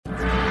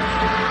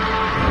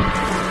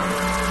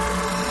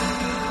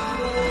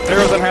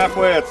Heroes and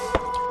Halfwits,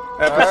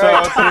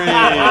 episode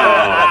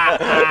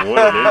 3.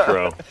 What an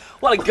intro.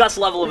 What a Gus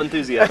level of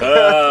enthusiasm.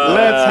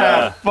 Let's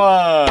have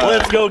fun.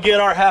 Let's go get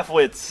our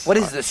Halfwits. What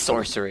is this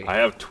sorcery? I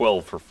have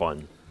 12 for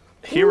fun.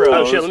 Heroes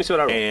Oh, shit, let me see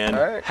what I roll. and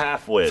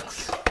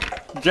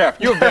Halfwits. Jeff,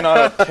 you have been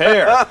on a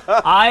tear.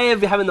 I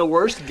am having the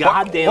worst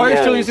goddamn Why are you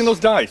still rolls. using those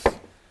dice?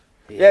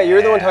 Yeah,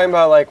 you're the one talking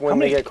about like when How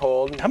many- they get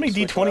cold. How many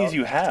D20s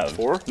you have?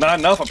 4? Not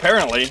enough,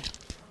 apparently.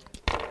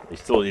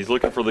 He's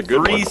looking for the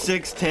good 3, one.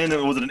 6, 10,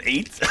 and was it an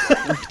 8?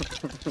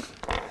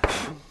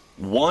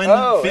 1,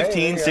 Oh, hey,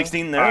 15, there you go.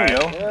 16, there we go.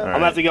 I'm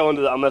gonna have to go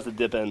into I'm gonna have to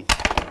dip in.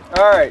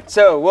 All right,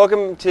 so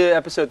welcome to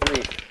episode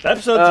 3.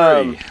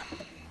 Episode 3.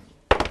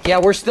 Yeah,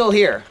 we're still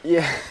here.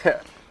 Yeah,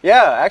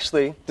 yeah.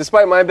 Actually,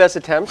 despite my best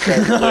attempts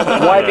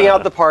at wiping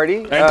out the party,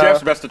 And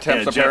Jeff's best Yeah,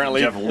 attempts,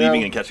 apparently. Jeff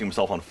leaving and catching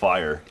himself on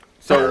fire.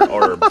 So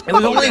Or It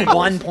was only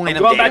 1 point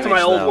of Going damage. back to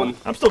my old though. one.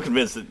 I'm still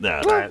convinced that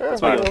That's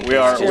fine. we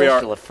are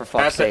For at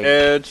fuck's the sake.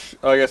 edge,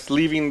 I guess,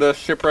 leaving the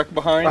shipwreck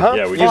behind.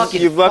 Yeah, we Fuck just,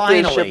 it. you've left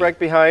the Finally. shipwreck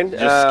behind.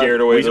 just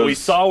scared away we those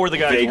saw where the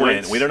guys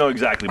vagrants. went. We don't know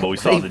exactly, but we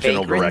saw the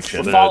general vagrants?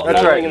 direction. We're following-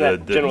 That's right. in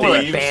that general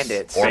Thieves. direction.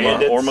 Bandits.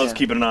 Bandits, Orma's yeah.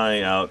 keeping an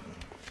eye out.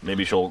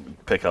 Maybe she'll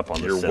pick up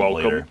on You're this welcome.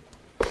 later.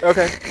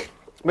 Okay,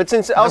 but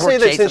since I'll We're say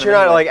that chasing since you're them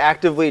not anyway. like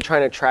actively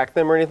trying to track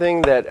them or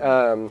anything, that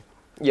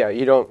yeah,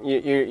 you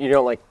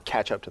don't like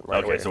catch up to them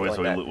right away. Okay, so or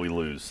something like that. we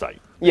lose sight.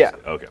 Yeah,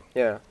 Okay.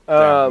 yeah.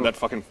 Damn, that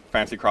fucking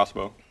fancy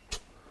crossbow.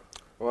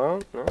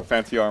 Well, no.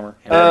 Fancy armor.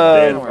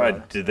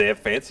 Did they have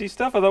fancy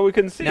stuff? I thought we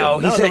couldn't see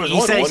No, them. he there said was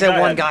he said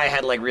one had- guy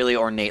had like really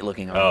ornate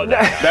looking Oh, armor.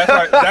 that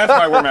guy. That's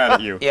why we're mad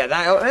at you. Yeah,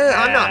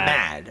 I'm not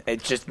mad.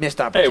 It's just missed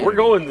Hey, opportunity. we're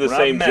going the We're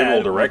same not general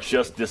mad, we're direction.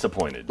 just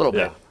disappointed. Little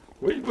bit.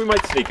 We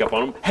might sneak up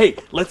on them. Hey,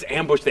 let's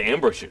ambush the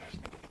ambushers.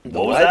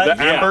 What was that?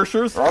 The Yeah.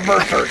 ambushers?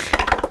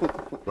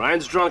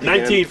 Ryan's drunk.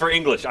 19 Again. for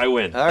English. I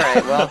win. All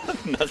right, well,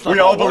 We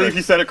all believe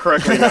he said it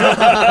correctly.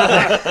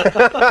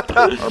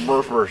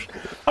 Ambushers.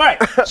 All right.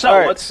 So All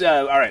right. let's.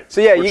 All right.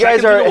 So yeah, We're you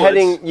guys checking are through the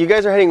heading. woods. You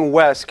guys are heading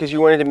west because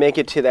you wanted to make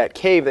it to that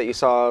cave that you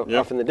saw Yep.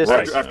 off in the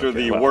distance. After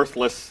Okay, the well.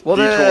 worthless well,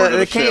 detour to the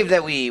the cave ship.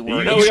 that we were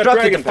You know we got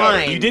instructed to dragon powder.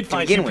 find. You did to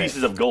find begin 2 with.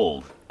 pieces of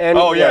gold. And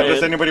Oh yeah, Yeah.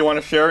 does anybody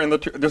want to share in the?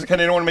 Can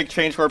anyone make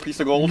change for a piece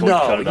of gold?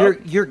 cut No, it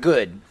you're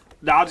good.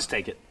 No, I'll just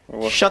take it.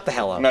 Shut the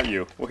hell up. Not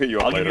you. We'll hit you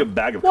up I'll give later. you a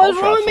bag of What's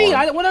cold wrong shots with me? for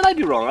him. What did I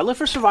do wrong? I looked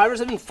for survivors.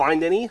 I didn't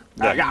find any.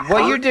 I got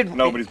Well, you hurt. did.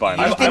 Nobody's buying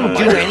You that. didn't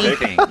do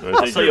anything.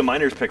 I'll sell you a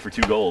miner's pick for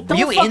 2 gold. Were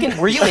you fucking- in?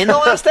 Were you in the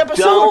last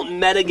episode? Don't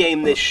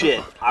metagame this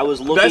shit. I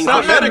was looking. That's for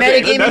not I'm not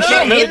Metagame. metagaming That's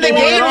shit. not In the metagaming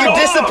game, at you all.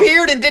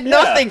 disappeared and did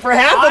nothing for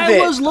half of I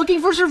it. was looking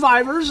for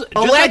survivors. Just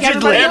like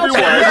Allegedly.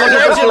 everybody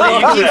else.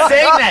 Allegedly. You keep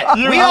saying that.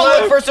 We all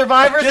look for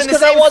survivors Just in the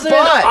because I same wasn't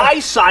in spot.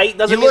 eyesight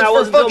doesn't You mean look I for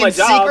wasn't doing my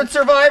fucking job. secret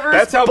survivors?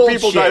 That's how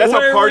people die. That's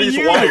Bullshit. how parties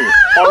Where were won. you?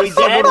 Are we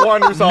dead?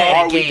 One resolved.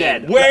 Are we Metagame.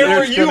 dead? Where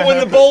were you when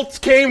the bolts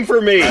came for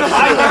me? I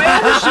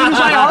ran as soon as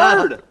I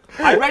heard.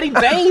 I ready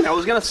Bane. I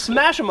was gonna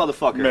smash a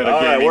motherfucker. Meta-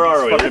 All right, where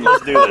are we? Fucking-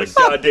 Let's do this.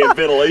 Goddamn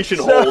ventilation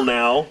hole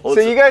now. So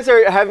you guys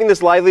are having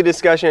this lively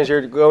discussion as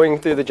you're going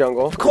through the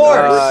jungle. Of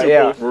course.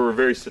 yeah. We're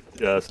very.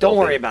 Don't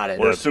worry about it.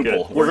 We're That's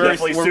supple. good. We're very-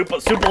 definitely we're-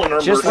 supple in our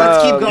Just mercy.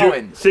 let's keep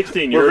going.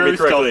 16. You We're heard me very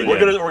correctly.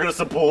 stealthy. We're gonna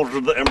support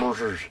the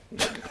ambushers.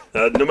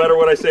 No matter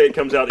what I say, it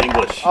comes out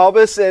English.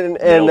 Albus and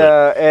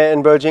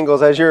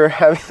Bojingles, as you're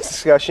having this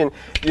discussion,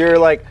 you're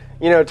like,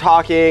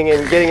 talking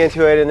and getting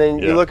into it, and then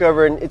you Yeah. look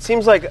over, and it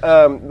seems like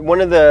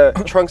one of the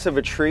trunks of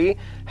a tree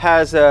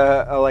has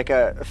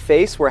a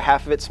face where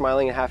half of it's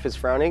smiling and half is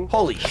frowning.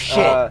 Holy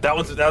shit.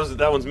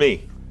 That one's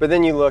me. But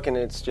then you look, and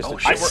it's just a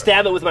I tree.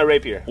 stab it with my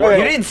rapier. Okay.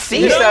 You didn't see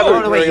You it? stabbed it Oh,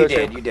 with no, a wait, you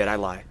regular did. You did. I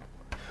lied.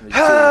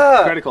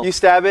 Critical. You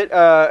stab it.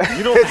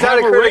 You don't it's have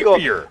not a critical,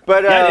 rapier.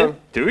 but Yeah, I did.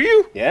 Do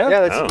you? Yeah. yeah,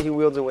 that's, Oh. he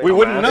wields a weapon. We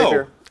wouldn't know.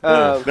 Rapier.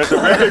 There's a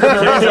very good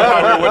reason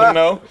why we wouldn't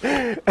know.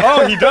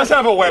 Oh, he does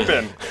have a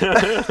weapon.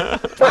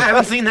 I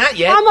haven't seen that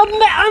yet.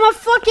 I'm a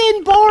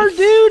fucking bard,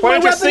 dude. Why My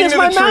don't you weapon sing is to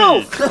my the tree?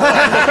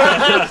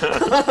 mouth.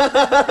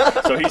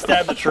 So he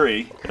stabbed the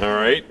tree. All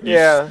right.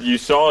 Yeah. You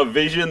saw a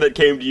vision that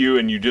came to you,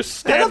 and you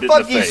just How stabbed the it in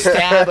fuck the you face.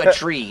 stab a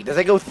tree? Does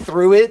it go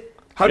through it?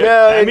 How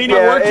I mean, it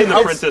worked in the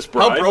how- Princess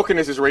Bride. How broken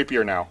is his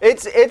rapier now?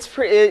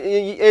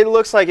 It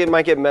looks like it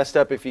might get messed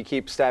up if you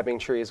keep stabbing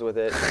trees with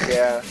it.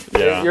 Yeah.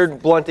 Yeah. You're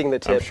blunting the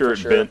tip. I'm sure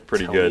for it bent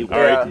pretty Tell good. me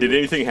All right. why. Did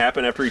anything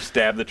happen after he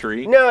stabbed the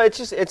tree? No, it's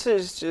just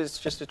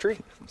a tree.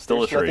 Still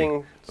There's a tree. nothing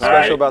All special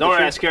right. about Don't the worry,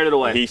 tree. I scared it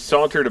away. He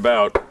sauntered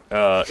about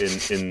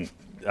in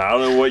I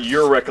don't know what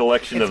your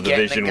recollection It's of the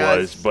getting vision the guys.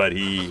 was, but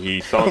he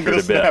sauntered a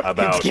bit snap.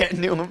 about. It's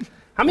getting to him.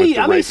 How many with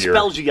the rapier.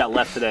 spells you got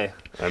left today?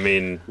 I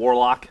mean,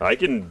 Warlock. I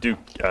can do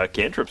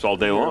cantrips all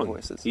day long.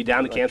 You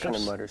down to Like, kinda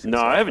cantrips? mutters.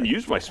 No, I haven't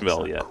used my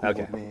spell yet.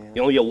 Okay.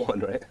 You only get one,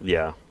 right?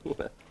 Yeah.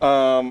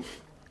 I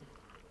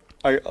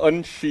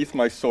unsheath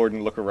my sword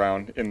and look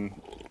around and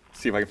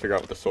see if I can figure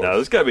out what the sword Now is.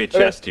 there's got to be a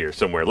chest here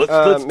somewhere. Let's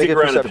make dig a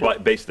around at the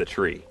perception. base of the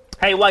tree.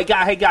 Hey,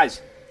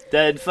 guys.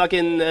 The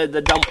fucking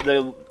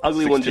the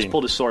ugly one just 16.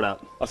 pulled his sword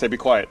out. I'll say, be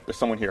quiet. There's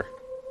someone here.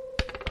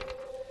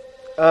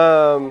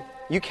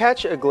 You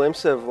catch a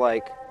glimpse of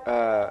like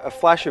a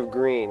flash of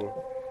green.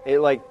 It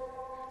like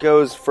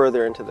goes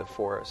further into the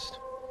forest.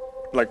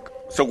 Like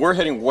So we're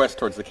heading west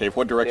towards the cave.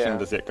 What direction Yeah.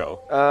 does it go?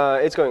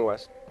 It's going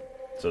west.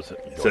 So it's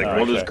like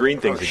one of those green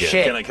things again.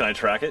 Shit. Can I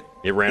track it?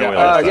 It ran away.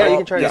 Yeah, you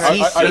can try to Does he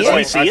track see Does he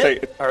it? see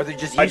it? Or are they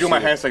just I do my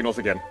used to hand signals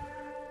again.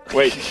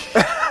 Wait.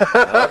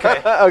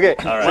 Okay. All right.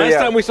 Last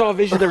time we saw a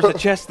vision, there was a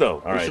chest, though.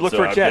 All we right, should look so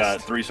for a I've chest.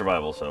 got 3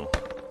 survival, so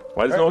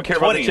Why does no one care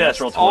about 20, the chest?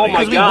 natural Oh 20. my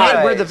Because we God.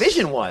 went where the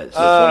vision was.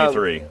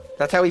 23.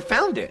 That's how we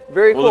found it.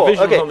 Very Well, the cool.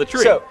 vision was okay, on the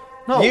tree. so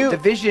No, you the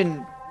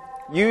vision.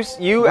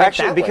 you went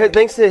actually that because way.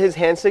 thanks to his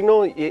hand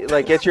signal, it,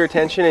 like gets your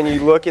attention and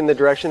you look in the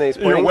direction that he's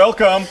You're pointing.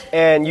 welcome.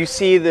 And you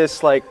see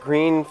this like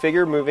green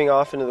figure moving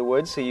off into the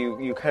woods, so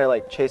you kind of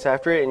like chase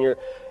after it, and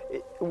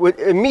what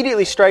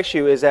immediately strikes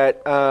you is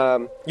that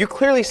you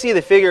clearly see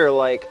the figure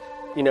like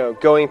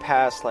going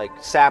past like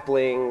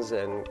saplings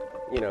and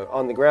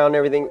on the ground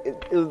and everything.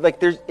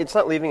 It's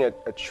not leaving a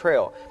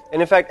trail.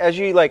 And in fact, as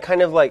you like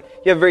kind of like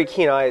you have very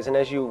keen eyes, and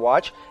as you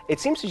watch, it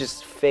seems to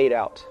just fade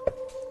out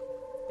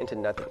into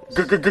nothingness.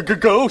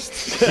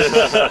 Ghosts.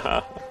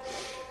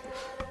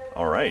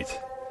 All right.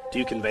 Do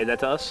you convey that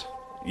to us?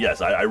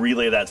 Yes, I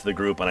relay that to the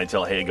group, and I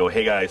tell, hey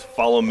guys,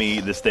 follow me.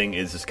 This thing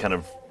is just kind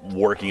of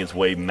working its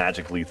way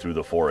magically through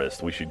the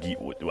forest.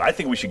 I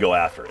think we should go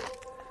after it.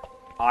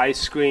 I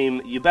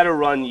scream, "You better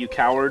run, you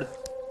coward!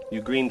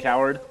 You green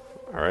coward!"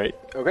 All right.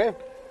 Okay.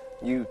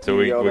 So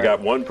we got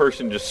one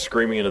person just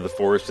screaming into the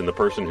forest, and the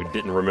person who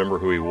didn't remember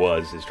who he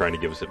was is trying to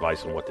give us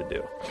advice on what to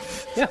do.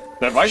 That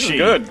advice is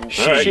good.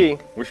 She. All right. She.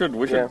 We should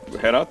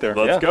head out there.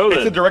 Let's go It's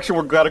then. the direction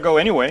we've got to go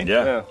anyway.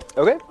 Yeah.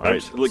 Okay. All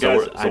right, Look, so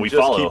guys, so I'm we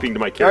just follow. keeping to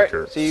my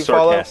character. so you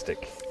follow.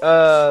 Sarcastic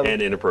and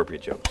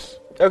inappropriate jokes.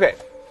 Okay,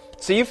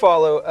 so you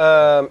follow,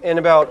 and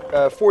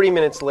about 40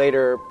 minutes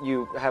later,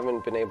 you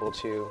haven't been able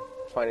to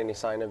find any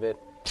sign of it.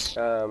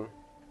 So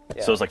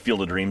it's like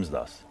Field of Dreams,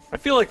 thus. I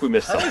feel like we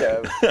missed Kind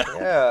something.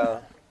 of, yeah.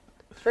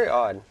 It's very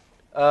odd.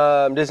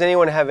 Does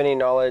anyone have any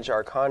knowledge,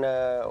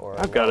 Arcana, or?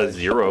 I've got a knowledge?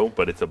 0,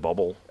 but it's a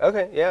bubble.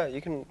 Okay, yeah,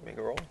 you can make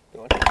a roll. If you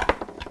want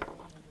to.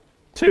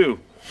 2.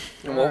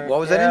 What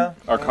was that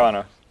in?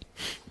 Arcana.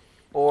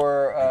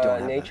 Or don't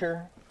have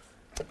nature.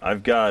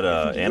 I've got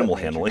animal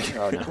handling.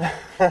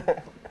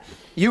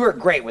 You were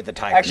great with the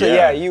tiger. Actually,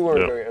 Yeah. yeah, you were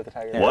Yeah. great with the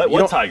tiger.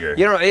 What tiger?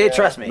 You don't.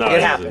 Trust me. No,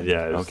 It happened.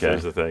 Okay.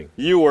 Here's the thing.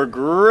 You were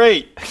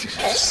great.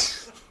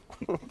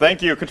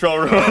 Thank you, control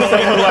room.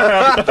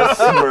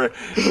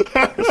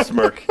 The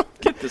smirk.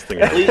 Get this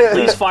thing out.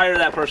 Please fire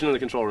that person in the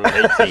control room.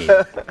 18.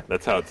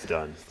 That's how it's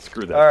done.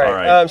 Screw that. All right.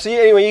 All right. So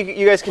anyway,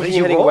 you guys did continue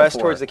you heading roll west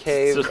for? towards the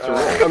cave. It's just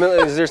a I mean,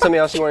 is there something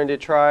else you wanted to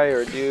try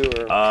or do?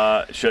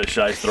 Or? Should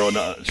I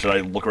should I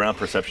look around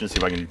perception, see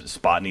if I can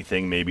spot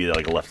anything? Maybe that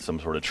like left some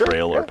sort of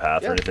trail or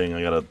path or anything.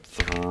 I got a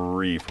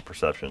 3 for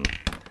perception.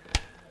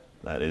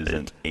 That is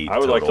an 8. I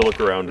would like to total.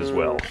 look around as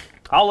well.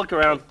 I'll look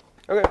around.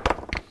 Okay.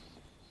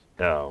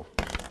 Oh.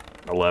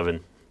 11.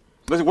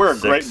 Listen, we're a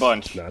 6. great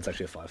bunch. No, it's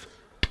actually a 5.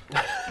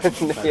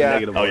 Yeah.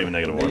 Negative Oh, one. even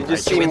negative You 1.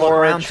 just Should we see look more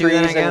around too,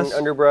 then, I trees and guess?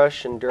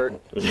 underbrush and dirt.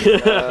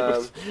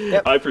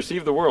 I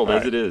perceive the world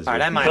as it is. All right,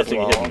 with I might as nothing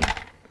well. hidden.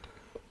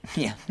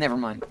 Yeah, never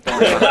mind.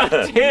 Don't worry about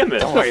it. Damn it.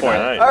 Don't worry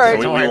about it. All right.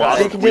 So Don't we worry about lost,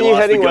 it. You continue we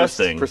lost heading the ghost west.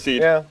 thing.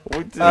 Yeah.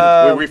 Proceed.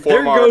 Their we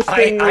form our. ghost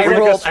thing I was like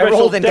rolled- a special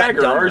rolled and got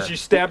dagger. dumber. Ours, you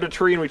stabbed a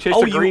tree and we chased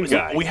Oh, a green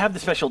guy. we have the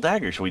special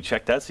dagger. Should we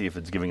check that? See if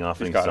it's giving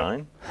off any got it.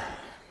 sign?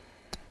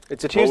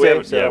 It's a Well, we Tuesday.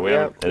 haven't- so, yeah, we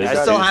haven't- It is I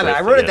a still have it. I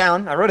Tuesday, wrote it yeah.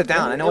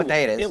 down. I know what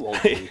day it is. It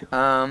won't be.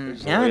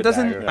 Yeah, it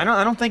doesn't. dagger.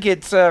 I don't think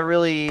it's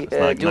really It's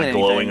not doing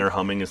glowing anything. or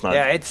humming. It's not.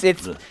 Yeah,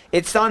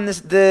 it's on this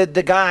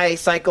the guy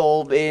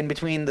cycle in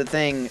between the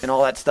thing and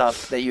all that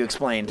stuff that you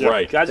explained.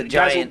 Right. Guys, The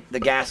guys, giant, the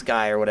gas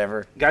guy or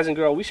whatever. guys and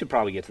girl, we should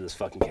probably get to this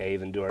fucking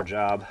cave and do our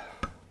job.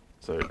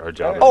 So our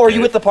job Oh, are is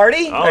you with the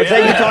party? Oh, Is that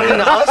yeah. you talking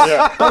to us?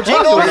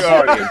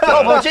 Bojingles?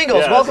 Oh,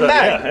 Bojingles, Yeah, welcome so,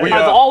 back. yeah. We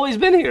I've always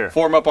been here.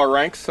 form up our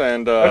ranks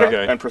and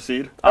Okay. and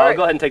proceed. I'll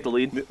go ahead and take the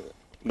lead.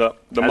 The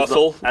As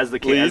muscle as the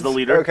leads,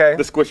 leader. Okay.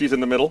 the squishies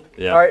in the middle.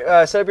 Yeah. All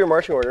right. Set up your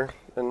marching order.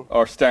 And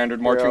Our standard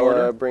marching I'll,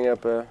 order. bring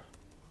up a.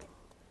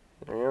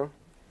 There you go.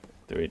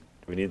 Do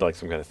we need like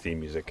some kind of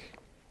theme music?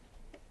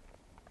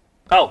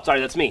 Oh, sorry,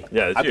 that's me.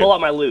 Yeah, that's I you. pull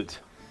out my lute,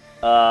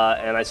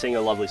 and I sing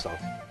a lovely song.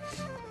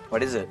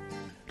 What is it?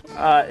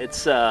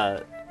 It's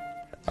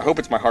I hope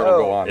it's my heart will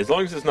go Oh. on. As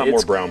long as it's not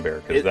It's- more brown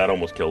bear, because it- that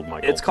almost killed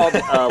Michael. it's called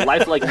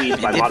 "Life Like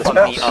Weeds" by It did Modest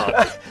fuck me Mouse.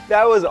 up.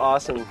 That was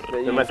awesome. That They're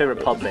you my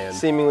favorite pub band.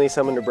 seemingly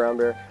summoned a brown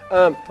bear.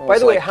 By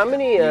the way, like how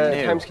many you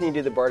knew. times can you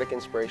do the bardic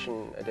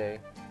inspiration a day?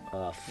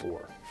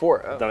 4.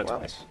 4. Oh, I've done it wow.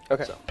 twice.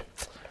 Okay. So,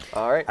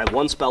 All right. I have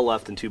 1 spell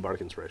left and 2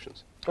 bardic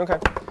inspirations. Okay.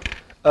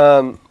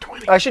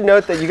 I should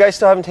note that you guys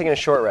still haven't taken a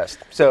short rest,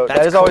 so that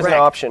That's is always correct.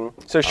 an option.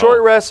 So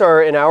short rests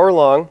are an hour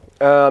long.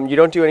 You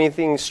don't do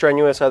anything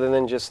strenuous other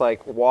than just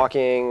like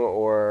walking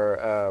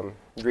or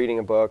reading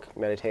a book,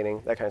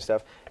 meditating, that kind of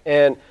stuff.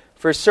 And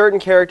for certain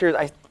characters,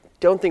 I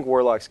don't think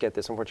warlocks get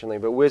this, unfortunately,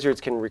 but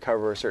wizards can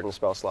recover certain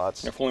spell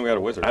slots. If only we had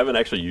a wizard. I haven't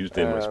actually used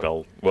any of my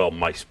spell. Well,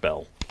 my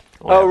spell.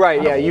 Oh, right,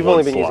 I yeah, have you've one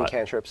only been using slot.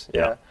 cantrips.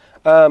 Yeah.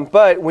 Yeah.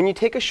 But when you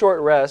take a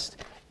short rest,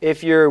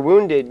 if you're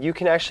wounded, you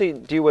can actually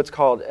do what's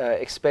called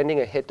expending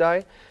a hit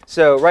die.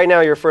 So right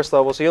now you're first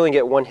level, so you only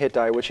get one hit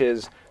die, which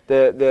is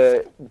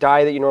the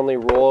die that you normally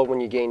roll when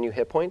you gain new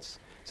hit points.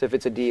 So if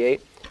it's a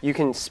D8, you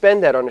can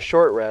spend that on a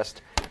short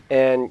rest,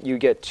 and you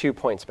get 2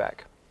 points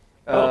back.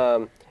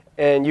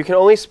 And you can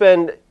only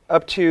spend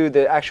up to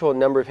the actual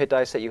number of hit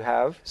dice that you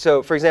have.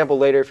 So for example,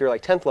 later if you're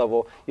like 10th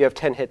level, you have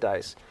 10 hit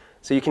dice.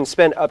 So you can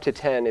spend up to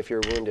 10 if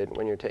you're wounded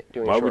when you're doing a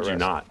short rest. Why would you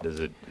not? Does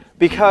it?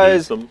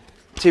 Because do you use them?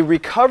 to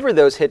recover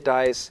those hit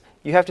dice,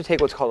 you have to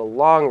take what's called a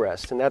long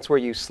rest, and that's where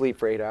you sleep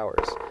for 8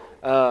 hours.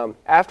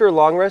 After a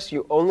long rest,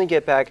 you only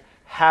get back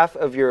half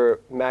of your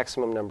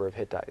maximum number of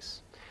hit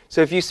dice.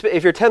 So if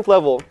you're 10th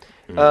level,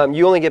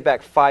 you only get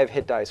back 5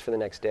 hit dice for the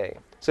next day.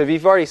 So if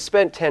you've already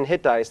spent 10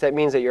 hit dice, that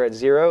means that you're at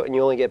 0, and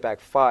you only get back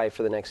 5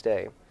 for the next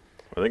day.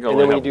 I think I and only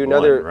then when have you do one,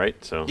 another- right?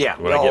 So Yeah,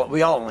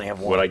 we all only have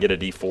one. would I get a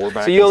D4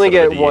 back? So you only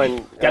instead get of a D8?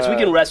 one. Guys, we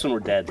can rest when we're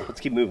dead. Let's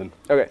keep moving.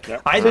 Okay.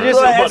 I So just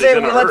somebody's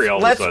in a hurry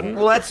all of a sudden.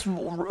 let's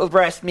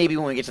rest maybe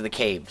when we get to the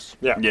caves.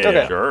 Yeah. Yeah,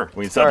 Okay. sure.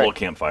 We can set up a Alright. little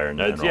campfire and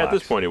Yeah, at relax.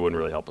 this point, it wouldn't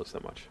really help us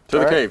that much. To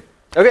the Alright. cave.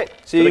 Okay,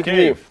 so To you the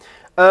continue.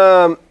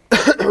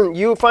 cave.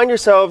 You find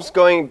yourselves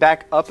going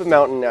back up a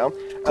mountain now.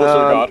 Closer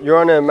to God. You're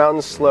on a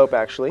mountain slope,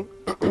 actually.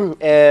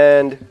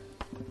 And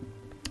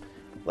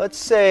let's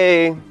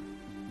say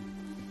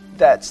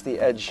that's the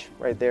edge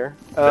right there.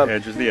 The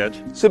edge is the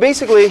edge. So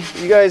basically,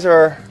 you guys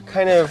are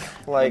kind of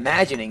like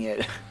Imagining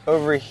it.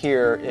 over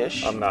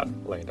here-ish. I'm not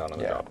laying down on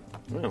the Yeah. job.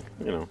 Well,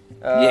 you know,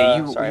 Yeah,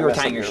 you sorry, I were messed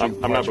tying up your your- shoe.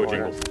 I'm not much more.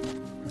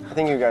 Bojangles. I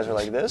think you guys are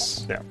like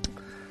this.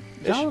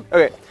 Yeah.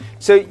 Okay,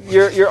 so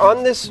you're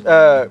on this,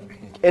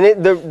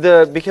 and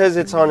because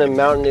it's on a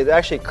mountain, it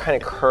actually kind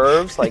of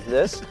curves like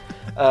this.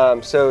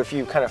 So if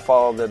you kind of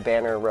follow the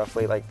banner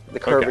roughly, like the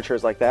curvature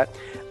is like that.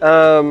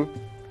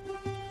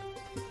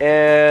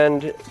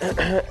 And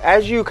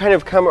as you kind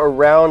of come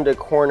around a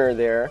corner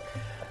there,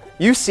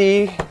 you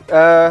see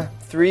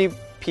 3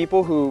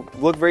 people who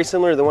look very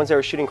similar to the ones that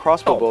were shooting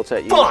crossbow bolts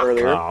at you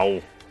earlier.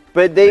 ow.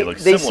 But They they look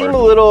seem similar. a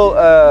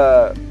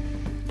little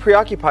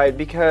preoccupied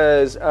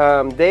because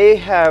they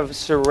have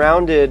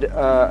surrounded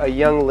a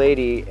young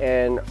lady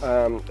and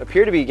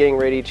appear to be getting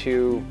ready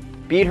to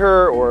beat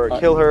her or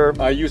kill her.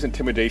 I use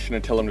intimidation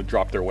and tell them to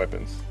drop their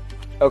weapons.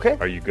 Okay.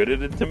 Are you good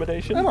at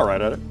intimidation? I'm all right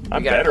at it.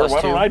 I'm You got a better. Why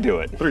 +2. don't I do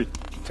it? 3.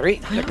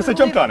 3? Because I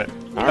jumped on it.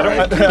 I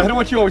don't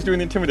want you always doing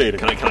the intimidating.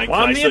 Can I,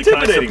 Well, I'm the can I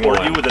intimidating support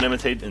one. you with an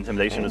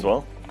intimidation as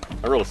well?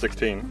 I rolled a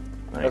 16.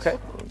 Nice. Okay.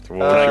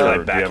 Can I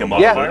back him up?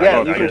 Yeah, I yeah,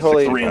 got- you I can got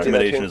totally 3 do that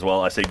intimidation too. as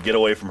well. I say, get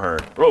away from her.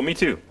 Oh, me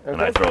too. And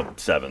I throw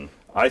 7.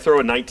 I throw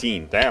a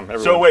 19. Damn,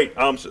 everyone. So wait,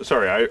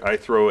 sorry, I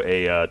throw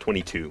a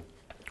 22.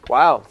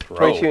 Wow.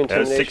 22 At a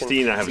intimidation.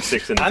 16, I have a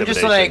 6 in I'm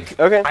intimidation. just like,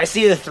 Okay. I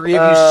see the 3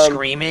 of you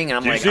screaming, and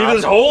I'm Do you like, see I'm-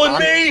 this hole in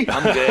I'm- me?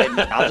 I'm good.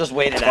 I'll just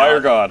wait it Fire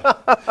out.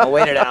 God. I'll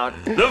wait it out.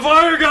 The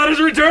fire god has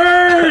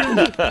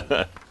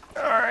returned!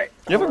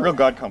 You have a real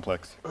God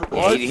complex.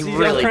 Yeah, he He's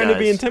really trying does. to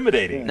be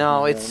intimidating.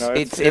 No, it's no,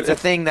 it's it's- a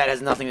thing that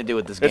has nothing to do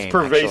with this game. It's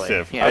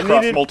pervasive Actually. Yeah.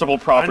 across needed- multiple I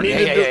properties.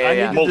 needed, Yeah, I needed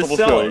yeah. Multiple to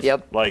sell stories. it.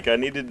 Yep. Like, I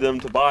needed them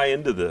to buy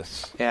into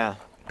this. Yeah.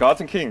 Gods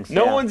and kings.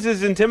 No Yeah. one's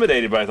as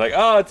intimidated by it. It's like,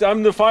 oh,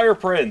 I'm the fire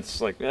prince.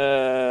 Like,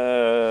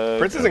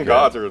 Princes and okay.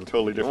 gods are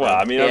totally different. Well,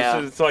 I mean, Yeah.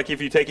 it's like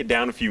if you take it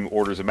down a few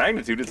orders of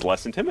magnitude, it's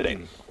less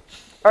intimidating.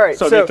 All right.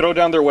 so they throw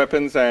down their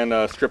weapons and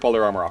strip all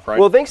their armor off, right?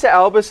 Well, thanks to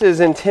Albus's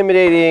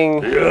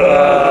intimidating.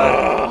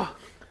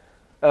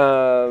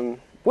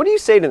 What do you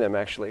say to them,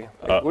 actually?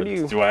 Like, what do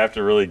you? Do I have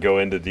to really go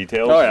into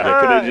details? Oh, yeah.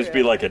 Like, could it just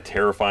be like a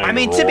terrifying I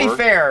mean, roar? to be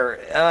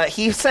fair,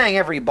 he sang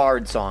every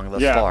Bard song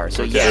thus yeah. far,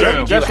 so Okay. yeah. Jeff-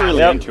 you Jeff's have- really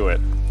Yep. into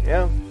it.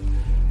 Yeah.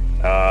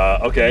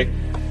 Okay.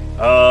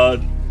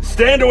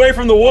 Stand away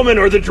from the woman,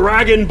 or the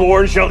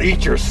dragonborn shall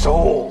eat your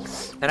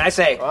souls. And I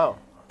say, Wow.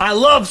 I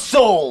love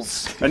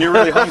souls. And you're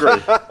really hungry.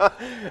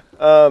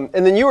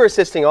 And then you were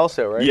assisting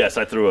also, right? Yes,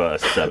 I threw a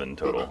 7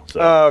 total. So,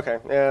 Oh, okay.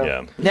 Yeah.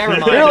 yeah. Never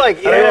mind. You're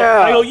like,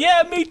 yeah. I go,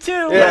 yeah, me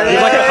too.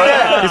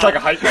 Yeah. He's like a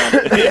hype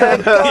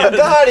man.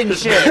 God and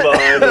shit.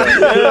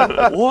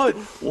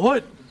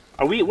 What?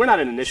 Are we? We're not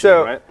in initiative,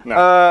 So, right?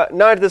 No.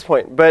 not at this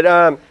point, but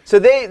so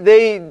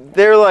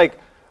they're like,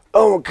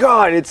 oh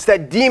God, it's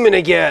that demon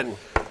again.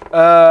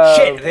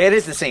 Shit, it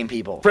is the same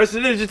people.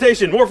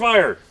 Prestidigitation, more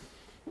fire.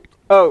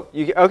 Oh,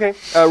 okay.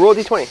 Roll a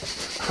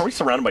d20. Are we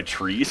surrounded by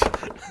trees?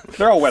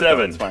 They're all wet. 7.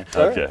 Though. It's fine.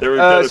 Okay. They're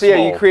kinda So yeah,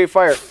 small. you create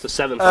fire. So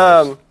 7.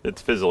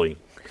 It's fizzly.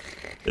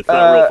 It's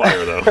not real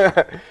fire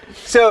though.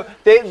 So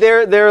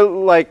they're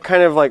like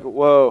kind of like,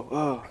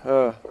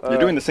 whoa. You're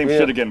doing the same yeah.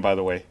 shit again, by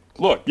the way.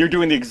 Look, You're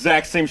doing the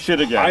exact same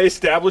shit again. I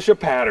establish a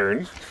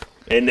pattern,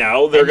 and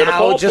now they're going to Now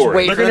fall just for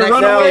wait it. for the gonna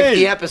next run away.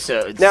 50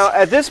 episodes. Now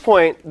at this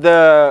point,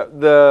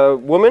 the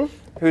woman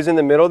who's in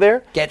the middle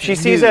there. She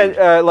sees nude.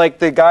 that like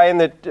the guy in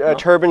the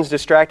turban's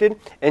distracted,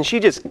 and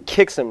she just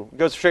kicks him.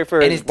 Goes straight for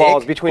his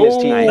balls dick? between his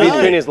teeth,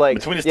 between his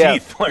legs, Between his Yeah.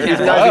 teeth.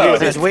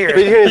 That's weird.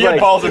 Between his He had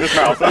legs. balls in his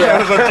mouth.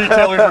 That was a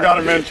detail we forgot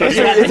to mention.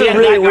 It's a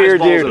really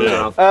weird dude.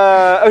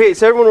 Okay,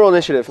 so everyone roll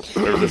initiative.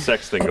 There was a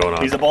sex thing going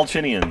on. He's a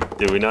Balchinian.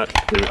 Did we not?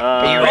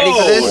 Are you ready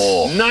for this?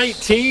 Oh.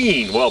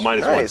 19. Well,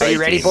 minus Nice. one. Are you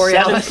ready 18. for it,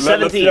 Alan? Let's see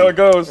 17. how it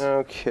goes.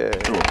 Okay.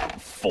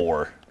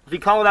 4. If you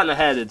call it out in the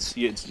head, it's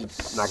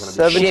not going to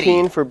be.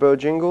 17 for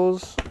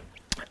Bojingles.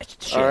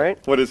 Shit. All right.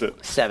 What is it?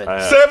 7.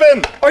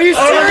 7! Are you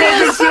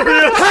serious?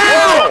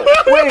 How?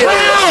 Wait.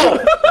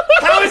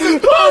 How is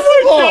this possible?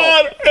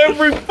 Oh my god!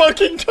 Every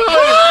fucking time!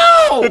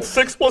 How? It's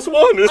 6 plus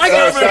 1. It's I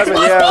got 7.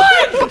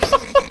 6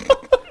 plus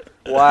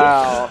 1!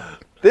 Wow.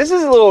 This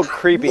is a little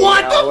creepy.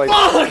 What now. the Like,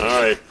 fuck?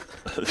 All right.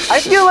 I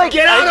feel like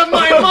Get out of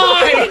my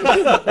mind!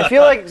 I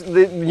feel like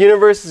the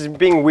universe is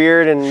being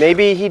weird, and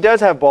maybe he does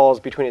have balls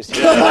between his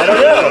teeth. I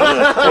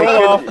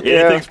don't know.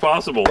 Anything's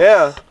possible.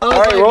 Yeah. I was All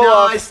right, like, roll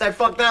off. nice. I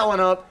fucked that one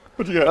up.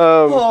 What'd you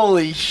got?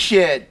 Holy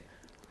shit.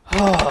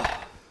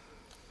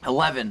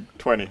 11.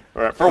 20.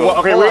 All right. For what?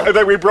 Okay,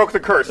 then we broke the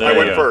curse. I you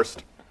went go.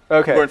 first.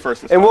 Okay. Going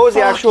first this And time. what was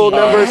the actual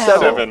Fucking number? hell.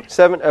 7.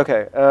 7.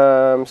 Okay.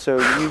 So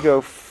you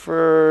go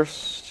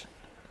first.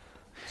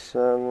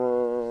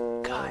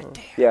 7. God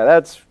damn. Yeah,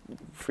 that's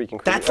freaking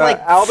crazy. That's like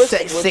Albus.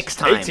 six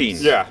times. 18.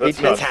 Yeah, that's 18.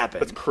 nuts. That's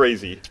happened. That's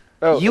crazy.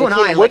 Oh, You and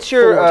 18. I, like, What's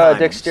your 4 times.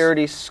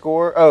 dexterity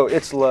score? Oh,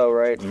 it's low,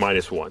 right?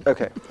 Minus 1.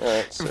 Okay. All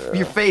right. So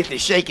Your faith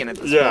is shaking at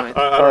this Yeah, point.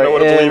 I don't know what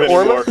to and believe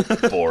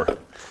Orma? anymore. 4.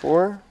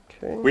 4.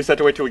 Okay. We just have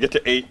to wait till we get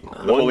to 8. The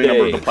One holy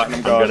number of day, the platinum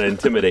I'm god. going to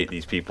intimidate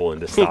these people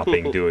into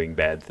stopping doing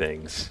bad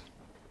things.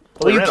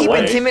 Well, you ran keep away.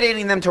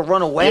 intimidating them to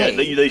run away.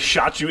 Yeah, they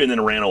shot you and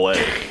then ran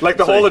away. Like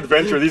the whole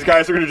adventure, these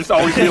guys are going to just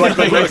always be like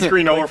the next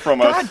screen over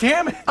from us. God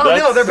damn it. oh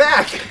no, they're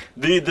back.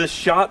 The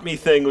shot me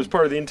thing was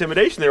part of the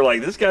intimidation. They were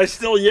like, this guy's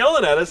still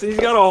yelling at us, and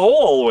he's got a hole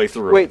all the way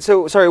through. Wait.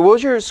 So sorry. What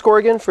was your score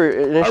again for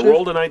I initiative?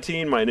 rolled a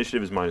 19. My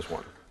initiative is minus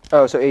 1.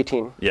 Oh, so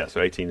 18. Yeah,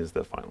 so 18 is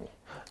the final.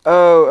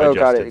 Oh,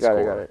 got Adjusted it.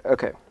 score.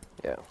 Okay.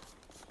 Yeah.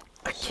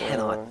 I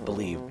cannot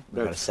believe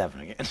we got a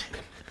 7 again.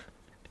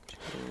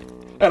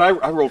 And I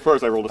rolled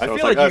first. I rolled a 7. I I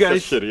was feel like, like you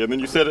that's guys- shitty. And then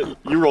you said it,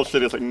 you rolled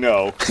shitty. It's like,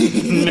 no. No.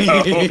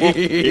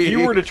 If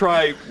you were to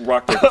try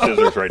rock, paper,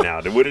 scissors right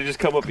now, would it just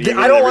come up even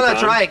I don't every want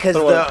to time? try it because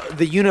So what?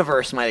 the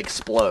universe might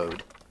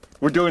explode.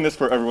 We're doing this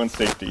for everyone's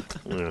safety.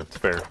 Yeah, it's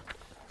fair.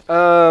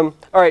 All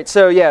right.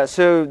 So yeah.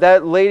 So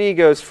that lady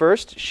goes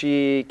first.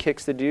 She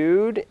kicks the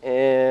dude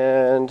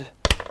and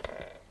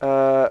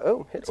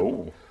hits him.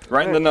 Oh.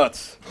 Right in the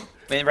nuts.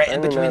 Right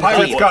in between the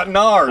Pirates teeth. got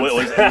nards.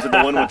 Was it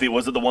the one with the?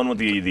 Was it the one with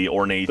the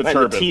ornate? The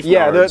turban. teeth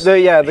Yeah. nards. The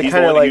He's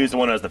kind the of one. like. He was the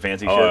one who has the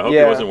fancy Oh, I shit. hope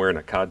Yeah. he wasn't wearing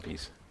a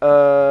codpiece.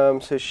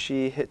 So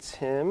she hits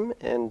him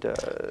and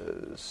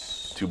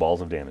does 2 balls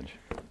of damage.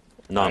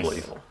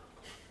 Non-lethal.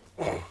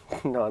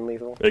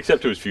 non-lethal.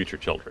 Except to his future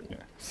children.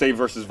 Save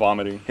versus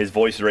vomiting. His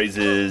voice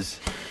raises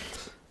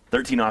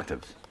 13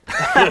 octaves.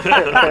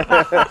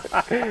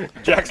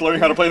 Jack's learning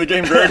how to play the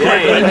game very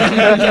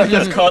quickly. He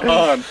just caught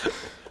on.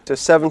 So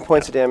 7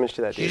 points of damage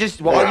to that She dude.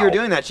 just while you were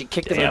doing that, she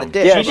kicked him in the Damn.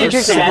 dick. Yeah, She she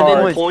just kicked him 7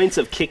 hard. points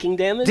of kicking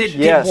damage? Did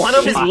Yes. one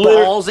of his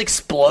balls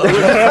explode?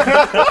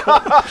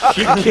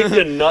 She kicked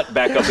a nut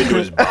back up into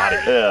his body.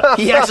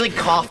 He actually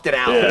coughed it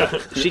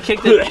out. She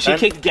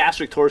kicked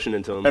gastric torsion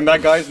into him. And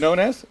that guy's known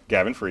as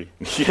Gavin Free.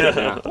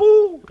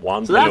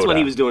 Juan So that's what Toyota.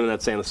 he was doing in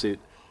that Santa suit.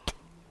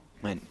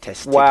 My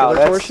testicular Wow,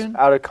 that's torsion.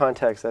 out of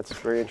context. That's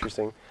very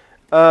interesting.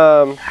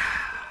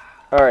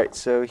 All right,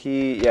 so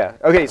he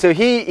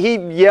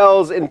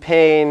yells in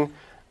pain.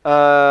 In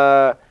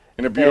a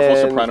beautiful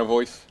And- soprano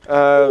voice. It's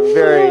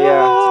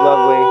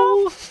lovely.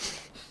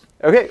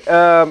 Okay,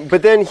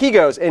 but then he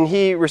goes and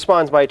he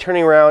responds by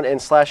turning around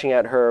and slashing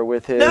at her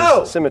with his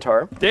No!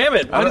 scimitar. Damn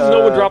it! Why does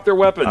no one drop their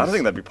weapons? I don't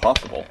think that'd be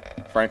possible,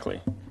 frankly.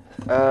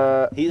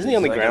 Isn't he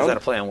on the Like, ground? is that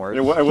a play on words?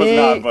 It was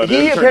not, but he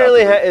it turned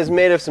apparently out to be. is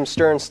made of some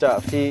stern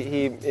stuff.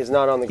 He is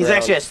not on the He ground.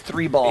 actually has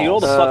 3 balls. He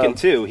rolled a fucking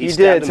 2. He He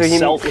stabbed did, so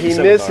himself with he a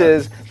scimitar.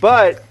 misses.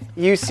 But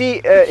you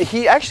see,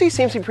 he actually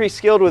seems to be pretty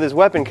skilled with his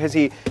weapon because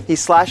he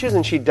slashes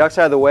and she ducks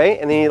out of the way,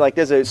 and then he like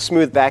does a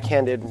smooth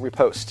backhanded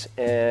riposte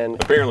and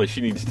Apparently,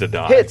 she needs to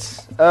die.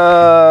 hits.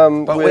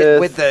 But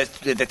with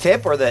the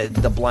tip or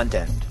the blunt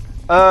end?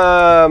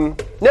 No,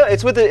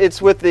 it's with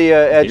the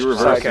edge He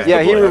reverses side. the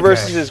Yeah, he blade.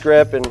 reverses Okay. his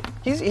grip, and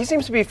he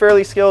seems to be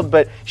fairly skilled.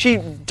 But she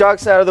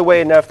ducks out of the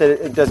way enough that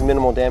it does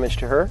minimal damage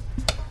to her.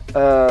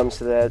 So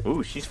that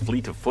Ooh, she's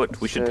fleet of foot.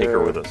 We should take her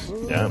with us.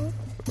 Yeah.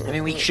 I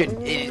mean, we should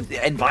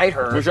invite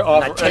her, We should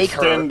not take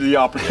extend her. the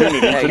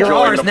opportunity to You're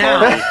join ours the now.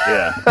 party.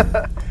 Yeah.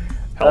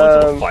 How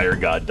until a fire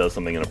god does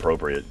something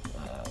inappropriate?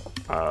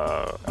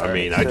 I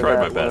mean, I so tried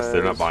my that best.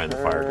 They're not was buying the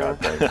fire god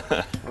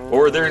thing.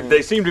 Or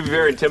they seem to be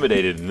very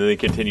intimidated, and then they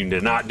continue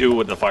to not do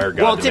what the fire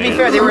god Well, to be demands.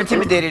 fair, they were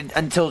intimidated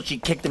until she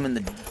kicked him in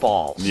the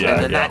balls. Yeah,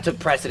 and then yeah. that took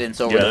precedence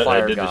over Yeah, the that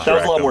fire did god. That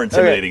was a lot more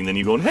intimidating than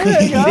you going,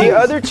 hey, guys. the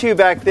other two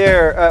back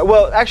there.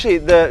 Well, actually,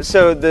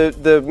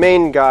 the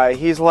main guy,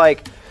 he's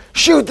like,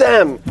 shoot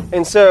them!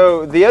 And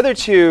so the other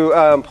two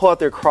pull out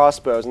their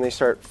crossbows and they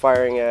start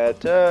firing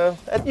at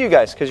you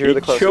guys because you're He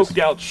the closest. choked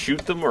out, shoot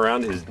them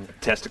around his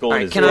testicle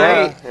and his can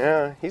ear.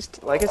 Yeah, he's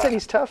like I said,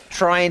 he's tough.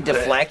 Try and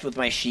deflect with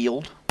my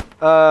shield.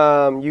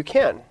 You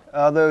can,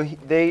 although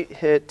they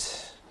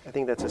hit. I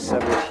think that's a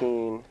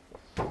 17.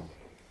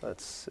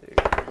 Let's see.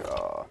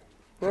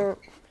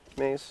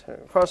 Mace,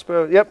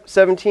 crossbow. Yep,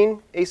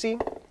 17 AC.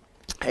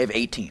 I have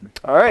 18.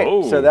 All right,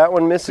 Oh. so that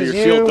one So misses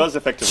your you. shield does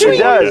effectively. It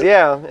does,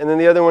 yeah. And then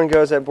the other one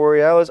goes at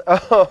Borealis.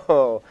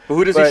 Oh. But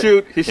who does But he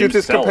shoot? He shoots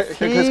his, himself. his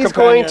He's companion.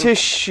 going to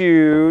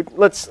shoot.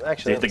 Let's Do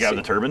actually. you hit the guy let's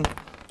with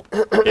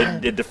the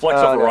turban? It deflects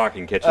off a no. rock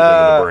and catches him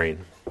in the brain.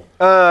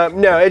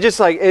 No, it just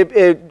like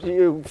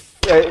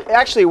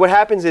actually, what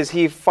happens is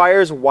he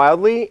fires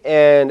wildly,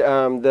 and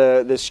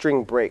the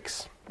string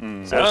breaks. So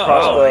it's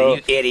crossbow.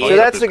 you idiot. So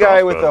that's His the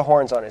guy with crossbow. the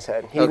horns on his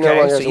head. He no Okay,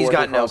 longer so has a he's got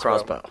working no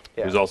crossbow.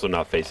 Yeah. Who's also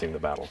not facing the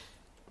battle.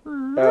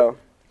 Oh.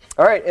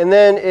 All right, and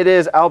then it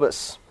is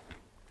Albus.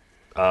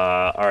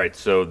 All right,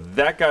 so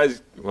that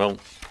guy's, well,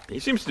 he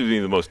seems to be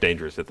the most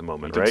dangerous at the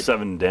moment, Took right?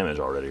 7 damage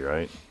already,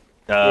 right?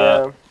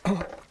 Yeah.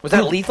 Was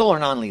that lethal or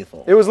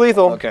non-lethal? It was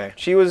lethal. Okay.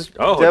 She was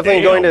Oh,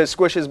 definitely damn. going to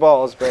squish his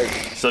balls, but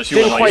So she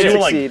Didn't went quite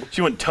like, succeed.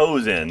 she went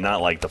toes in,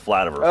 not like the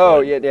flat of her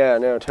oh foot. yeah,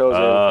 no, toes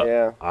in.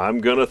 Yeah. I'm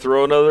going to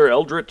throw another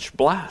Eldritch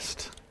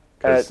Blast.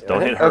 'Cause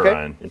don't hit her, okay.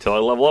 Ryan. Until I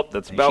level up,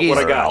 that's about She's what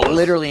I got.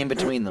 literally in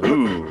between them.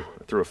 Ooh,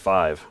 I threw a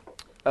 5.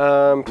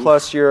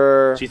 Plus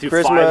your So you threw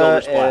 5 charisma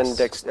Eldritch and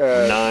Blasts.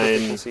 9.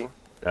 efficiency.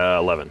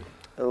 11.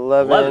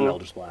 11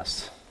 Eldritch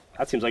Blast.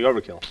 That seems like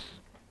overkill.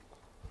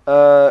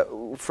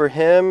 For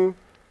him.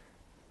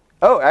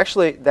 Oh,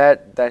 actually,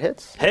 that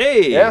hits.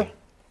 Hey! Yeah.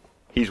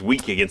 He's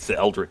weak against the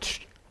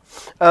Eldritch.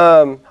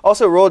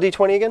 Also, roll a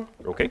d20 again.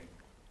 Okay.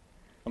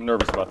 I'm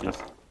nervous about these.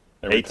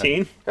 Every time.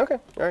 18. Okay,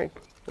 all right.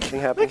 Nothing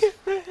happens.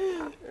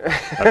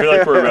 I feel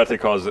like we're about to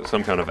cause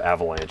some kind of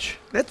avalanche.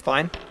 That's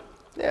fine.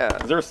 Yeah.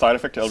 Is there a side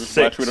effect to Eldritch 6.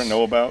 Blast we don't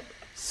know about?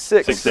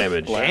 6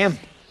 damage. Damn.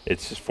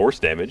 It's just force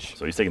damage.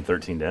 So he's taking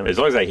 13 damage. As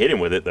long as I hit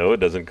him with it, though, it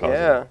doesn't cause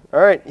Yeah. All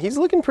right. He's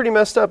looking pretty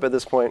messed up at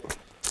this point.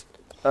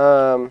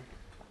 Okay.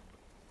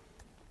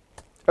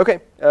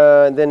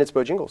 Then it's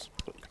Bojingles.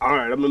 All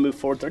right, I'm going to move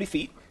forward 30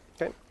 feet.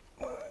 Okay.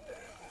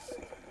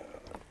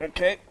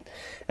 Okay.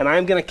 And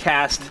I'm going to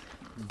cast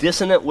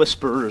Dissonant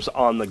Whispers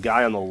on the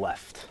guy on the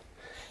left.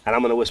 And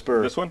I'm going to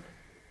whisper, This one?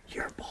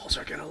 your balls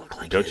are going to look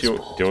like Don't his you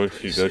balls. want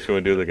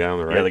to do the guy on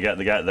the right? Yeah,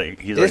 the guy,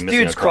 he's This like missing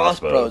dude's a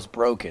crossbow. crossbow's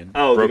broken.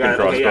 Oh, Broken the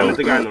guy, okay, yeah, crossbow. with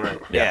the guy on the right.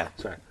 Yeah.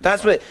 Sorry.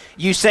 That's what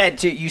you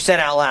said. You said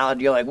out loud.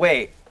 You're like,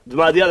 wait.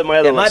 My other Yeah,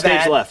 one, my stage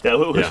bad. left. Yeah,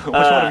 which one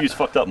of you's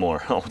fucked up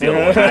more? Oh, the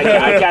other one.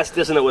 I cast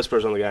Dissonant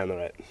Whispers on the guy on the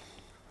right.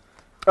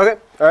 Okay.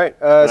 All right.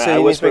 I So you need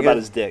to whisper make about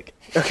it. his dick.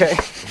 Okay.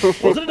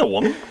 Wasn't it a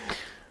woman?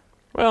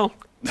 Well,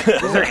 Is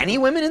there any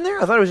women in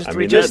there? I thought it was just I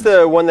three mean, dudes. Just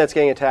the one that's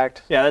getting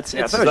attacked. Yeah, that's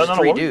I it's, thought it was that just not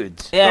a 3 woman?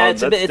 dudes. yeah, no,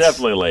 it's a that's bit. It's,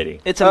 definitely a lady.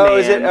 it's a man. Oh,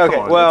 is it? Come Okay.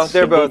 on, Well, it's-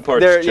 they're the both.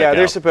 parts They're check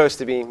they're out. supposed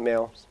to be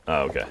males.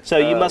 Oh, okay. So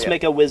you must yeah.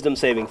 make a Wisdom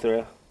saving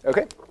throw.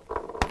 Okay.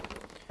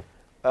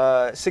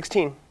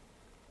 16.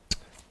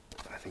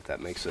 I think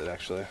that makes it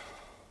actually.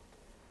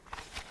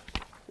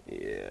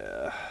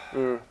 Yeah.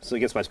 So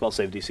against my spell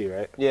save DC,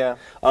 right? Yeah.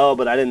 Oh,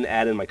 but I didn't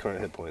add in my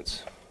current hit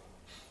points.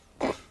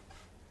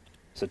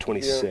 So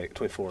 26,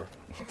 24.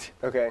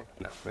 Okay.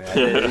 No, yeah, I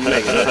didn't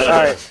make it.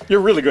 All right. You're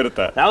really good at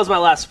that. That was my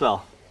last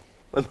spell.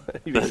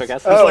 You being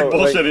sarcastic? Oh, It's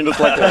like bullshitting, just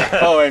like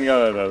that. Oh, and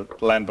the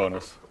land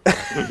bonus.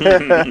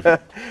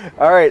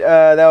 All right.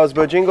 That was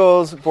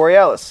Bojingles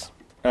Borealis.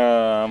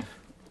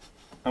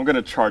 I'm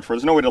gonna charge for it.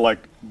 There's no way to like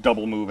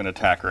double move and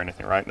attack or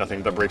anything, right?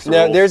 Nothing that breaks the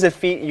No, rules. there's a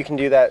feat you can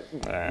do that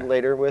Nah.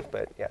 later with,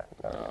 but yeah.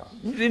 No.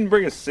 You didn't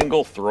bring a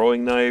single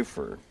throwing knife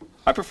or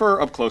I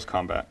prefer up close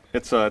combat.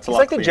 It's a lot It's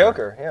like the cleaner.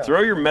 Joker. Yeah.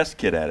 throw your mess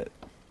kit at it.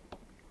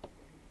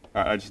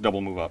 I just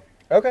double move up.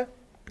 Okay.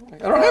 I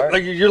don't have,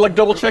 like you're like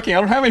double checking. I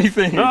don't have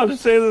anything. No, I'm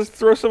just saying, let's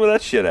throw some of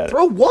that shit at it.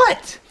 Throw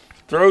what?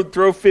 Throw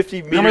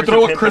 50 meters. You want me to throw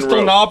of a hempen crystal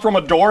rope. knob from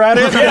a door at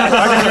it? Yeah,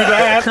 I can do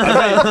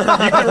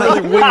that. You can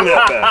really wing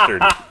that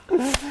bastard.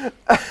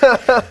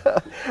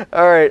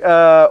 All right.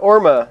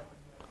 Orma.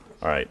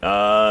 All right.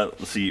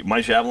 Let's see.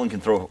 My javelin can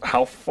throw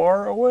how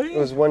far away? It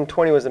was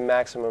 120 was the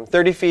maximum.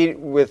 30 feet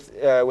with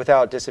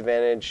without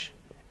disadvantage,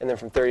 and then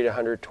from 30 to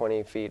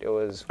 120 feet it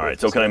was. All right. with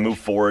So can I disadvantage. move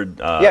forward?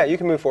 Yeah, you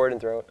can move forward and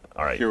throw it.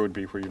 All right. Here would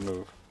be where you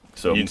move.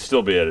 So You'd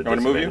still be at a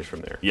wanna move you? disadvantage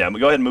from there. yeah,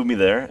 go ahead and move me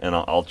there, and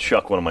I'll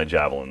chuck one of my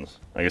javelins.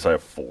 I guess I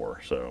have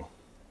 4, so.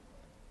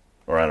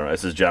 Or I don't know.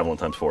 This is javelin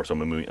times 4, so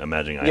I'm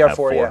imagining I You have have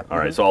 4, 4. yeah. All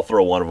right. So I'll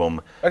throw one of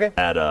them Okay.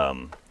 at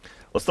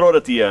Let's throw it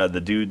at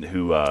the dude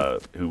who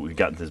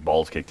got his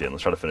balls kicked in.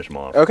 Let's try to finish him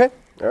off. Okay.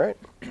 All right.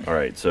 All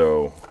right.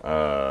 So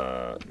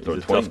He's a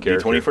D20, tough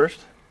character. D20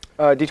 first.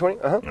 D20.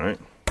 Uh huh. All right.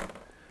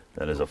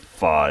 That is a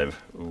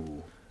 5. Ooh. Is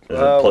it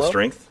plus well.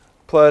 strength?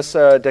 Plus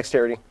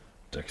dexterity.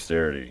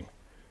 Dexterity.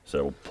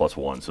 So plus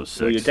 1, so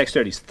 6. Well, your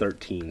dexterity's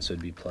 13, so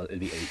it'd be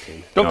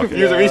 18. Don't Okay.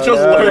 confuse him. He's just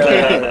No, lurking.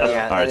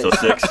 Yeah. All right, so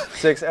 6.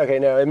 6. Okay.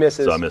 No, it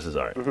misses. So I misses.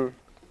 All right.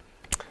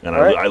 And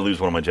All right. I lose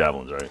one of my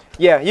javelins, right?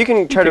 Yeah, you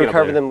can try to pick it up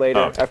recover later. them later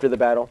Oh, okay. after the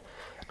battle.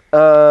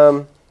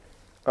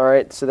 All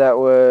right, so that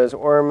was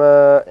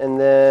Orma, and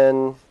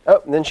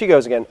then she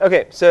goes again.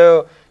 Okay,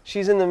 so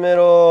she's in the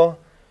middle.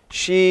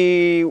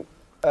 She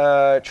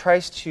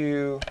tries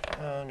to.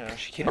 Oh no,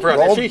 she can't.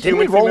 Didn't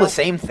we roll the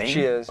same thing?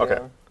 She is. Okay.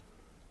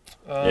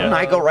 Didn't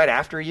I go right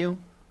after you?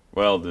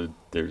 Well,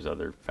 there's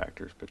other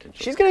factors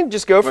potentially. She's gonna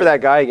just go for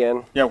that guy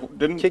again, Yeah,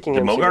 didn't kicking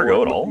Did him. Mogar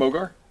go at all?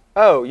 Mogar?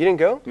 Oh, you didn't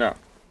go? No.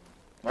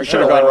 I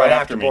should have gone right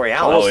after me.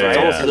 Borealis. Oh, yeah, right?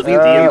 yeah. Because The we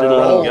DM didn't let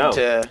him rolled go.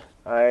 to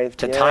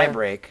Yeah. tie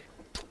break.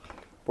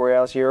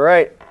 Borealis, you're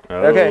right. Oh.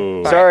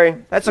 Okay, sorry.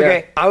 That's Yeah.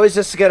 okay. I was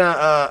just gonna.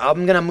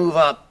 I'm gonna move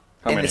up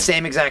in many? the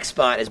same exact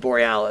spot as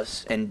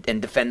Borealis and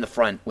defend the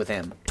front with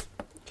him.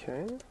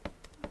 Okay.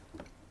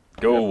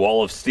 Go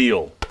Wall of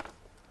Steel.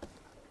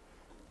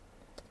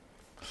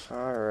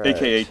 All right.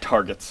 AKA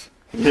targets.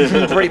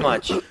 Pretty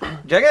much.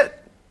 Check it.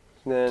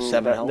 Then,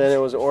 7 health. then it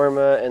was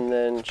Orma, and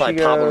then Probably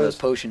she pop one of goes. those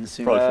potions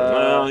soon. Probably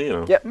well, you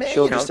know. Yep, Maybe,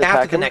 she'll you know, just after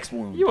attack the him. next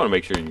wound. You want to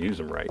make sure you use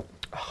them right.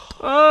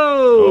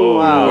 Oh!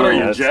 Wow. What are you,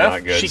 That's Geoff?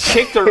 not good. She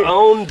kicked her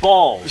own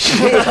balls.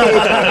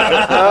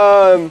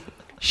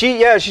 She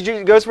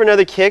goes for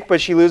another kick,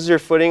 but she loses her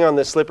footing on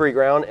the slippery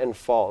ground and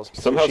falls.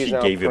 So Somehow she's she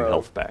now gave him prone.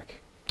 health back.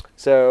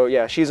 So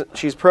yeah, she's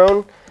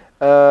prone.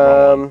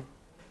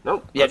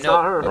 Nope, Yeah, that's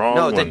not her. Wrong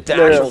no, the one. actual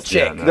No,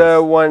 chick. Yeah, no.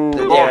 The one.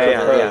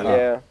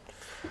 yeah.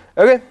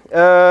 Okay.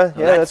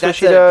 That's what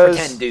she the does.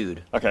 pretend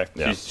dude. Okay.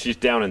 Yeah. She's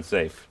down and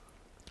safe.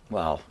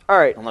 Well, All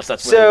right. unless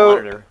that's where So- they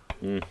wanted her.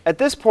 At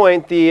this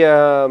point,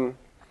 the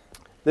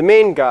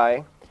main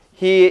guy,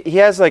 he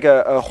has like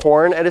a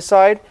horn at his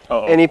side,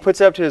 Uh-oh. and he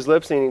puts it up to his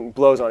lips and he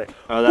blows on it.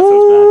 Oh, that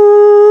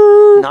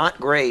sounds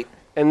Not great.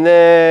 And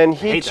then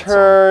he hate that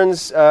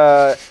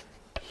song. turns.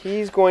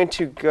 He's going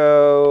to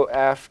go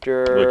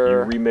after.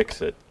 Look, you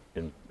remix it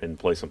and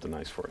play something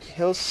nice for us.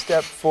 He'll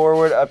step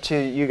forward up to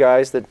you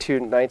guys, the two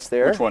knights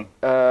there. Which one?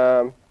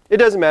 It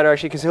doesn't matter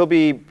actually, because he'll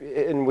be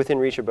within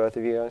reach of both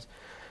of you guys.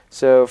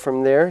 So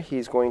from there,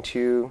 he's going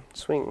to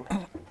swing.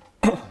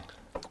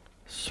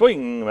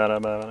 Swing.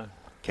 Cannon.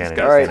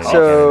 All right.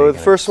 So the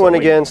first one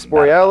against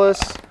Borealis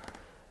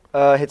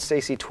hits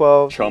AC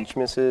 12, Chump. which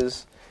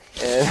misses,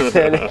 and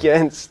then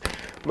against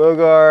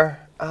Mogar.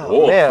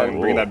 Oh Whoa, man,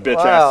 Bring that bitch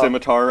Wow. ass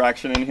scimitar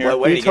action in here.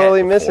 What did he he get?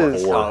 totally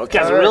misses. Four. Oh, okay.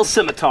 Guy's a real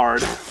scimitar.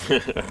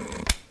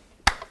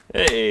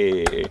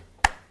 Hey.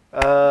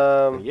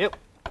 Yep.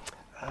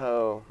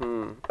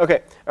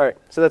 Okay. All right.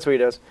 So that's what he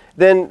does.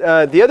 Then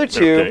the other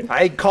two, Okay.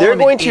 I call they're him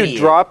going an to idiot.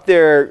 drop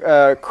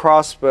their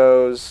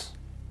crossbows,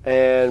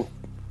 and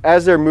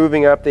as they're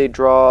moving up, they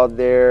draw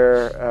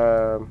their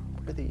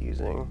what are they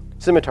using?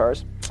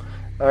 Scimitars.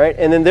 All right,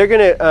 and then they're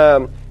going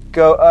to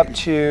go up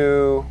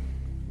to.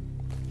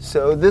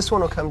 So this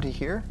one will come to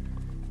here.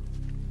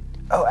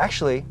 Oh,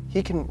 actually,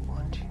 he can.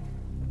 1,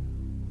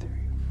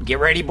 2. Get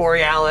ready,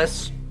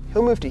 Borealis.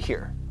 He'll move to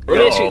here.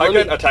 I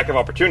get attack of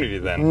opportunity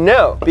then.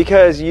 No,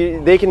 because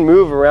they can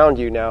move around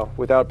you now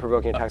without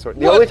provoking attacks.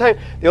 The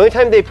only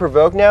time they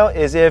provoke now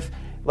is if,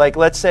 like,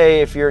 let's say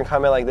if you're in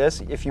combat like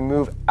this, if you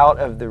move out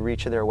of the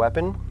reach of their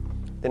weapon,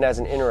 then as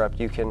an interrupt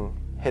you can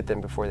hit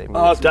them before they move.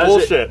 Oh, it's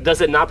bullshit.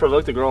 Does it not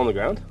provoke the girl on the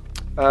ground?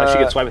 Like she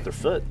gets swiped with her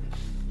foot.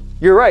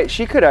 You're right.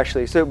 She could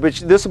actually. So, but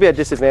this will be at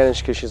disadvantage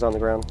because she's on the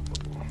ground.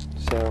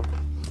 So.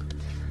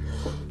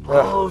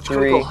 Oh, 3.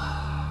 critical.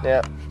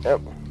 Yeah.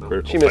 Yep.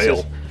 Critical She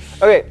misses. fail.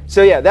 Okay.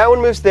 So yeah, that one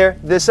moves there.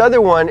 This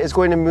other one is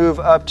going to move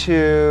up to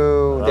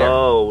there.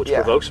 Oh, which Yeah.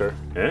 provokes her.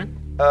 Yeah?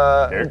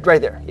 There?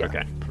 Right there. Yeah.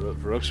 Okay.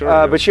 Provokes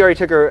her. But she already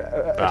took her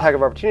attack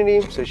of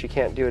opportunity, so she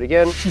can't do it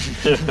again.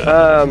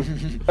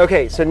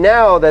 Okay, so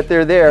now that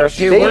they're there,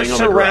 Dude, they, we're laying on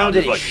the ground,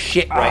 surrounded just as like,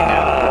 shit right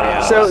now.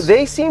 Borealis. so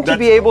they seem to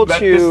be able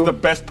This is the to.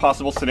 best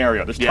possible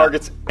scenario. There's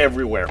targets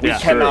everywhere. We Yeah.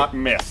 cannot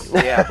miss.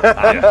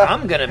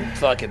 I'm gonna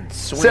fucking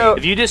swing. So-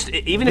 if you just,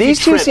 even if These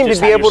you two trip, seem to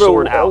just be have able your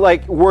sword to out.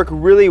 like work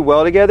really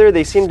well together.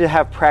 They seem to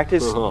have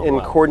practice in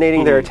wow.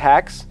 coordinating their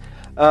attacks.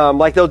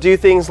 Like they'll do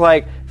things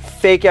like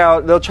fake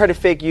out. They'll try to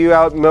fake you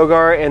out,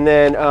 Mogar, and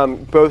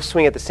then both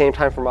swing at the same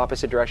time from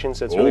opposite directions.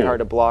 So it's really Ooh. hard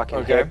to block.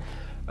 And Okay.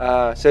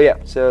 hit. So yeah.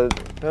 So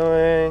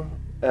going.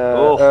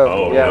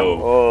 Oh, yeah.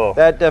 no.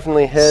 That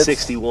definitely hits.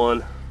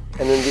 61.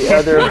 And then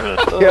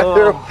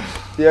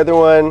the other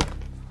one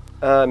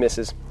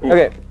misses.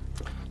 Okay.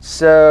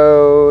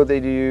 So they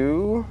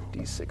do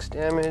d6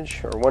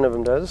 damage, or one of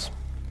them does.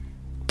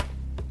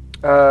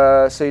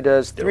 So he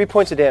does 3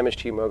 points of damage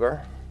to you,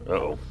 Mogar.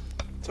 Uh-oh.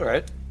 it's all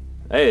right.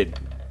 Hey,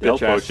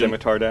 health Bitch ass potion.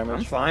 scimitar I'm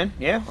damage. fine.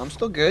 Yeah, I'm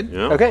still good.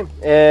 Yeah. Okay,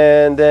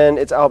 and then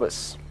it's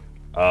Albus.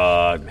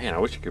 Man, I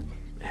wish I could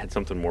had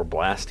something more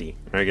blasty.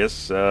 I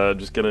guess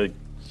just gonna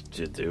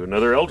do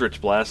another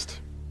Eldritch Blast.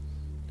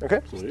 Okay.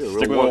 Stick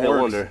with what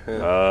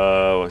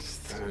works.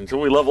 Until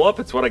we level up,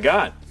 it's what I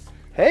got.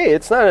 Hey,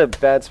 it's not a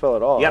bad spell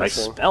at all. You got a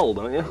actually. spell,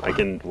 don't you? I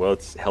can. Well,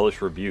 it's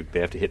Hellish Rebuke. They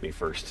have to hit me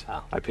first.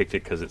 Oh. I picked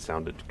it because it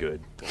sounded good.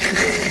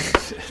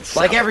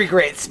 Like every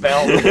great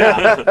spell.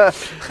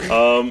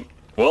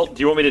 Well, do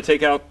you want me to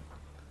take out?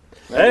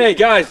 Hey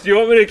guys, do you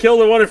want me to kill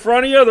the one in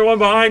front of you or the one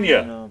behind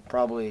you? No,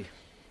 probably.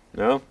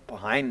 No?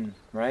 Behind,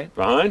 right?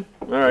 Behind?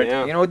 All right.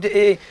 Yeah. You know,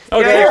 Okay.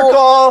 your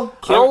call.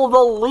 Kill the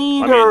I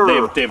leader.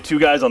 mean, they have 2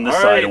 guys on this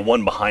All side right. and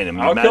 1 behind him.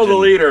 I'll kill the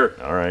leader.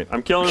 All right.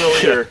 I'm killing the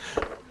leader.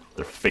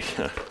 They're fake.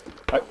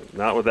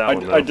 Not with that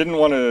one, though. I didn't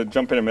want to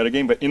jump in a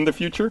metagame, but in the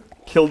future,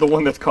 kill the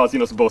one that's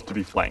causing us both to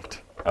be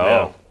flanked. Oh.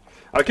 Yeah.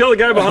 I'll kill the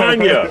guy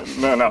behind you.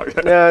 No. No,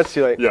 it's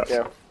too late. Yes.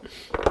 Yeah.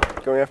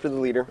 Going after the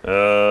leader.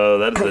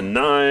 That is a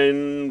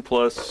 9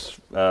 plus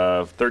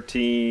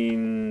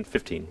 13,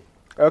 15.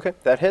 Okay,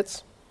 that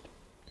hits.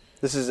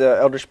 This is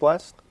Eldritch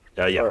Blast?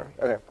 Yeah. Or-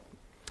 okay.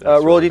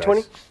 That's Roll a really d20.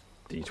 nice.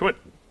 D20.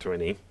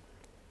 20.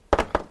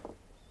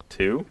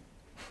 2.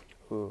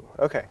 Ooh,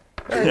 okay.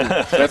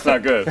 That's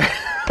not good.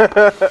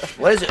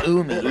 What does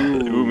ooh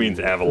mean? Ooh means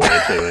avalanche,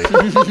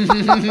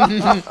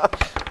 I think.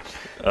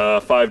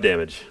 5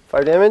 damage.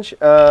 5 damage.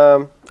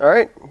 All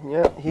right.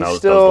 Yeah, he's That was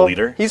still. the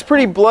leader? He's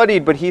pretty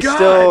bloodied, but he's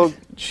still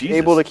Jesus.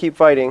 able to keep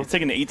fighting. He's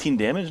taking 18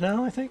 damage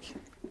now, I think.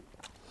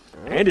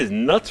 And his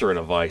nuts are in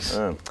a vice.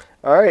 All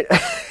right.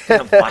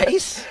 A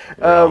vice?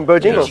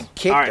 Bojingles. You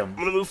kicked All right, him.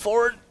 I'm gonna move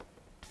forward.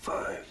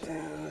 5,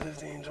 10,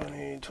 15,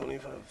 20,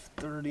 25,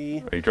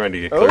 30. Are you trying to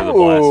get clear of the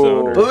blast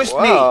zone? Or? Boost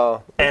me.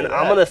 Wow. And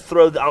I'm gonna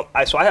throw.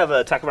 So I have an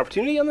attack of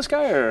opportunity on this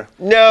guy, or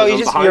No, Because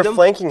I'm behind you're him?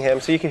 flanking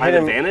him, so you can I hit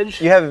have him. advantage?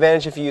 You have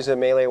advantage if you use a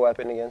melee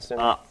weapon against him.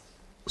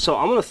 so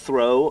I'm gonna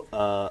throw.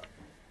 A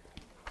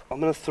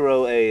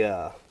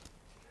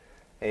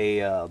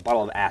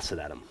bottle of acid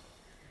at him.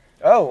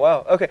 Oh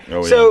wow. Okay.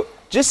 Oh, So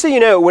just so you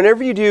know,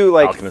 whenever you do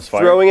like Alchemist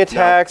fire? throwing No,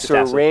 attacks just or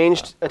acid.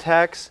 ranged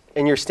attacks,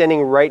 and you're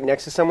standing right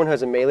next to someone who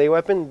has a melee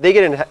weapon, they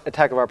get an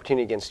attack of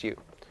opportunity against you.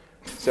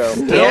 So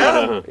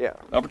Yeah? yeah.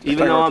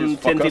 Even though I'm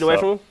 10 feet away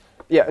from him.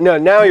 Yeah. No.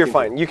 Now you're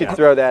fine. You can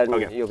throw that, and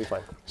Okay. you'll be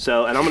fine.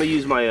 So, and I'm gonna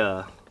use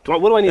my. What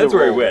do I need That's to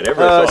where he roll? went.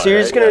 Everyone saw So it, you're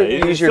right? just gonna Yeah,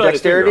 use he your still had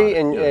his finger dexterity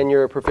on it. and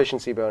your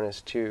proficiency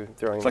bonus to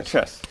throwing. It's like this.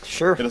 chess.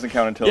 Sure. It doesn't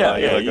count until Yeah,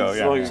 you yeah. let go. as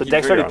Yeah. long as So you keep your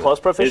dexterity finger on plus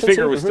it. proficiency? His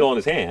finger was still in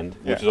his hand,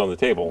 which Yeah. is on the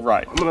table.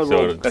 Right. I'm gonna So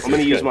roll. that's I'm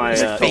gonna just use good. my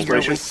Finger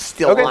inspiration. was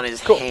still Okay, on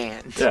his cool.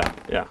 hand. Yeah,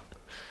 yeah.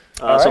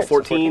 So Alright, so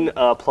 14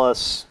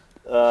 plus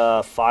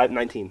 5,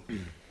 19.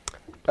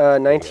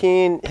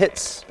 19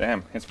 hits.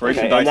 Damn.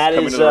 Inspiration Okay, dice and that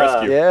coming is, to the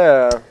rescue.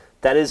 Yeah.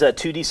 That is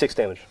 2d6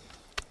 damage.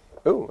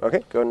 Ooh. Okay.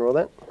 Go ahead and roll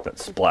that. That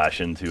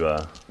splash into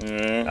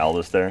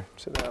Aldous there.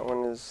 So that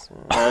one is.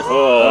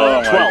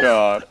 Oh my 12.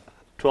 god.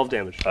 12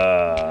 damage.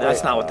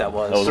 That's not what that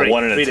was. That was Three. a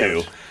 1 and a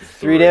 2.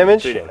 Three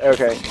damage. 3 damage? 3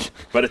 damage. Okay.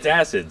 But it's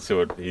acid,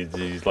 so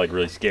he's like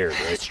really scared,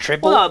 right? It's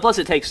triple. Well, no, plus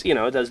it takes, it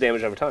does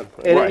damage over time.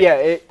 And Right.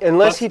 yeah,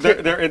 unless Plus, he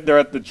they're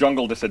at the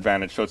jungle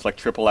disadvantage, so it's like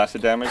triple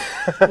acid damage.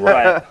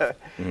 Right.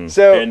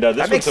 so And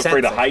this makes one's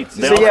afraid sense, of heights.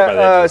 They so also- By the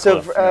yeah, edge of so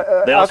the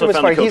cliff. They also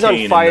Alchemist found the Fire, he's on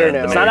cocaine in fire the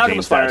now. It's not Mary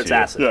alchemist Jane fire, it's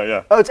statue. acid. Yeah,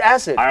 yeah. Oh, it's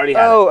acid. I already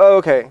had Oh,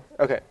 okay,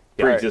 okay.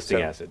 Pre-existing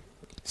Alright, acid.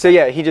 so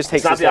yeah, he just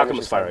takes It's not this the damage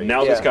alchemist this time. fire.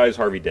 Now this Yeah. guy is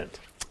Harvey Dent.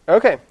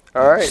 Okay,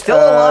 all right. Still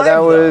alive, That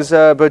though. was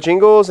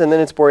Bojingles, and then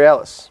it's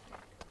Borealis.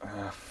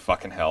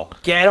 Fucking hell.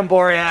 Get him,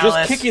 Borealis.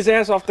 Just kick his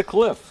ass off the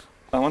cliff.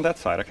 I'm on that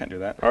side. I can't do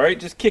that. All right,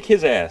 just kick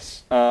his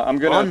ass. I'm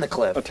gonna On the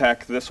cliff.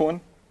 attack this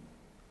one.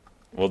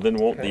 Well, then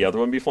won't the other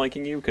one be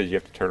flanking you because you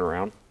have to turn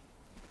around?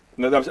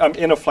 No, I'm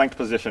in a flanked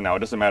position now. It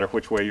doesn't matter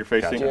which way you're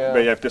facing. Gotcha. Yeah.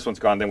 But yeah, if this one's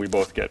gone, then we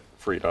both get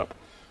freed up.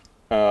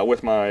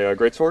 With my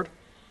greatsword.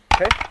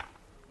 Okay.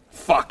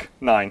 Fuck.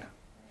 9.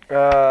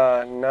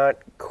 Not Not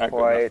good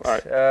quite.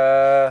 enough.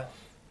 All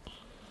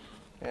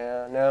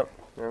Yeah, no.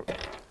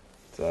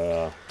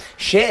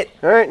 Shit.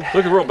 All right.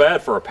 Looking real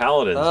bad for our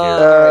paladins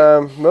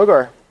here.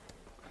 Mogar.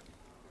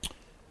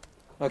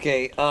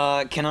 Okay.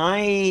 Can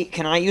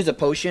I use a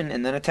potion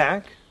and then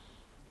attack?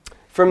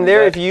 From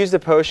there, if you use the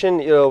potion,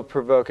 it'll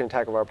provoke an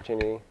attack of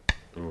opportunity.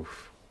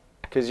 Oof.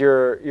 Because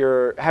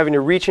you're having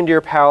to reach into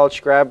your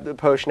pouch, grab the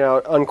potion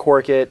out,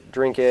 uncork it,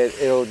 drink it.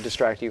 It'll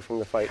distract you from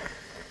the fight.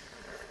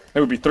 It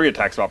would be 3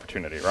 attacks of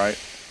opportunity, right?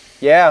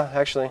 Yeah,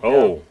 actually.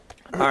 Oh,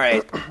 All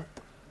right.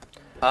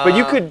 But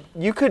you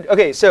could.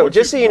 Okay, so Once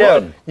just so you you know,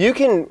 run. you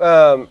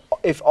can.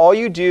 If all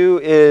you do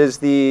is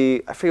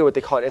I forget what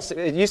they call it.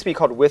 It used to be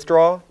called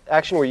withdraw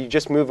action, where you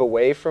just move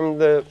away from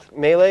the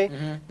melee.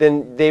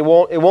 Then it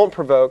won't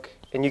provoke,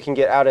 and you can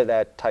get out of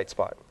that tight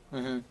spot.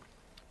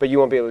 But you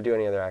won't be able to do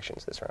any other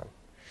actions this round.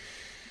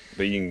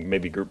 but you can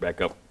maybe group back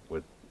up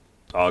with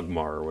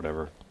Ogmar or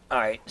whatever. All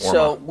right. Warm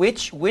So up.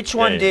 which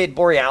one Yeah. did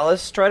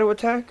Borealis try to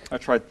attack? I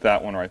tried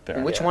that one right there.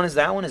 And which Yeah. one is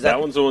that one? Is That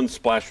one's the one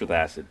splashed with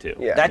acid too.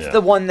 Yeah. That's Yeah.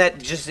 the one that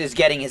just is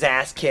getting his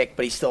ass kicked,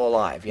 but he's still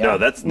alive. Yeah. No,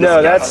 that's this No,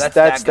 guy. that's that's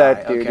that's that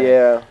that guy, dude.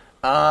 okay.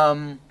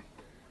 Yeah.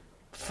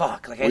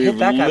 Fuck. Like I We hit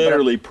that guy. But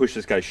literally pushed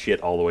this guy's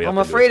shit all the way up. I'm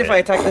into afraid his if I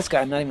head. attack this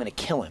guy, I'm not even gonna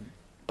kill him.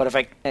 But if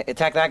I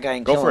attack that guy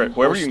and Go kill for him, it.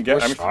 Whoever we're you can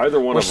s- get. I mean, Either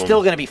one we're of them.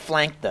 still gonna be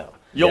flanked though.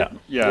 yeah.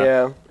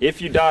 Yeah.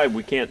 If you die,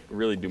 we can't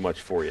really do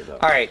much for you though.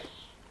 All right.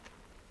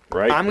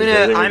 Right? I'm Is there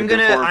gonna anything we can do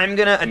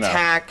for him? No.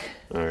 attack.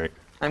 All right.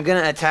 I'm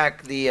gonna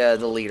attack the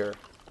leader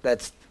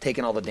that's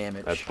taking all the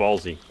damage. That's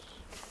ballsy.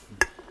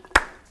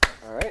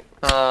 All right.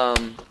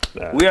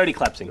 That- We already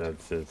collapsing.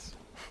 That's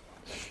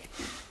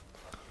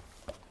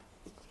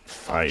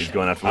All right, he's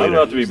going after I'm leader.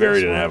 about to be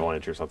buried in an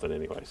avalanche or something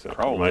anyway, so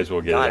Probably. might as well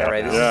get Got it it out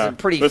right. This now. is a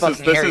pretty This is-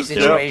 fucking this hairy is-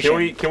 yeah.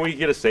 situation. Can we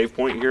get a save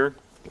point here?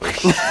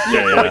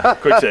 Yeah.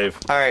 Quick save.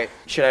 All right,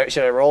 should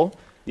I roll?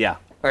 Yeah.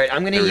 All right,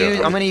 I'm gonna Here we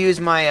go. use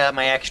my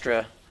my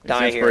extra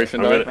die here. inspiration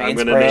I'm die. gonna, My I'm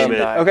gonna inspiration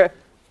name it die. Okay.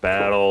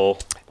 Battle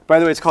By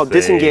the way, it's called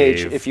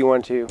disengage Save if you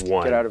want to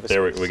 1. get out of a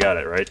There space. we got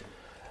it, right?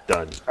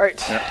 Done. All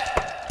right. All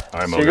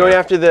right, So Mo you're going guy.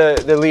 after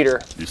the leader.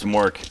 Do some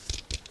work.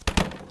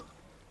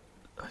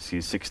 I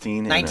see 16.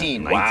 and a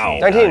 19. Wow.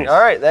 19. Nice. All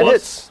right, that Plus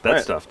hits. that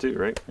Right. stuff too,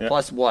 right? Yeah.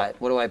 Plus what?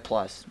 What do I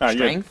plus? Ah,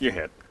 Strength. You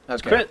hit.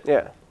 Okay. Crit.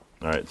 Yeah.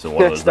 All right, so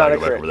one of It's those not die a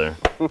go back crit. over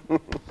there.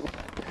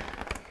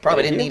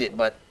 Probably didn't need it,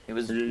 but it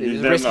was You a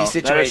never risky know.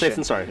 situation. Better safe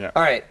than sorry. Yeah.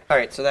 All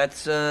right. So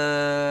that's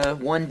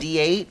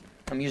 1d8.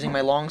 I'm using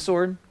my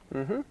longsword.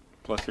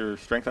 Plus your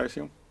strength, I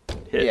assume.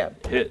 Hit. Yeah.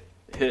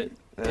 Hit.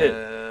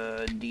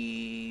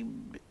 D.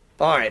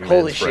 All right. Man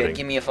Holy spreading. shit!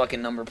 Give me a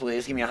fucking number,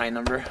 please. Give me a high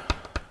number.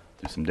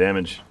 Do some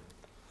damage.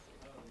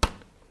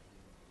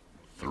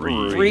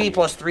 3. 3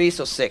 plus 3,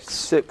 so 6.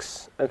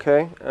 6.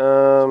 Okay.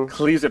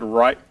 Cleaves him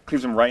right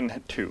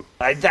in two.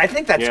 I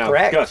think that's Yeah.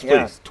 correct. Gus,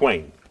 yeah. please.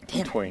 Twain.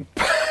 Twain.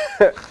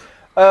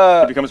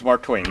 He becomes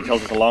Mark Twain. He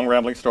tells us a long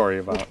rambling story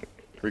about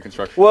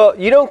Reconstruction. Well,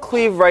 you don't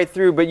cleave right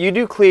through, but you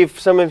do cleave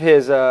some of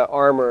his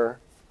armor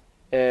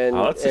and,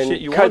 Oh, that's the shit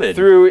you cut wanted.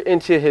 through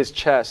into his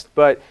chest.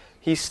 But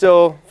he's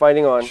still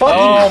fighting on.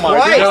 Oh my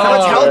Christ, how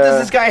much God. health does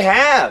this guy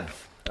have?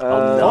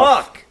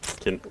 Fuck.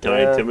 Can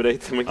I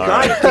intimidate him again?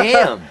 God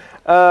damn.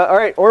 All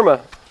right, Orma.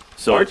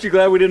 So Aren't you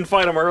glad we didn't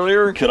fight him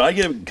earlier? could I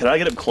get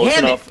him close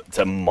Damn it. enough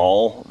to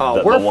maul Oh,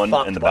 the we're one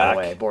fucked, in the by back? the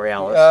way,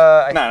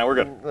 Borealis. No, we're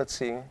good. Let's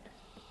see.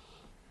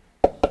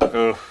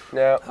 Ugh.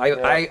 No.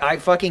 I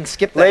fucking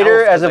skipped the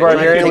Later, health as a 'cause I couldn't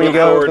barbarian, think when you of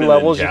go forward open and then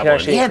levels, you can javelin.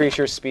 actually Damn increase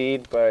your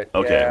speed. But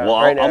Okay, yeah,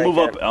 well right now I'll I move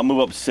up. can't. I'll move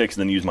up 6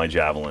 and then use my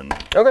javelin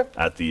Okay.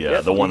 at the you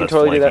one can that's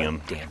totally do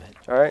flanking that. him. Damn it.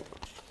 All right.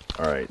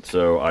 All right,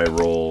 so I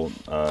roll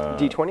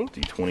D20?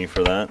 D20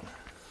 for that.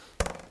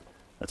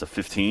 That's a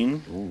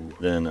 15.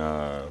 Then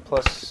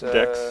Plus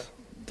Dex.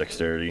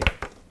 dexterity.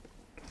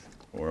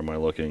 Where am I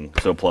looking?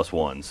 So plus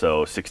 1,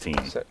 so 16.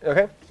 Okay.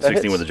 that 16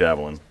 hits. with the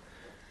javelin,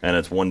 and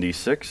it's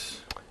 1d6.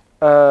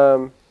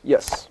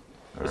 Yes.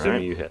 All Assuming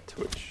right. you hit,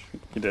 which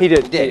He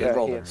did. did, Yeah,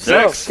 rolled he it. did.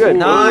 6. Good.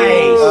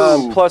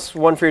 Nice. Plus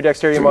 1 for your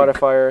dexterity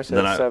modifier, so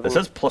Then that's I, 7. it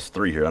says plus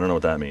 3 here. I don't know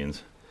what that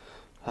means.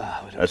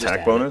 Just Attack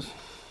add bonus.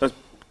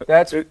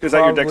 That's Is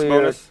that your dex probably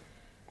bonus?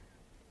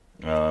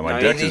 My No,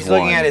 dex he's is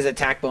looking 1. at his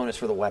attack bonus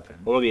for the weapon.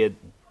 What would be a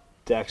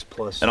dex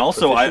plus? And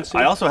also, proficiency?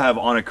 I also have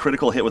on a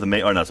critical hit with a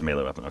melee. Oh, no, it's a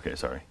melee weapon. Okay,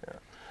 sorry.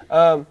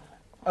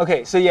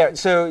 Okay, so yeah,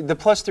 so the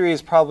plus 3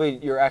 is probably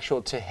your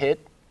actual to hit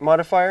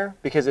modifier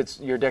because it's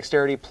your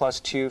dexterity plus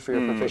 2 for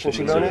your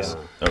proficiency bonus.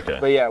 Okay.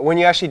 But yeah, when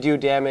you actually do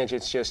damage,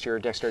 it's just your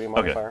dexterity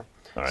modifier.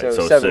 All right.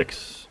 So seven.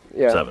 6.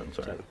 Yeah. 7.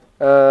 Sorry.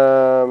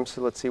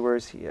 So let's see, where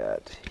is he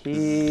at?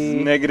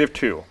 He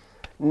 -2.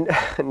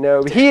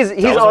 no, he's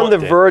was on the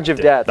one- verge of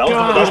death. That was,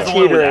 that He's was the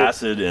one with teetering.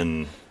 acid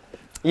and.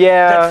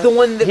 Yeah, That's the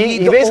one that he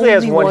the basically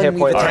has only 1 one hit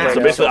we've point. All right, attacked so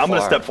so basically, I'm going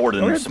to far. step forward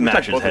and Okay, smash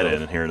attack his both head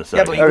of in here in a Yeah,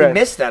 second. but Okay. we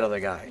missed that other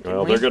guy.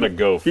 well, they're gonna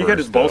go first. He had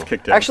his both though.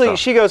 kicked in. Actually, so.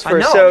 she goes I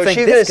first, know, so I'm saying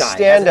she's this gonna guy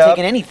stand hasn't up.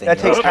 taken anything That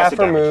yet. takes Oh, half acid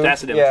her damage. move.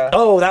 Acid damage. Yeah.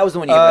 Oh, that was the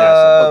one you gave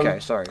acid. Okay,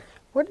 sorry.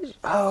 What is?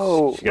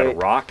 Oh, She got wait. a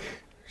rock.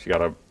 She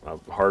got a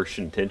harsh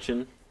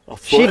intention.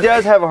 She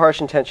does have a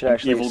harsh intention,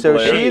 actually. Evil So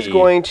glare. she's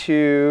going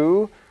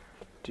to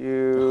Harsh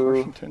do.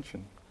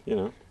 intention. You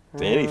know,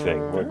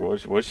 anything.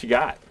 What's she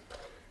got?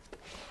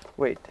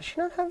 Wait, does she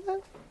not have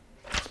that?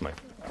 It's my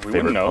We favorite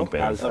wouldn't know. punk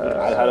band. How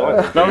do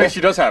I? No, I mean, she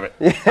does have it.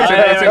 She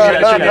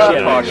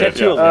had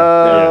two of them.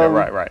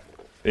 Yeah, right.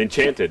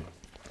 Enchanted.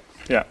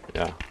 Yeah.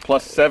 Yeah.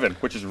 Plus 7,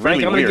 which is Frank, really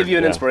I'm going weird. to give you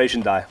an Yeah.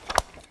 inspiration die.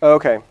 Oh,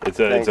 okay. It's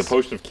a Thanks.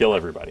 potion of kill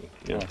everybody.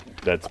 Yeah,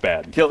 that's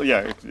bad. Kill,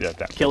 yeah,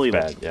 that. Kill evil.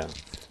 Bad. Yeah.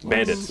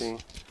 Bandits. see.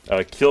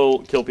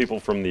 Kill people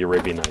from the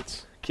Arabian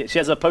Nights. She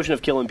has a potion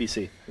of kill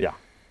NPC. Yeah.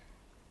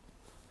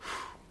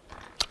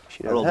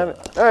 She doesn't have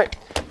it. All right.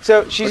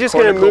 So she's just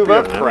going to move Cornucopia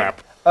up.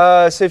 of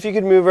crap. So if you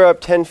could move her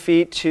up 5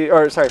 feet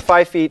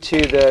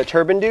to the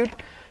turban dude.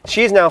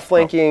 She's now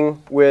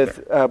flanking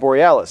with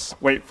Borealis.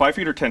 Wait, 5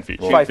 feet or 10 feet?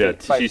 Well, 5 yeah,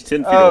 feet. 5 she's feet.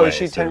 10 feet Oh, away,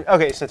 she's so- 10.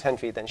 Okay, so 10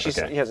 feet then. She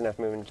Okay. has enough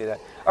movement to do that.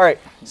 All right.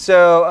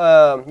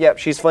 So yeah,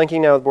 she's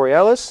flanking now with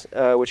Borealis,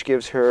 which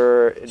gives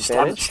her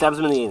advantage. Stabs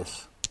him in the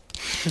anus.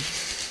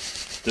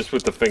 Just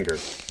with the finger.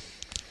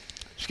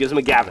 She gives him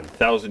a Gavin.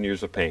 1,000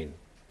 years of pain.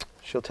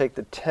 She'll take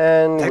the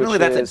 10, Technically, which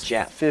that's a is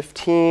Geoff.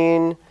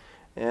 15,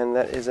 and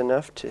that is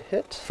enough to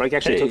hit. Frank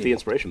actually took the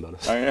inspiration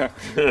bonus. Oh, yeah.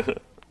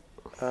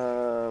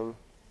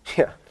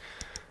 Yeah.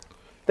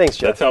 Thanks,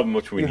 Geoff. That's how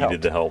much we You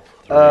needed helped.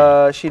 the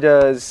help. She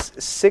does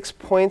 6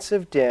 points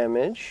of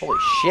damage. Holy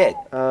shit.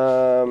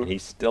 And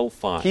he's still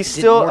fine. He's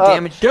Did still more up.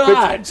 damage. But-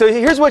 God! So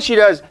here's what she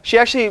does. She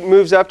actually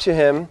moves up to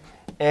him,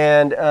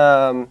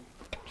 and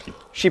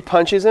she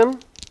punches him.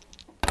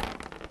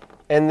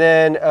 And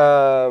then,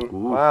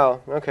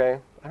 wow, okay.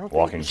 I don't think.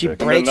 Walking She stick.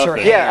 breaks her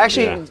nothing. hand. Yeah,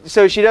 actually, Yeah.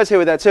 so she does hit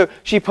with that. So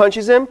she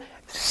punches him,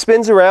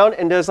 spins around,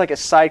 and does like a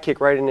side kick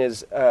right in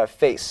his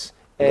face.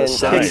 and That's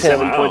kicks nice. him.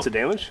 7 Wow. points of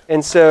damage.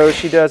 And so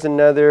she does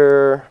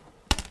another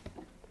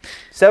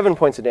 7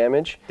 points of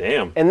damage,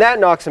 Damn. and that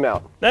knocks him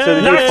out. That so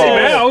the dude knocks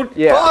him falls. out?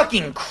 Yeah.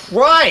 Fucking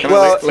Christ!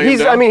 Well, lay him he's.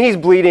 down? I mean, he's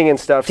bleeding and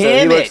stuff. So he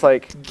Damn looks it.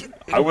 like.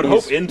 I would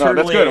hope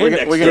internally good. We and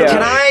can- we externally.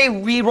 can- Can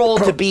I re-roll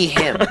to be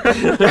him?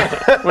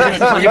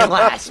 My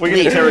class, we can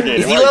please. interrogate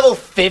Is him. he Right. level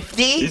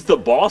 50? He's the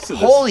boss of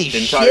this Holy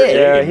entire shit. game.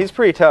 Yeah, he's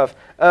pretty tough.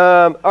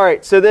 All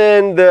right, so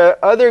then the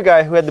other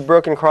guy who had the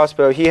broken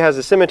crossbow, he has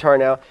a scimitar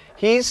now.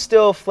 He's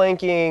still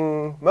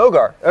flanking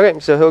Mogar. Okay,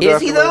 so he'll go. Is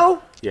after he Mogar. though?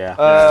 Yeah.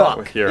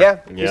 Fuck. Here. Yeah,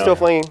 he's still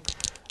flanking.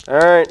 All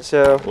right,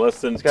 so Less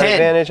than got 10.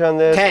 advantage on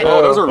this. 10.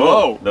 Oh, those are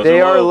low. those They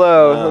are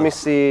low. Wow. Let me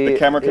see. The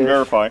camera can if-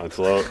 verify. That's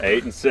low.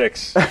 8 and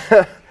 6.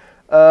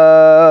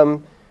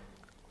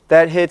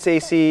 That hits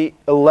AC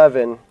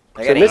 11.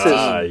 I So got it misses.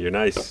 18. You're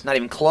nice. Not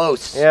even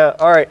close. Yeah.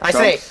 All right. I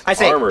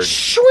say, Armored.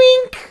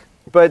 shwink.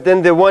 But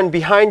then the one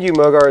behind you,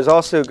 Mogar, is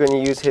also going to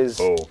use his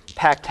Oh.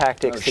 pack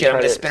tactics Oh, to shit, I'm try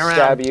gonna to spin around.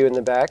 stab you in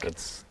the back.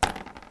 That's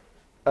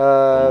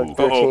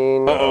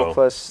 13 Uh-oh.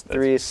 plus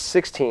 3 is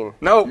 16.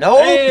 No. No.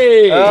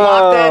 Hey.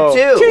 Block that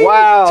too.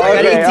 Wow. I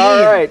got Okay. 18.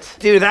 All right.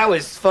 Dude, that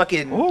was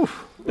fucking. Ooh,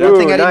 Good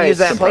thing I didn't nice. use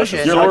that potion.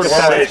 You're like a Sword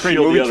Assassin's side Creed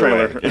shield movie the other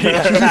trailer.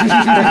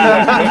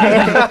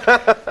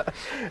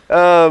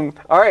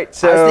 All right. I was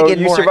So thinking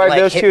you more survived like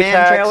those two Hitman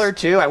attacks. trailer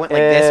too. I went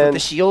like this with and- the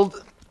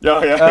shield.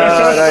 Yeah,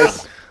 yeah.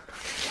 Nice.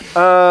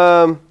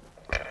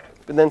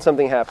 But then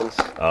something happens.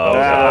 Oh,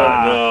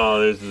 God. No,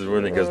 this is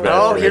when it goes bad.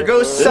 Oh, for here me.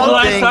 goes This is the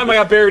last something. time I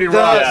got buried in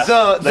rocks.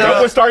 That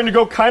was starting to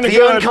go kind of The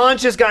good.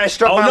 unconscious guy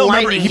struck Oh, by no,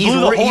 remember, lightning. he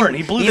blew the horn.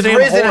 He blew the he's damn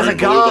risen horn. as a He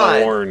blew the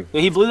god. horn.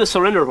 Yeah, he blew the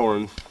surrender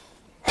horn.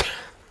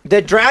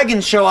 The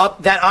dragons show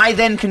up that I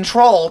then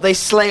control. They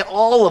slay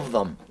all of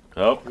them.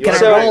 Oh, Can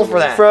So I roll for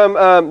that?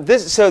 From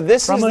this is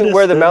From a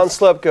where the distance. mountain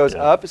slope goes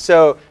Yeah. up.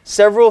 So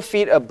several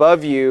feet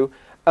above you,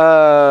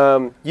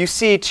 you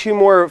see two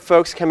more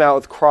folks come out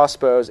with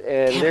crossbows,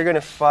 and they're going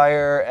to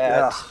fire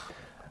at.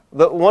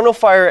 The one will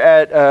fire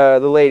at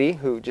the lady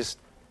who just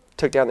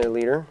took down their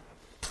leader.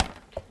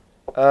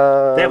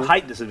 They have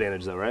height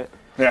disadvantage though, right?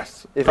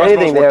 Yes. If Crossbows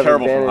anything, they work have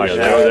terrible from advantage.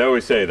 height. They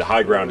always say the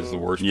high ground is the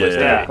worst place to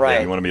Yeah, be.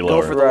 Right. You want to be Go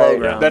lower. for the Right. low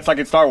ground. That's like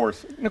in Star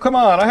Wars. No, come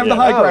on, I have the Yeah.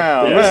 high Oh,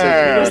 ground. yeah,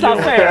 man. that's not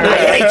fair.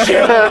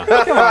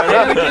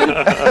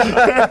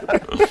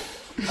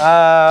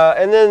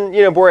 And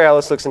then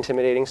Borealis looks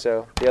intimidating,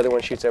 so the other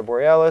one shoots at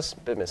Borealis,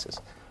 but misses.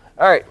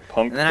 All right.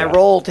 Punk. And then I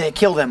roll to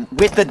kill them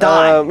with the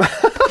die. Wow.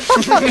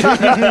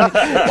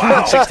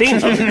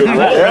 16.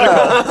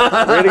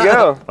 Way to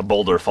go. A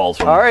boulder falls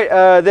from. All right.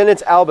 Then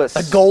it's Albus.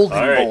 a golden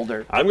All right.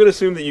 boulder. I'm going to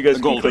assume that you guys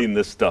can golden. clean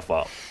this stuff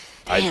up.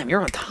 Damn,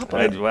 you're on top of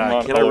it.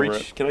 Wow, can I all over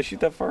reach? it. Can I shoot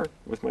that far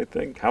with my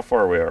thing? How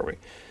far away are we?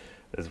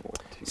 There's 1,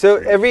 2, So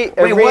 3. every Wait,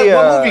 what move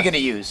are you going to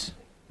use?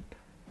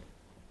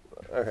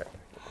 Okay.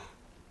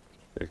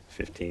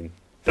 15.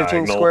 15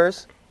 Diagonal.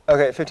 squares.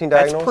 Okay, 15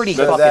 That's diagonals. pretty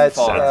so fucking that's,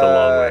 far. That's a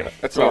long way.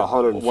 That's about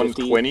about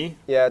 150. 120.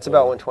 Yeah, it's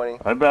about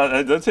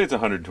 120. I'd say it's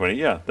 120.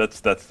 Yeah, that's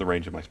the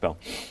range of my spell.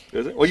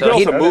 Is it? Well, you So can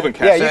also he- move and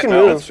cast Yeah, you that can now.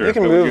 move. That's true. You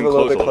can But move we a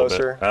little bit close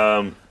closer.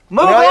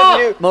 Move All you have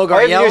to do, Mogar all you have to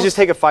do is yells. just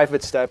take a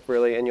 5-foot step,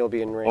 really, and you'll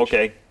be in range.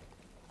 Okay.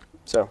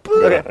 So, Yeah,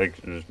 okay. I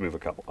can just move a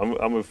couple.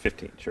 I'll move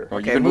 15. Sure. Or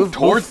you Okay, can move move-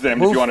 towards move- them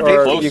move if you want to be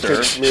Or closer. you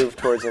could move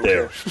towards them,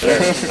 There. too.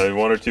 There.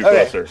 1 or 2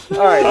 Okay. closer.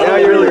 All right, I now don't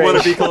you're really in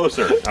want to range. be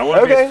closer. I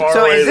want to be Okay. as far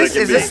So away is as I this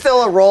can is be. this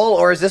still a roll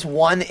or is this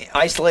one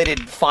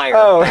isolated fire?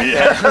 Oh,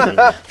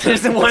 Yeah.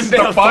 There's the one bit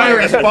The of fire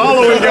is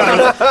following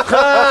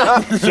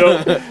us. So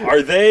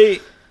are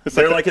they?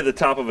 They're like at the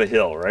top of a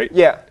hill, right?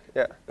 yeah,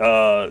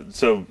 yeah.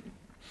 So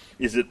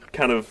is it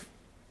kind of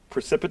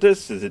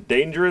precipitous? Is it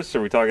dangerous?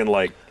 Are we talking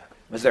like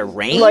Was there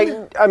rain? Like,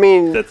 I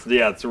mean, that's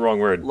the wrong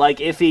word. Like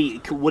if he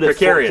would have,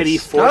 Precarious. could he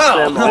force Oh,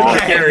 them? okay. off?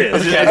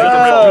 Precarious.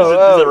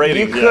 you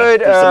rating?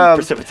 could, There's some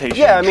precipitation.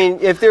 yeah, I mean,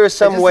 if there was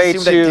some just way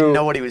assumed I didn't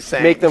know to what he was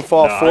saying. make them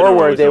fall No, I don't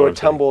forward, always they know what would I'm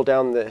saying. tumble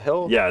down the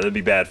hill. Yeah, that'd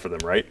be bad for them,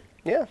 right?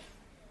 Yeah.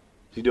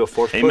 You do a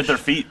force Aim push. at their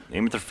feet.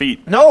 Aim at their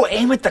feet. No,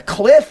 aim at the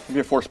cliff.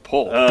 Be a forced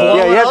pull. Blow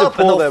Yeah, you it have to up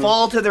pull and they'll them.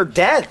 fall to their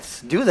deaths.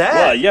 Do that.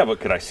 Well, yeah,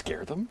 but could I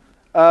scare them?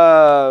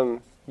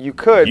 You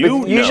could, You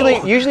but usually,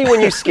 know. usually when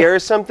you scare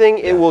something,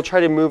 it will try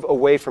to move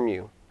away from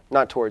you,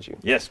 not towards you.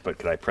 Yes, but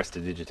could I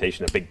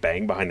prestidigitation a big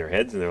bang behind their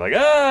heads and they're like,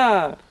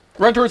 ah!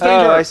 Run towards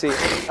danger. Oh, I see.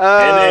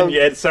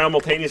 And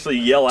simultaneously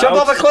yell Jump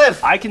out. off a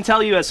cliff. I can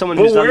tell you as someone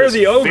But who's done where this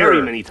the ogre?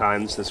 very many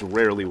times, this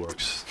rarely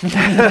works.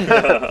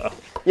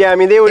 Yeah, I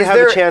mean, they would Is have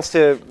there- a chance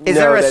to. Is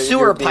know there a that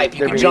sewer you're being- pipe you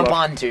they're can being jump low.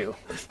 onto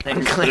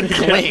and cling?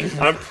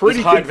 I'm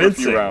pretty Just hide for a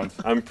few convincing. rounds.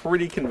 I'm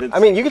pretty convincing. I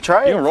mean, you could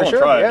try You it can for roll and sure.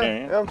 try it,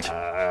 Yeah, yeah,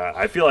 yeah.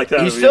 I feel like that.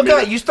 You would still be-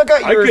 got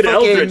I your could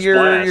fucking Eldritch your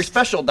Blast.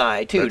 special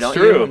die too, That's don't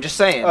true. you? I'm just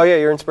saying. Oh yeah,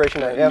 your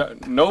inspiration. Yeah. No,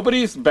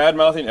 nobody's bad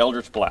mouthing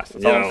Eldritch Blast.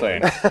 That's all I'm No.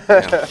 saying.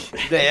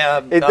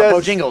 The It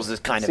does Bojangles is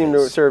kind of Seem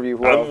to serve you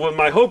well. Well,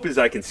 my hope is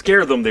I can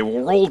scare them. They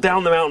will roll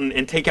down the mountain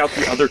and take out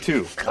the other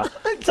two.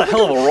 It's a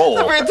hell of a roll.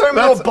 We're throwing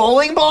him a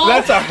bowling ball.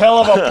 That's a hell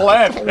of a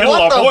plan. It'll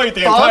What the avoid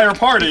the fuck? entire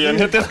party and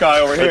hit this guy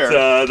over here.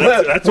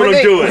 That's when what they,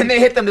 I'm doing. When they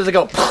hit them, does it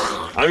go?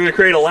 I'm going to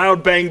create a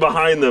loud bang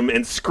behind them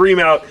and scream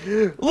out,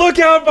 "Look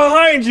out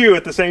behind you!"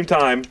 at the same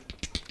time.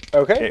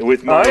 Okay.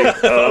 with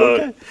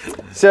my.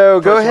 So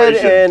go ahead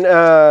Persuasion.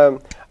 and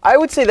I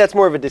would say that's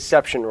more of a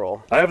deception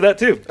roll. I have that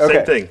too. Okay.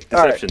 Same thing.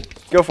 All right. Deception.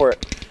 Go for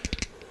it.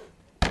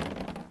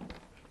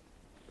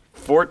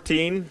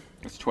 14,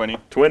 It's 20.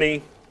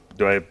 20.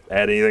 Do I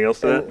add anything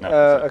else to that?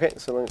 Okay,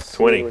 so let's see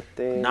 20. what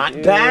they Not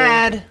do.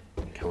 bad.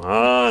 Come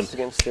on. It's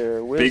against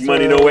their wisdom. Big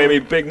money, no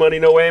whammy. Big money,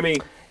 no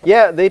whammy.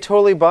 Yeah, they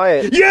totally buy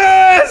it.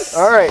 Yes!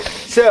 All right,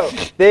 so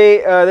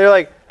they're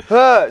like,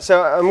 huh.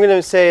 So I'm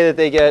gonna say that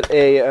they get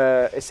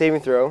a saving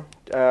throw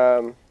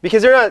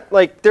because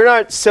they're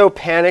not so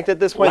panicked at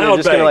this point. Loud They're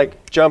just gonna bang.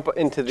 like jump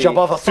into the Jump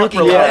off a fucking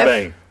Super loud cliff.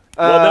 bang.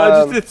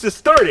 Well, no, it's just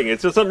starting.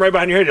 It's just something right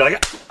behind your head. You're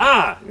like,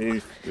 ah!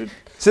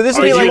 So this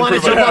would Oh, be you like want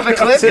to jump off a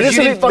cliff? So this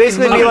You would didn't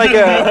basically fucking be like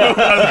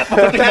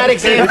a Bad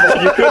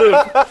example. You could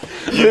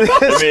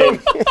have. I mean,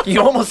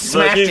 You almost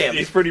look, smacked him.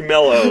 he's pretty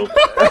mellow.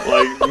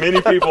 Like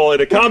many people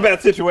in a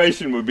combat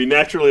situation would be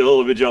naturally a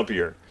little bit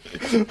jumpier.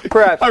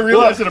 perhaps. I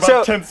realized it about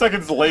so 10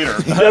 seconds later.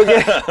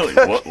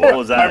 Like, what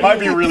was that? I might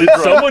be really Did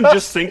drunk. someone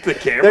just sync the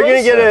camera? they're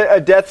gonna get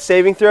a death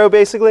saving throw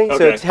basically. So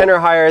Okay. 10 or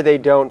higher, they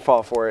don't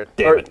fall for it.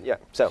 Damn it. Yeah.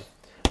 So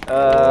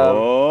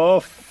Oh,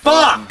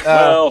 Fuck!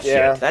 Well,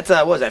 yeah. shit. That's,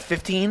 what was that,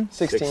 15?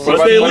 16. But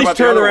about- they at what least about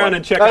the turn other around one?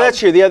 and check Oh, out. that's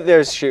true.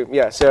 There's shoot.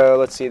 Yeah. So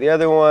let's see. The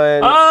other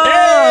one.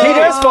 Oh! He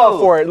does fall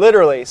for it,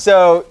 literally.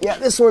 So yeah,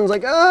 this one's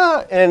like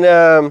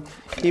and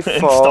he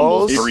falls.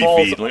 stumbles 3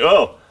 falls- feet. Like,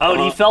 oh, Oh,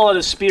 and he fell on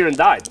his spear and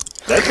died.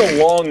 that's a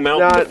long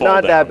mountain to Not fall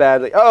not down. that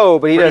badly. Oh,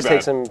 but he Pretty does take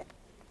bad. some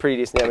pretty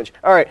decent damage.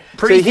 All right,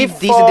 Pretty so he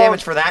decent falls-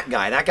 damage for that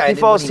guy. That guy he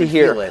didn't falls even to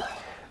here. feel it.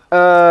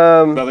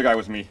 The other guy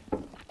was me.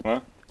 Huh?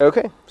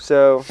 Okay,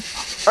 so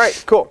all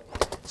right, cool.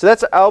 So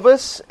that's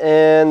Albus,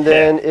 and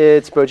then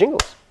it's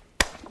Bojingles.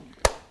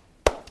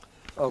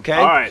 Okay.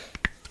 All right,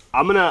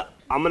 I'm gonna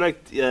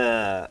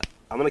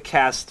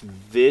cast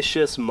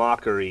vicious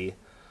mockery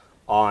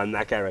on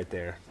that guy right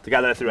there, the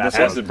guy that I threw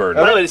acid. Acid burn.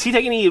 By the way, does he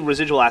take any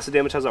residual acid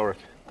damage? How's that work?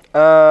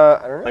 I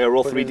don't know. Like I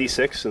roll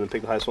 3d6 and then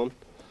pick the highest one.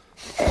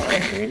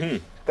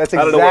 That's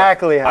I don't know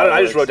exactly where, how. I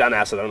it just works. wrote down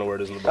acid. I don't know where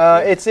it is in the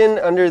book. It's in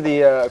under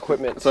the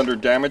equipment. It's under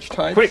damage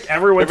type. Quick,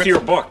 everyone to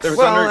your books. If it's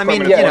Well, under I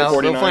mean, equipment, you it's know,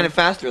 we'll 149. find it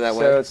faster that So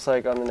way. it's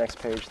like on the next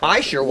page.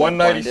 I sure won't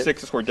find it.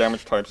 196 is where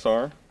damage types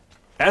are.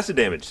 Acid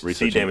damage. See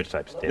Research damage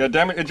types. Yeah,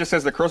 damage. It just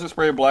says the corrosive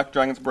spray, black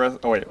giant's breath.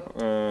 Oh wait,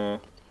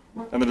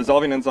 and the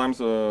dissolving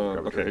enzymes.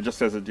 Okay, it just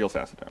says it deals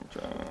acid damage.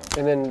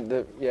 And then so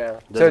it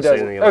Doesn't say doesn't.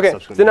 anything about Okay,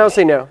 subsequent then I'll damage.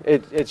 say no.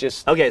 It's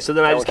just. Okay, so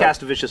then I That just one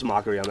cast a vicious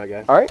mockery on that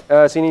guy. All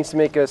right, so he needs to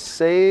make a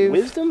save.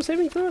 Wisdom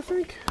saving throw, I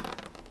think.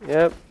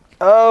 Yep.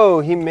 Oh,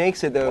 he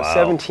makes it though. Wow.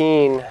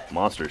 17.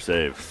 monster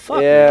save.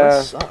 Fuck, Yeah. man,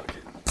 that suck.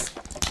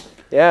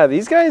 Yeah,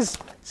 these guys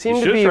seem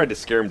You to should be have tried to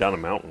scare him down a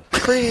mountain.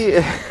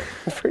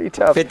 pretty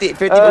tough. 50% Is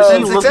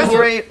he success looking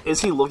rate.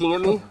 Is he looking at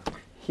me?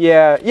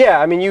 Yeah.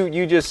 I mean,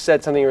 you just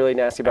said something really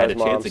nasty I about had a his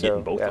mom, chance of so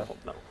getting both yeah, of them.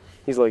 No,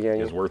 he's looking at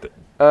it was you. worth it.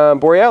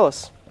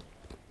 Borealis.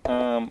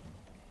 I'm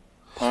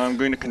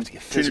going to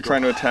continue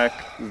trying to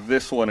attack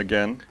this one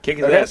again. Kick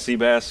his Okay. ass,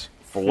 Seabass.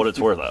 For what it's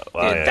worth.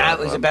 That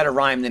was a better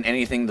rhyme than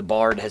anything the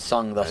bard has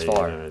sung thus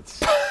far. Yeah,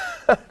 it's,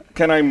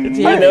 Can I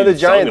move? I know the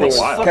giant in a thing.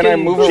 while. was- Can I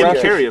move Jim around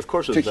Carrey, of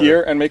course, was to better.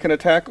 here and make an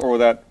attack, or will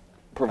that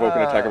provoke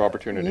an attack of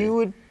opportunity? You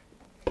would.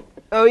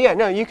 Oh yeah,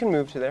 no, you can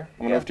move to there.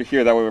 I'm gonna move to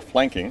here. That way we're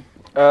flanking.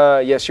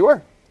 Yes, you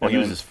are. Well, he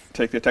And was then just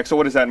take the attack. So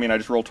what does that mean? I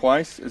just roll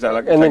twice? Is that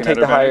like And then attacking take at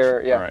the advantage?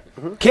 higher- yeah. All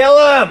right.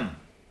 Kill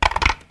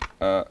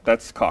him!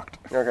 That's cocked.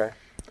 Okay.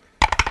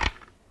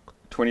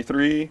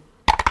 23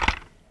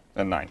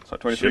 and 9. So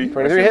 23. Should-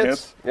 23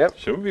 hits. Yep.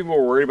 shouldn't we be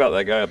more worried about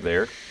that guy up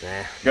there?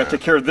 Got to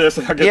take care of this,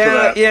 and I'll get to Yeah,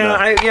 that. yeah,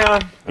 No. yeah.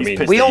 I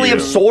mean, We only you.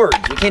 have swords.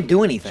 We can't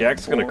do anything.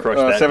 Jack's gonna crush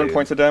that. 7 dude.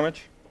 points of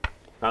damage.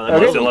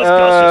 unless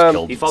Gus just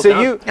killed He him. falls So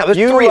down. Yeah, there's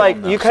you three of like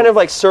them, though, you so- kind of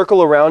like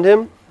circle around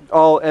him,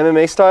 all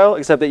MMA style,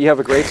 except that you have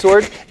a great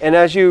sword. And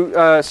as you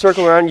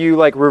circle around, you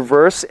like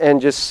reverse and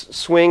just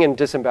swing and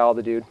disembowel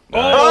the dude.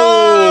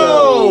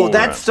 Oh,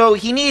 that's so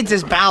he needs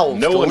his bowels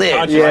No to live.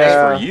 unconscious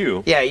Yeah. for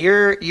you. Yeah,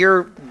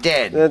 you're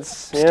dead.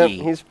 That's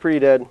Ski. he's pretty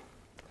dead.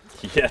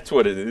 Yeah, that's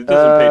what it is. It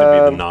doesn't pay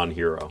to be the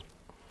non-hero.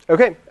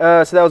 Okay,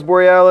 so that was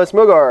Borealis.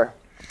 Mogar.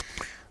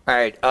 All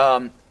right.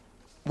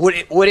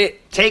 Would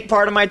it take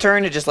part of my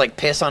turn to just like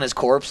piss on his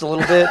corpse a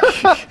little bit?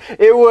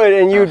 It would,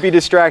 and you would be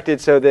distracted,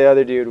 so the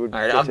other dude would.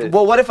 All right. get to-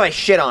 Well, what if I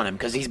shit on him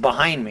because he's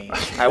behind me?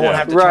 I won't Yeah.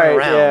 have to Right, turn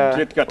around. yeah.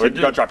 You got Or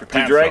to drop your do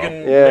pants. dragon,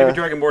 Yeah. maybe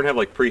Dragonborn have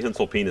like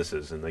prehensile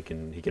penises, and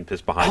he can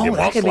piss behind Oh, him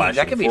while that could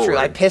slashing be true. forward.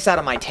 I piss out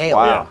of my tail.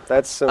 Wow,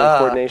 that's some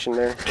coordination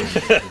there.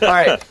 All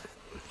right.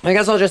 I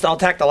guess I'll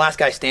attack the last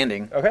guy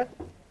standing. Okay.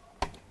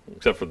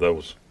 Except for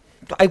those.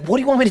 What do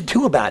you want me to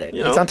do about it?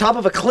 You It's know. on top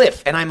of a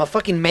cliff, and I'm a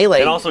fucking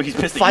melee. And also, he's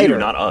pissed at fighter. you,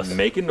 not us.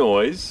 Make a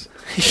noise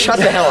Shut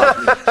the hell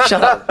up.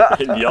 Shut up.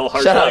 and yell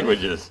harsh Shut up.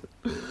 languages.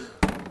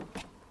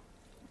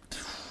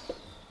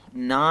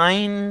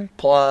 9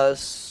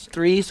 plus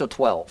 3, so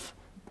 12.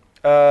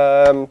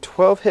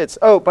 12 hits.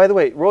 Oh, by the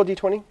way, roll a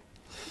d20.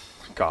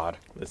 God.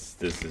 This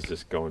is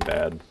just going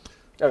bad.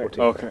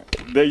 Okay. Okay.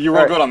 You rolled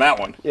Alright. good on that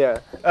one. Yeah.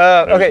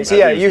 Okay, so I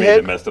yeah, think it was you me hit.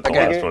 that messed up the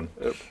Okay. last one.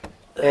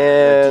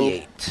 And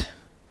D8.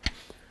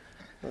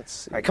 Let's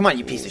see. All right, come on,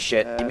 you piece of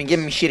shit. You've been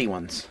giving me shitty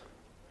ones.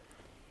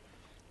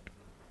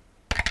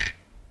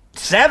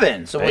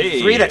 7. So with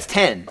Hey. 3, that's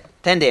 10.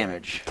 10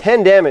 damage.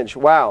 10 damage.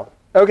 Wow.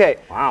 Okay.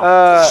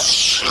 Wow.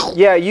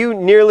 Yeah, you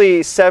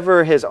nearly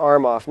sever his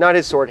arm off. Not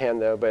his sword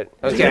hand though, but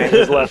Okay.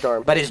 his left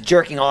arm. But his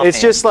jerking off. It's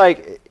hand. just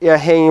like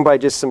hanging by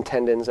just some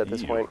tendons at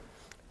this point.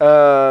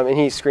 And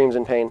he screams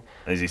in pain.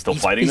 Is he still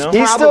fighting he's though?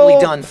 He's probably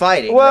still done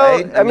fighting.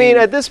 Well, right? I mean,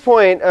 at this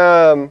point,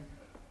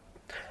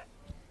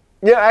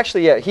 yeah,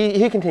 actually, yeah,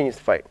 he continues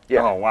to fight.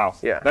 Yeah. Oh wow.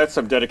 Yeah. That's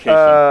some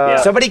dedication.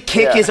 somebody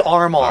kick yeah. his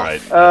arm All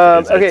off.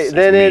 right. Okay,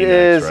 then it me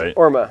is next, right?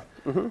 Orma.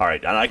 All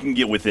right, and I can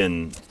get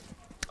within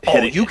Oh,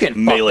 hitting you can fuck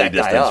melee that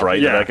guy distance, up.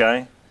 right? Yeah. To that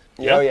guy.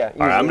 Oh yeah. All right,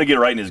 I'm easily. gonna get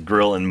right in his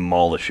grill and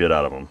maul the shit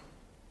out of him.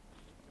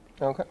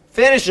 Okay.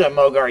 Finish him,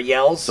 Mogar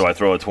yells. So I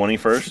throw a 20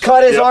 first.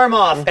 Cut his arm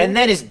off, and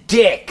then his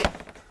dick.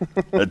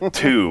 A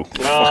 2.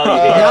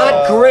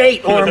 Not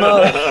great,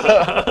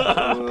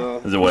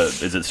 Orma. Is it what?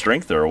 Is it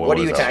strength or what? What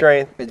do was you that? attack?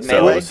 Strength. It's So,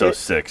 melee? so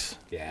 6.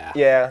 Yeah.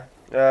 Yeah.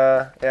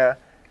 Yeah.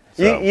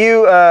 So-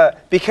 You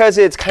because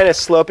it's kind of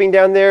sloping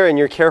down there, and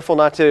you're careful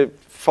not to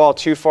fall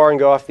too far and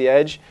go off the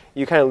edge.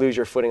 You kind of lose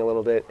your footing a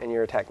little bit, and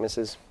your attack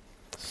misses.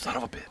 Son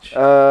of a bitch.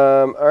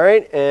 All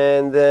right,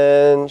 and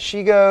then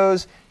she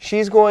goes.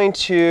 She's going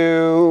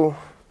to.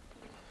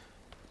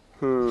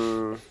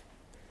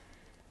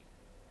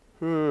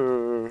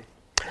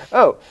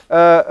 Oh,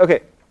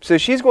 okay. So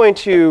she's going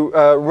to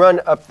run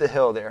up the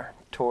hill there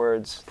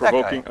towards that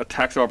guy. Provoking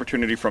attacks of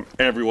opportunity from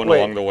everyone Wait.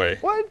 along the way.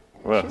 What?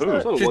 Well, She's who? not-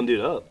 There's only one dude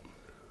up.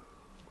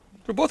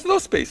 For both of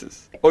those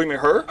spaces. Oh, you mean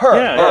her? Her.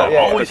 Yeah, her, yeah, yeah,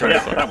 always her.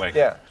 yeah. That way.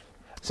 yeah.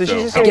 So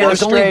she's just So- going to Again, go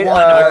there's only straight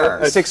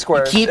one her. 6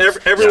 squares. Keep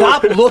everyone-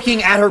 stop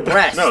looking at her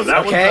breasts. No, that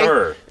one's okay?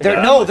 her. They're,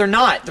 Yeah. No, they're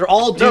not. They're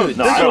all dudes.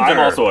 No, This one's I'm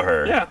her. also a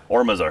her. Yeah.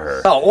 Orma's a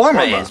her. Oh,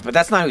 Orma Orma. is, but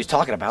that's not who he's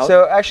talking about.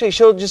 So actually,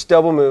 she'll just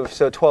double move.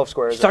 So 12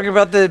 squares. he's talking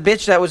about the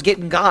bitch that was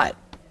getting got.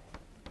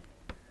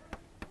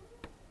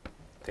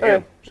 Damn.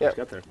 Okay, She yeah. just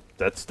got there.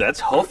 That's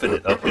huffing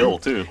it uphill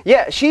too.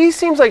 Yeah, she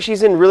seems like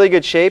she's in really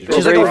good shape.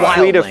 She's very like a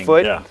fleet of wildling.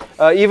 foot.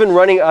 Yeah. Even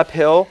running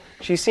uphill,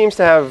 she seems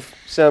to have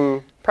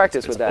some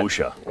practice with that.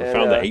 OSHA. We And,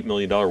 found the $8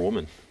 million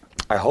woman.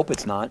 I hope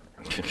it's not.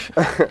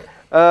 Okay,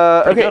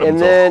 got 'em and until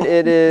then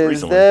it is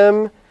recently.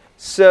 them.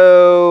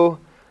 So,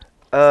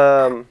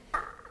 so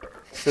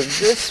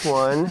this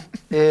one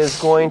is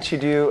going to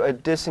do a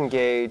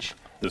disengage,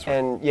 This one.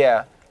 and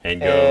yeah, And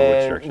go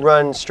which direction?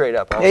 run straight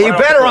up. Yeah, you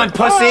better run,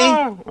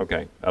 pussy.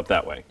 Okay, up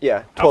that way.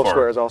 Yeah, How 12 far?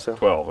 squares also.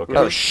 12, okay.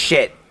 Oh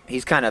shit.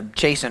 He's kind of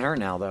chasing her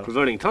now, though. He's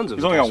learning tons of.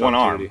 He's only got attacks one of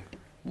arm. opportunity.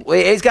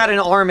 Wait, he's got an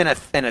arm and a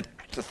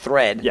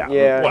thread. Yeah.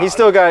 Yeah, wow. he's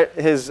still got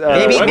his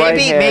Maybe right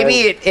hand.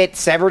 maybe it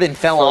severed and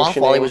fell off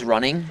while he functioning. was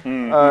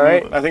running. All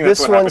right, I think that's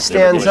this what one happened.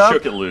 stands He up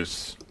shook it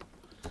loose.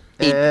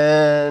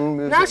 and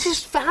moves. Now in.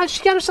 she's found.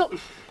 She got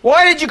herself.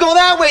 Why did you go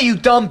that way, you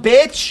dumb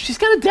bitch? She's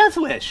got a death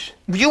wish.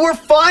 You were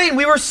fine.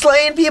 We were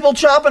slaying people,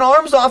 chopping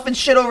arms off and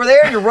shit over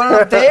there. You're running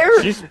up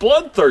there. She's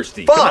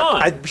bloodthirsty. Fuck. Come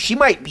on. She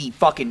might be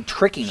fucking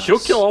tricking us. She'll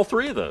kill all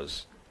 3 of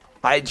those.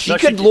 She No,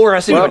 could she- lure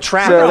us into Well, a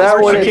trap. so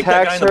that one She kicked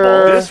that guy attacks in the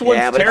balls. her. This one's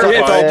Yeah, but it's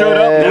terrified. all- Stood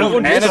up. and- That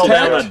one and just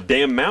attacked. down a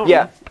damn mountain.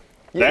 Yeah.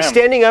 Damn.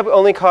 Standing up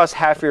only costs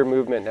half your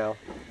movement now.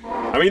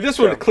 I mean, this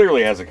one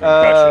clearly has a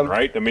concussion,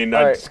 right? I mean,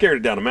 I right. scared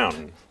it down a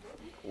mountain.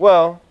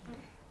 Well,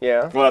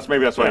 yeah. Well,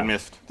 maybe that's what I Yeah.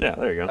 missed. Yeah,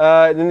 there you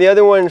go. Then the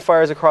other one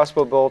fires a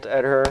crossbow bolt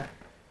at her.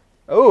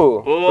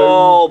 Oh,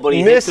 Oh, but he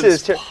hits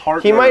misses. his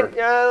partner. He might.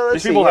 let's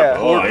These see. people Yeah.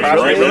 have Oh, he's right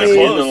Maybe- really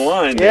close in the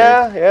line.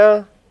 there.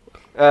 Yeah.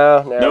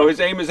 No. No, his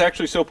aim is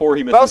actually so poor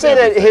he misses But I'll say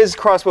that everything. his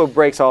crossbow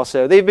breaks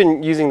also. They've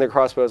been using their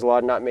crossbows a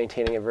lot, not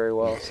maintaining it very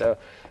well. So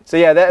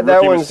yeah, that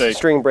Rookie one's mistake.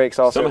 string breaks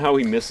also. Somehow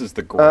he misses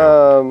the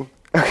ground.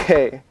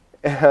 Okay.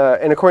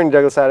 And according to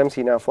Douglas Adams,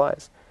 he now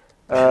flies.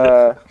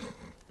 All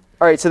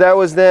right, so that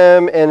was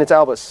them, and it's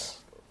Albus.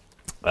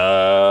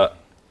 Well,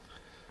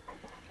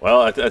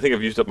 I think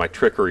I've used up my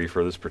trickery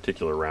for this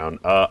particular round.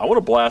 I want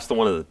to blast the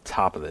one at the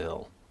top of the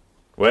hill.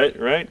 Wait,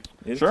 right?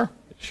 Sure.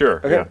 Sure.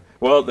 Okay. Yeah.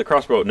 Well, the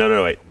crossbow.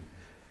 No, wait.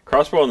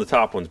 Crossbow on the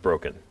top one's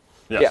broken.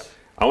 Yes. Yeah.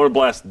 I want to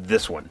blast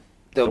this one.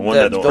 The one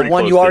that's the pretty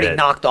one close you to already dead.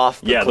 knocked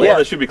off. Yeah, the Yeah. one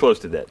that should be close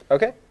to dead.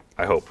 Okay.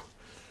 I hope.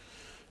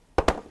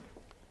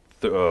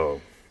 Oh.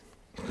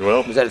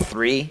 Well, Was that a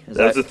 3?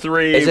 that's a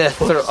 3. Is it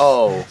a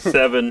oh.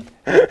 7.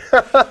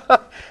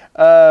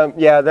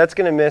 Yeah, that's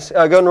going to miss.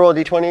 Go and roll a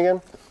d20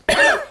 again.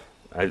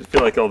 I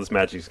feel like all this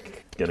magic's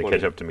going to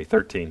catch up to me.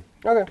 13.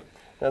 Okay.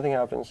 Nothing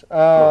happens.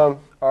 All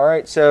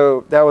right,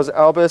 so that was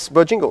Albus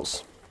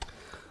Bojingles.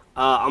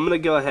 I'm gonna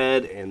go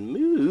ahead and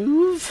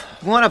move.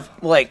 If you want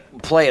to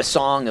play a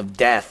song of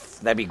death,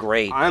 that'd be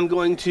great. I'm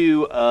going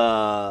to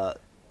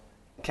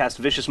cast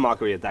Vicious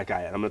Mockery at that guy,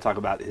 and I'm gonna talk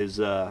about his.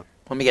 Let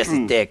me guess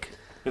his dick.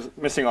 His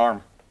missing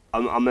arm.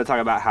 I'm gonna talk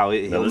about how No,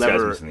 he'll this guy's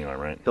never missing the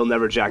arm, right? he'll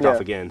never jack Yeah. off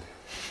again.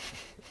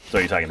 So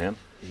you're talking to him?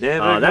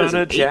 Never That is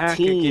gonna an jack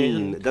 18.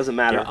 again. It doesn't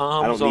matter. Your I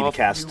don't arms need to off,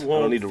 cast. you I don't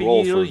won't need to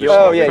roll feel for your Vicious Oh,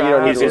 Mockery. yeah, you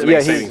don't need He's to. a Yeah,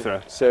 saving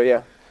throw. so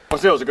yeah. Oh,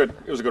 still,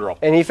 it was a good roll.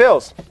 And he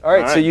fails. All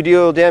right, so right. you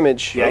deal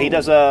damage. Yeah, he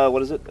does,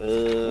 what is it?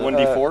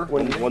 1d4?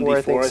 1d4,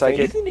 I think, I psychic.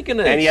 Isn't he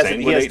gonna And he has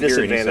exsanguinate here any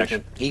disadvantage.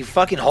 second? He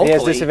fucking He hopefully.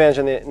 has disadvantage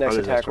on the next On his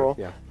attack next roll.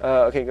 roll,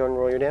 Okay, go and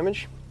roll your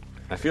damage.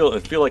 I feel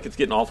like it's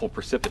getting awful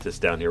precipitous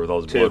down here with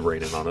all this blood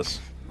raining on us.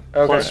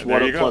 Okay. Plus,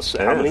 There you go. plus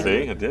how Yeah, many?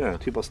 see? Yeah.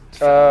 2 plus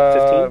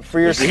 15? For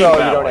your He's spell, you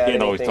battle, don't I add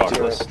can't always anything talk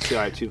to less. it. 2,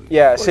 all right, 2.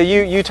 Yeah, so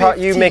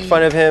you make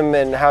fun of him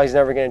and how he's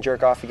never going to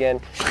jerk off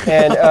again.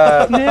 And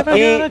I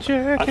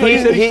thought he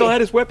said he still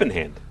had his weapon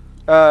hand.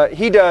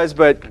 he does,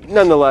 but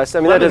nonetheless, I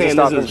mean, that doesn't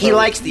stop him. He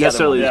likes the other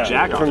necessarily one. the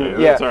jack From-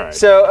 from Yeah. That's all right.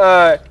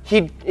 So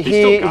He's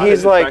still got it. he's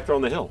It's like back there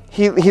on the hill.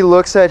 he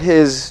looks at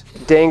his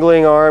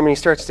dangling arm and he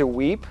starts to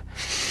weep.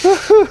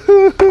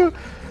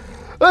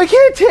 I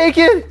can't take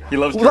it. He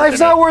loves Life's jerking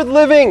not it. worth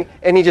living,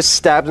 and he just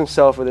stabs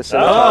himself with a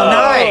scimitar.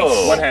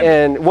 nice. One-handed.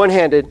 And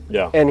one-handed,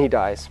 Yeah. and he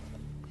dies.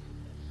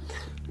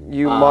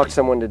 You mocked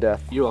someone to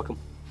death. You're welcome.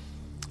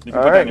 You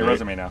can put that on your Alright.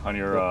 resume now, on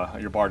your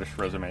bardish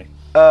resume.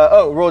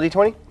 Roll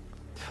d20.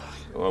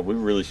 Well, we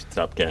really should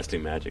stop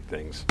casting magic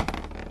things.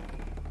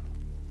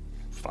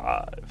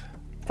 5.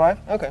 5.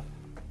 Okay.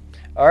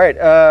 All right.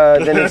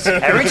 Then it's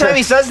Every time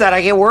he says that,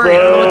 I get worried. I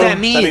don't know what that That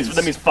means.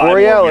 means 5 more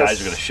Borealis.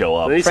 guys are going to show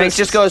up. Then he Frank says-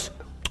 just goes,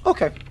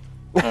 okay.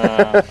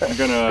 I'm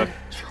gonna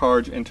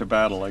charge into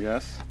battle, I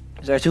guess.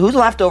 So who's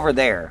left over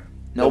there?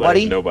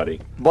 Nobody? Nobody.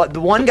 But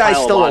the one guy's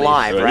pile of still bodies.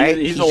 alive, So right?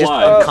 he's just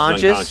alive.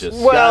 unconscious.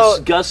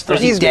 well, Gus Or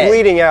he's dead?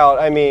 bleeding out.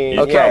 I mean,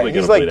 He's probably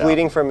he's gonna like bleed out.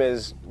 bleeding from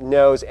his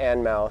nose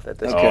and mouth at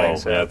this Oh, point.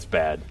 So. that's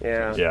bad.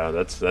 Yeah. Yeah,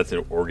 that's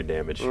an organ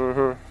damage.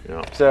 Mm-hmm.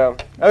 Yeah. So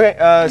okay.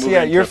 So Moving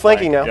yeah, into you're flank,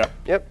 flanking now. yep.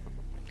 Yep.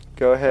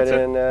 Go ahead That's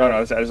it. and.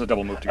 No, it's a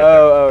double move to get there.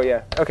 Oh,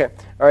 yeah. Okay.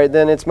 All right,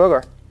 then it's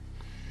Mogar.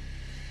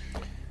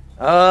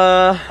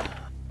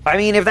 I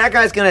mean, if that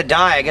guy's gonna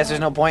die, I guess there's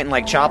no point in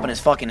like chopping his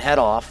fucking head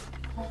off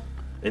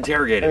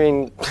Interrogate I him.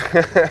 mean,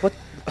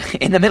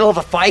 in the middle of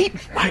a fight.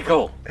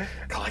 Michael,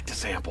 collect a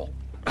sample.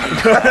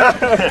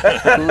 Mogar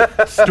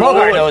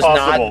knows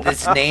impossible. not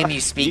this name you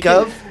speak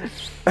of.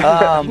 You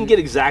can get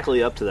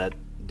exactly up to that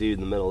dude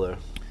in the middle there.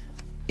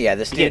 Yeah,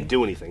 this You dude. can't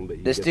do anything, but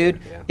you This get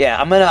dude. there,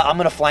 Yeah, I'm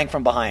gonna flank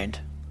from behind.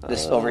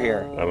 This over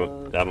here. I don't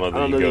know that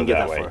know you if you can can go get that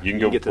that way. far. You can You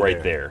go get to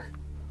right there. there.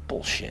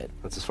 Bullshit.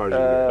 That's as far as you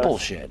can get.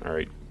 Bullshit. All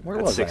right. Where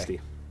That's was 60.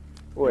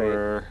 wait.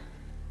 We're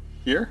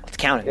here. I? Let's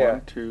count it. Yeah.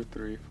 1, 2,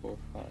 3, 4,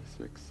 5,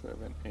 6,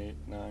 7, 8,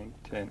 9,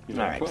 10, 11,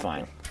 All right, 12.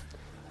 fine.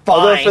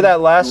 Although Fine. for that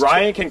last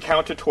Ryan can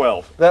count to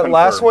 12. that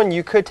last Confirmed. one,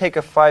 you could take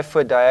a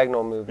 5-foot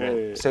diagonal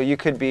movement, Yeah. so you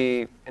could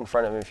be in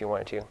front of him if you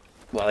wanted to.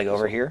 Well, like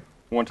over here.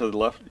 One to the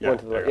left. Yeah. One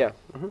to the there left.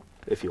 you go. Yeah.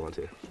 If you want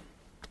to.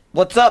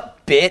 What's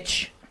up,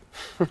 bitch?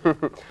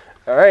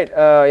 All right.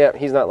 Yeah,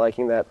 he's not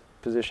liking that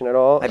position at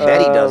all. I bet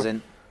he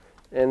doesn't.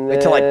 And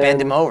Wait till I bend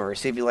then- him over,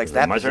 see if he likes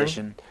that my turn?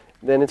 position.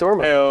 Then it's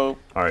Orma. Heyo.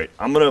 All right,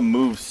 I'm going to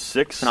move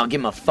 6. And I'll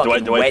give him a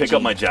fucking do I pick up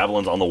wedgie. my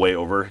javelins on the way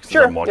over? Since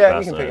Sure, I'm walking yeah, you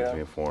past can pick it up.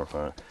 3, 4,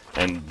 5.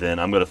 And then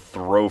I'm going to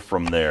throw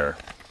from there.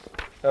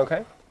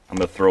 Okay. I'm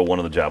going to throw one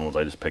of the javelins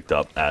I just picked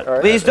up at. All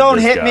right. Please at don't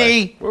this hit guy.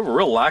 me. We have a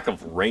real lack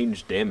of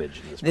range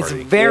damage in this It's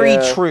party. very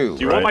Yeah. true.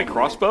 Do you want my Right.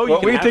 crossbow? You Well,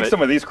 can we can have take it.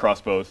 some of these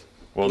crossbows.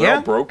 Well, they're Yeah?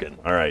 all broken.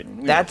 All right.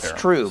 That's repair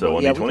 'em. true. So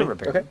but yeah, we 1d20? can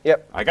repair. Okay.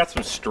 Yep. I got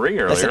some string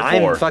earlier. Listen,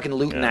 I'm 4. fucking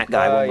looting Yeah. that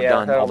guy when we're yeah,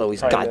 done, that'll although his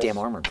probably goddamn miss.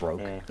 armor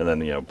broke. And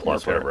then,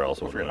 plus fair. whatever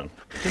else was done.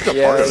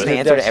 Yeah, part of so the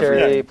answer to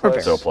dexterity everything.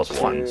 plus So plus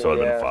 1, two, so it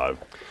would have yeah. been 5.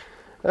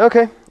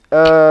 Okay.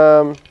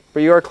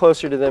 But you are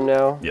closer to them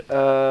now. Yep.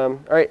 All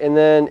right, and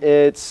then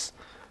it's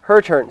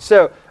her turn.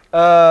 So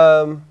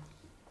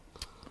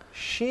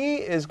she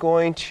is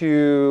going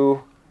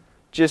to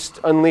just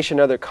unleash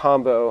another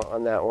combo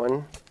on that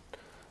one,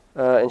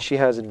 and she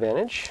has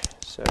advantage.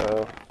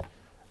 So,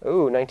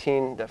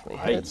 19 definitely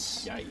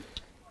hits.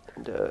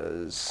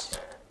 Does.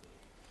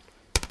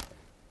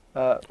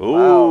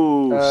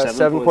 Ooh. Wow.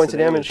 7 points of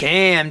damage.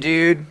 Damn,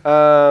 dude.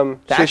 So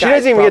That she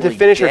guy's doesn't even get to probably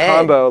finish her dead.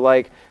 combo.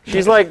 Like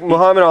she's like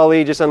Muhammad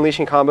Ali, just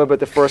unleashing combo, but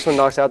the first one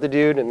knocks out the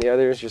dude, and the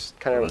other is just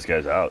kind of This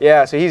guy's out.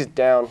 yeah. So he's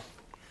down,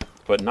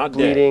 But not dead.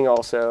 bleeding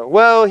also.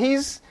 Well,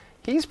 he's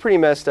pretty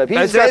messed up. I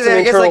He's was got gonna some say, I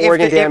guess, internal like, if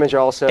organ they- if- damage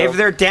also. If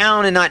they're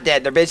down and not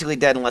dead, they're basically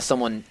dead unless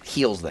someone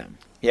heals them.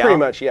 Yeah. Pretty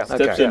much, yeah.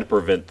 Steps Okay. in to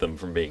prevent them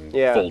from being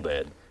Yeah. full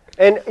dead.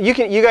 And you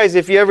guys,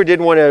 if you ever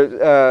did want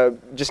to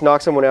just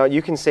knock someone out,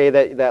 you can say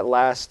that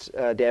last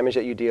damage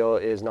that you deal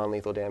is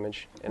non-lethal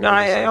damage. And No,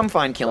 then just, I'm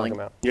fine knock killing.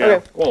 them out. Yeah.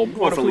 Okay. Well,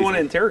 what if we want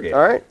to interrogate?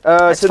 All right.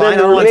 So fine, then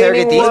the I wanna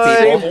interrogate remaining these one,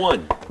 people. Save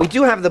one. We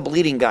do have the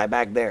bleeding guy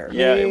back there.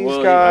 Yeah, He's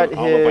well, got I don't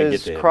know if I can get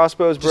his to him.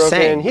 crossbow's Just broken.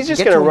 saying, He's we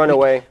just get going to to him, run we-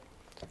 away.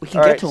 We can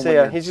All get right, to him. so when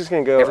yeah, they're- he's just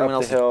going to go everyone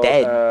up else the is hill,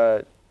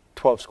 dead.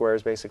 12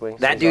 squares basically.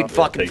 that So dude he's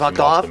off. fucking takes fuck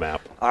him off off. the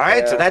map. All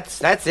right, so Yeah.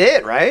 that's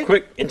it, right?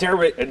 Quick,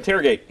 interrogate.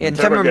 Interrogate him.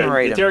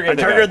 Interrogate the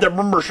guy. the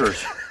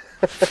membershers.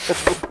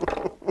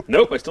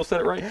 Nope, I still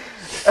said it right.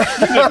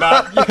 You did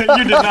not. You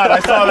did not. I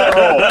saw that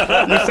roll.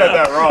 You said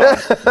that wrong.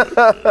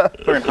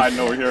 Fucking hiding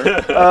over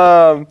here.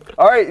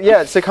 All right,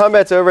 yeah, so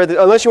combat's over.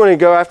 Unless you want to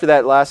go after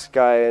that last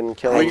guy and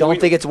kill I him. don't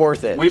think it's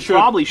worth it. We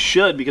probably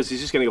should because he's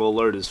just going to go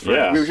alert his friends.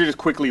 Yeah. We should just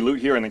quickly loot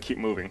here and then keep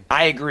moving.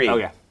 I agree.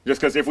 Okay. Just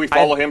because if we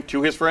follow him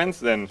to his friends,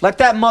 then Let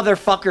that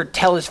motherfucker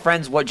tell his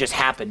friends what just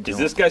happened to Is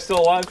him. this guy still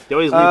alive? They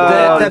always leave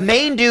The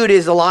main dude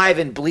is alive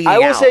and bleeding I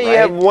will out, say you right?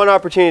 have one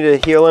opportunity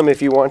to heal him if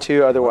you want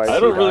to. Otherwise, I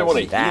don't really does want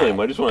to that. heal him.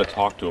 I just want to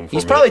talk to him. For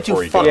He's a probably minute too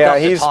before he fucked goes. Yeah, up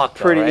to he's talk,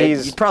 though, pretty- right?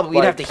 he's You'd probably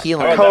like have to heal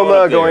How about him. that one coma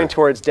up there? going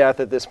towards death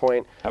at this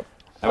point. How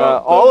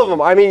about All of them.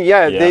 I mean,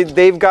 yeah, Yeah.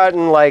 they've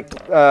gotten like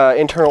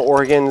internal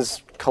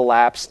organs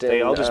collapsed. And,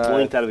 They all just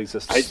blinked out of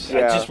existence. I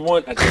Yeah. just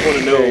want to There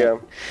you know.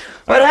 go.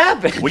 What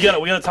happened? We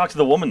gotta talk to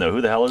the woman though.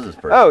 Who the hell is this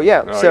person? Oh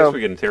yeah. Oh, I So guess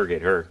we can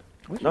interrogate her.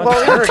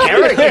 Interrogator?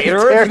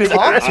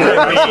 Talk to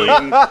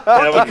him.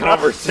 Have a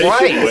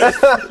conversation with.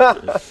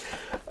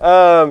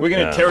 we can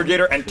interrogate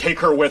her and take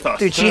her with us.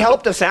 Dude, she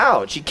helped us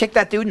out. She kicked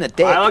that dude in the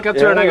dick. I look up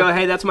to her and I Yeah. go,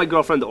 "Hey, that's my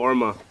girlfriend,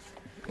 Orma."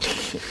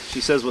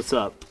 She says, "What's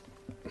up?"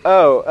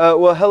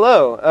 well,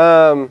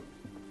 hello.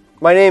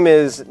 My name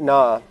is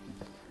Na.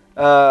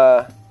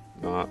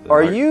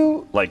 Are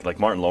you? Like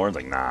Martin Lawrence?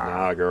 Like nah.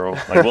 Nah, girl.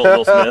 Like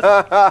Will Smith?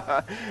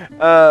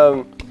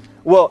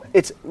 Well,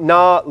 it's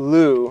Na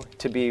Lu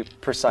to be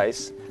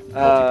precise.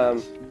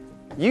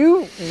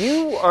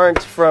 You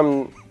aren't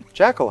from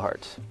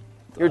Jackalheart.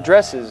 Your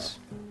dress is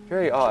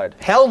very odd.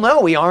 Hell no,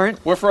 we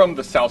aren't. We're from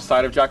the south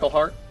side of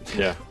Jackalheart.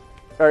 Yeah.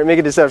 All right, make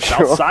a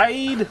deception roll.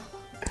 Outside.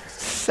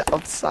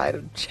 South side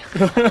of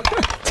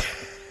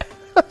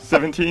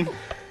 17.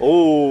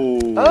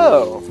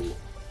 Oh,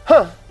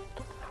 huh.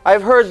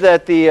 I've heard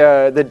that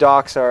the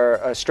docks are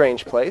a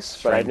strange place,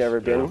 but I've never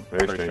been.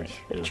 Very strange.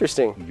 Yeah.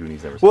 Interesting.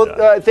 Goonies never Well, said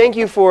that. thank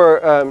you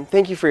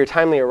for your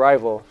timely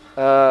arrival.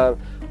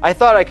 I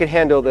thought I could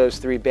handle those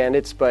 3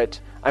 bandits, but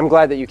I'm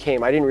glad that you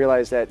came. I didn't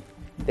realize that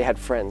they had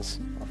friends.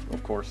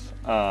 Of course.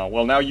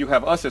 Well, now you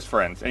have us as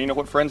friends. And you know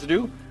what friends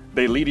do?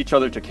 They lead each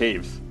other to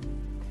caves.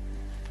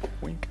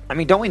 Wink. I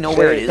mean, don't we know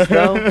where it is,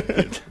 though?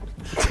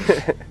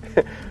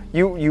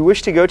 You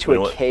wish to go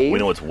to a cave? We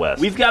know it's west.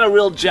 We've got a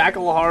real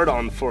jackal hard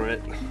on for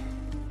it.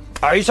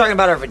 Are you talking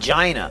about our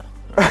vagina?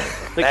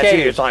 That's what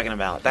cave. you're talking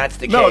about. That's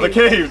the cave. No, the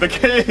cave. The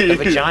cave. The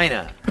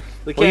vagina.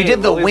 The Well, you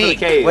did the Always wink.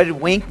 cave. What did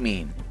wink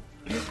mean?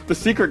 The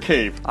secret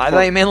cave. I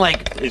thought you meant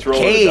like He's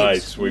rolling caves, the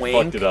dice. We wink.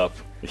 fucked it up.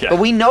 yeah. But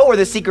we know where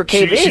the secret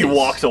cave is. she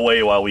walks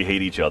away while we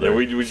hate each other. Yeah,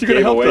 we She could've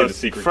gave helped away us. the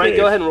secret Frank, cave.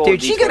 go ahead and roll. Dude,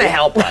 a she's D20. gonna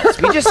help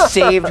us. We just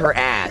saved her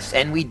ass,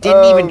 and we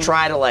didn't even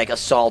try to like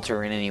assault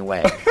her in any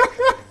way.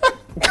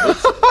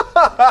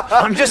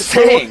 I'm just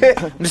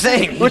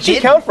saying. Which you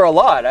count for a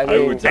lot. I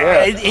mean, would-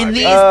 yeah.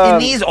 In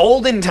these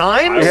olden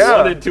times. I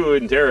wanted to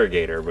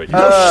interrogate her, but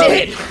No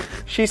shit.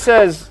 She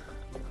says,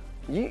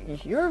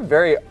 "You're a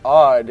very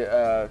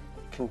odd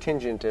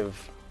contingent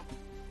of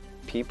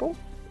people."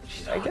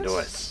 I onto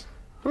guess.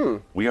 us.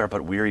 We are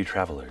but weary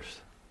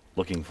travelers,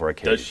 looking for a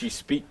cave. Does she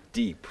speak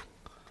deep?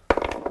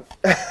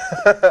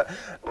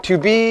 To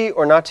be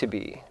or not to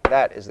be?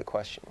 That is the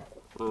question.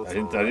 I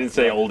didn't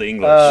say old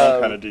English.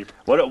 Kind of deep.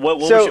 What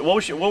So-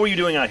 what were you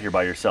doing out here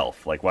by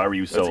yourself? Like, why were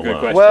you so That's a good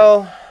alone? question.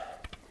 Well,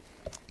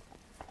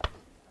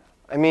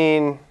 I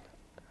mean,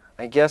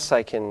 I guess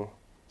I can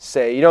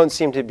say you don't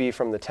seem to be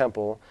from the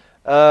temple.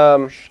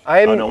 I'm.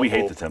 Oh no, we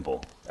hate the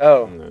temple.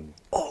 Oh.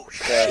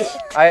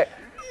 Yeah.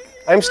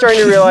 I'm starting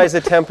to realize the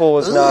temple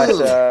was not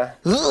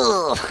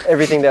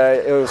everything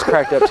that it was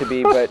cracked up to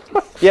be. But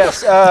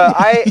yes,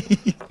 I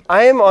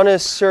am on a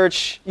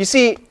search. You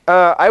see,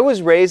 I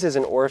was raised as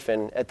an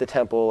orphan at the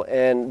temple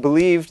and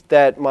believed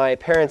that my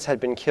parents had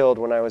been killed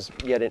when I was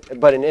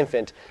but an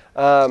infant.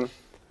 But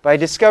I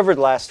discovered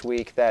last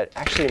week that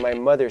actually my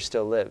mother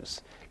still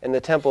lives, and the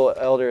temple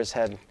elders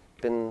had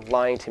been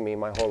lying to me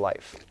my whole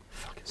life.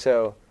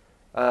 So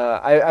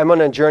I'm on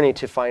a journey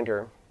to find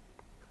her.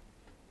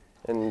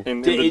 And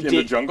In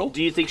the jungle?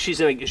 Do you think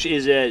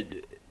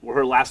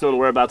her last known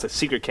whereabouts a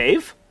secret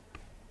cave?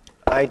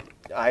 I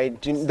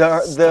do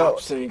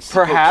saying secret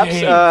perhaps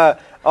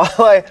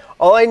cave.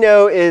 all I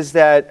know is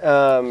that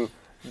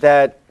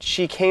that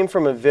she came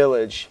from a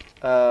village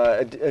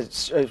a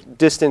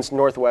distance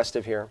northwest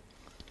of here.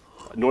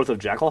 North of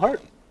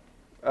Jackalheart?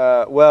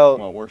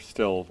 Well, we're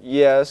still.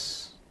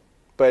 Yes,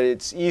 but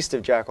it's east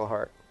of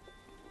Jackalheart,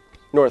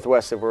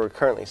 northwest of where we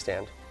currently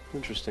stand.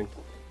 Interesting.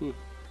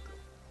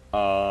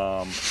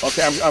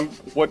 Okay,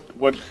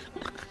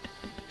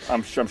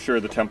 I'm sure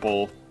the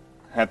temple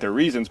had their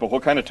reasons, but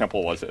what kind of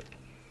temple was it?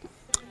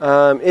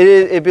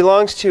 It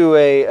belongs to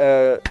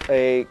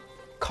a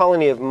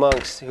colony of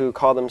monks who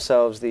call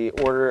themselves the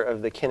Order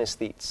of the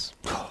Kinesthetes.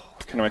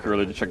 Can I make a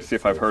religion check to see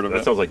if I've heard of That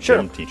it? sounds like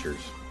gym teachers.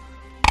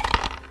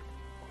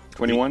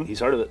 21? He's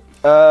heard of it.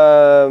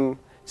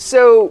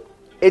 So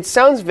it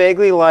sounds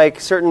vaguely like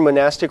certain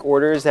monastic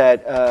orders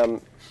that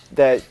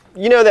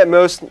that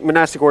most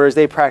monastic orders,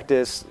 they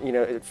practice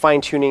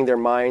fine-tuning their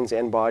minds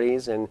and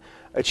bodies and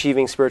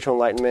achieving spiritual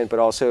enlightenment, but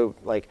also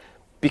like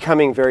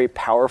becoming very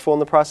powerful in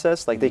the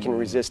process. Like they can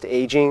resist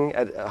aging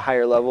at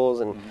higher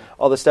levels and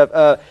all this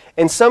stuff.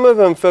 And some of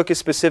them focus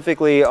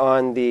specifically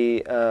on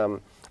the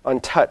on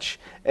touch.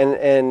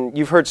 And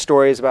you've heard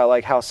stories about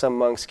like how some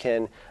monks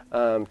can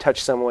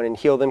touch someone and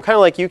heal them, kind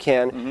of like you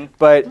can,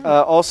 but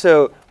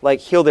also like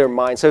heal their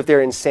mind. So if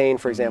they're insane,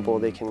 for example,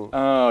 they can.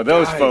 Oh,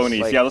 those Guys,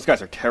 phonies. like- Yeah, those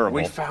guys are terrible.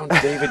 We found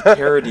David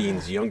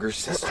Carradine's younger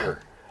sister.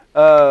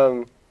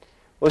 Well,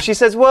 she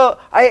says, well,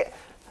 I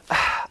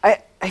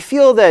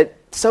feel that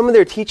some of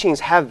their teachings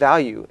have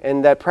value,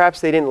 and that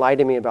perhaps they didn't lie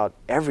to me about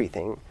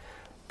everything,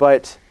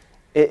 but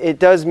it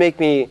does make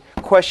me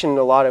question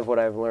a lot of what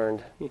I've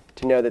learned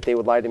to know that they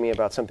would lie to me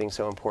about something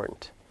so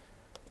important.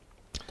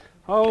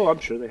 Oh, I'm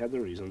sure they have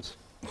their reasons.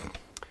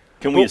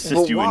 Can we But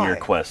assist you in your why?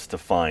 quest to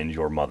find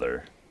your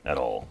mother at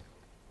all?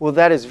 Well,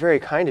 that is very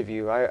kind of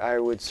you. I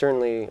would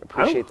certainly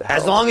appreciate the help.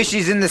 As long as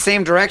she's in the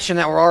same direction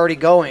that we're already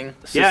going.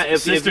 Yeah,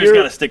 if Sisters you're-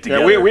 got to stick Yeah,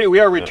 together. we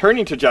are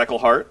returning to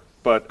Jackalheart,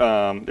 but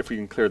if we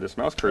can clear this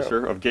mouse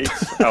cursor of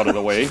gates out of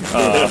the way,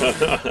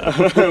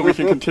 we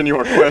can continue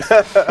our quest.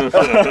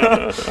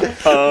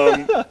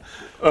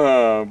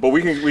 But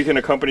we can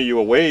accompany you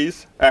a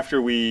ways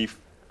after we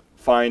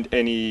find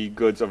any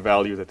goods of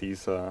value that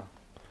these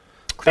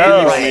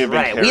clearly may have been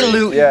Right. We carrying.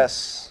 loot.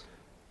 Yes.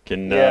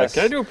 Can Yes.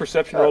 I do a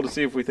perception roll to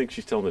see if we think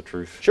she's telling the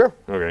truth? Sure.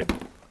 Okay.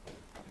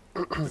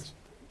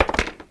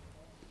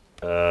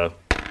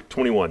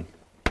 21.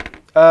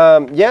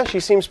 Yeah, she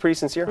seems pretty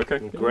sincere. Okay.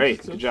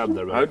 Great. Good job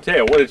there, I bud. would tell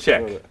you, what a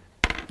check.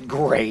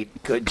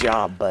 Great. Good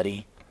job,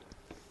 buddy.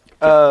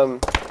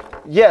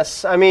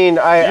 Yes, I mean,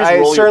 just I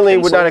roll your certainly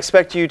would pencil? not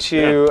expect you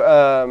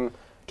to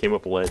Came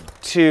up lead.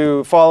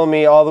 to follow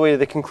me all the way to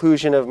the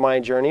conclusion of my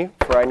journey,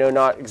 for I know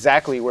not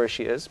exactly where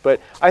she is. But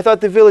I thought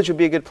the village would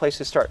be a good place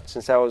to start,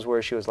 since that was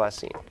where she was last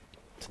seen.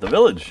 To the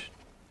village.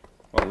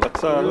 Well,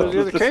 let's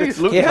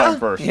loot Yeah. time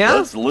first. Yeah.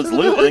 Let's loot and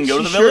then go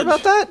to the You sure village.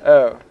 about that?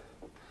 Oh,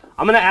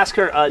 I'm gonna ask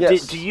her.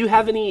 Yes. Did you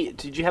have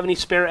any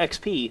spare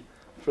XP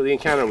for the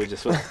encounter we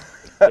just went?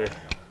 There.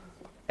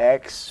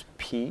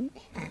 XP?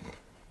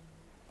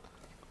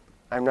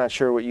 I'm not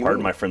sure what you Pardon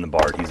mean. my friend the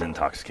bard. He's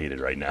intoxicated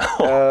right now.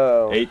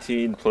 Oh.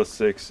 18 plus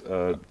 6,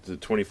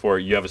 24.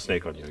 You have a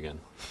snake on you again.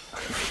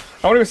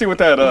 I want to see what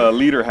that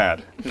leader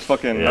had. Just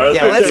fucking. Yeah.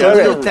 Yeah, let's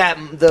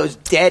loot those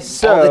dead, all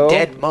So- the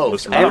dead mobs.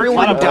 Let's loot.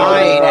 Everyone Let's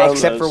died loot.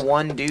 except for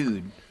one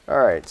dude. All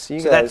right, so you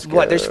So guys that's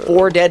what? There's go-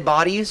 4 dead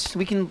bodies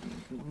we can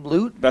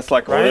loot. That's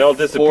like Well, they all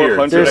disappeared.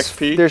 400 There's,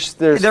 XP.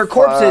 there's Their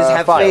corpses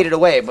have 5. faded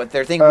away, but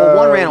their thing. Well,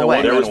 one ran the away.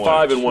 one There was away.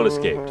 5 and 1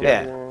 escaped.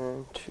 Yeah.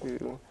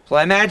 2. So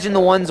I imagine the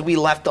ones we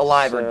left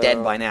alive are So-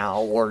 dead by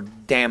now, or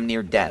damn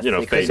near death. You know,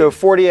 because- faded. So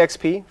 40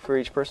 XP for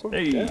each person.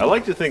 Hey. I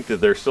like to think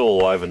that they're still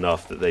alive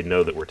enough that they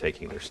know that we're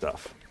taking their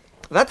stuff.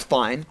 that's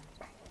fine,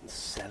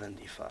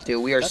 75.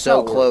 dude. We are That's so how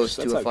it works. close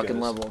That's to how a it fucking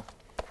goes. level.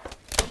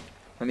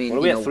 I mean, What are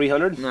you we know, at?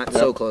 300. not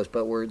so close,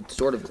 but we're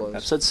sort of close.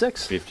 Episode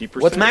 6.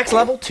 50%. What's max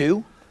level?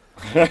 2?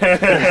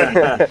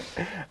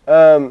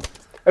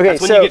 Okay,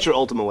 That's when so you get your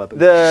ultimate weapon.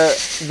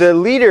 the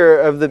leader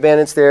of the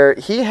bandits there,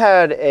 he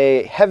had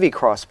a heavy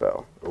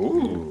crossbow.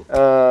 Ooh.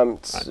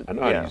 S- I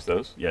know how yeah. to use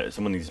those. Yeah,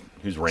 someone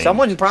who's ranged.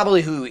 Someone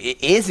probably who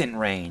isn't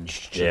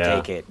ranged should Yeah.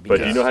 take it. But do you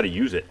because- know how to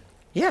use it?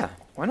 Yeah,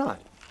 why not?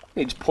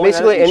 You just point at it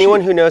Basically, and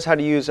anyone shoot. who knows how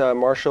to use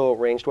martial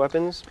ranged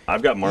weapons.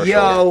 I've got martial.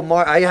 Yo,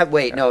 I have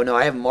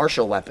I have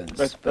martial weapons.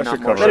 That but not should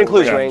cover martial That it.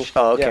 includes Yeah. range.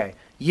 Oh, Yeah. okay.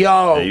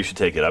 Yo, Yeah, you should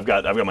take it. I've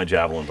got my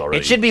javelins already.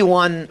 it should be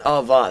one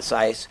of us.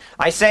 I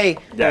say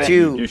Yeah,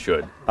 to. you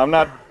should. I'm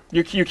not.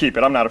 You keep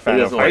it. I'm not a fan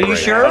He of. doesn't Are like you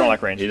range. sure? I don't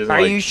like range. He doesn't Are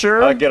like, you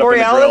sure, I get up in the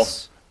grill.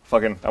 Borealis?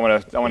 Fucking. I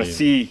want to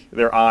see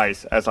their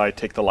eyes as I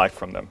take the life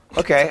from them.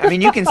 Okay, I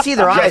mean you can see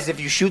their eyes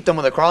if you shoot them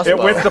with a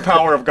crossbow. With the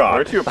power of God.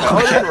 Aren't you a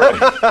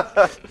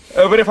paladin?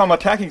 But if I'm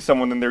attacking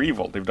someone, then they're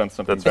evil. They've done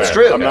something That's bad. It's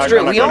true. I'm not, It's true.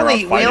 I'm not We going around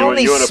only fighting.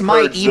 only You wanna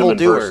smite purge them in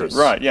evildoers. person.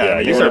 Right, yeah.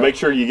 You These want are- to make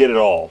sure you get it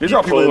all. These You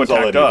are people who cleanse all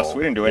attacked that us. evil.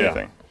 We didn't do Yeah.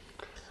 anything.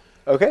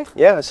 Okay,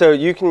 yeah. So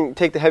you can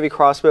take the heavy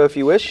crossbow if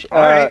you wish. All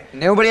right,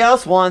 nobody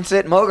else wants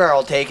it. Mogar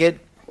will take it.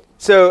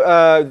 So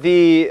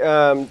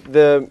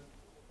the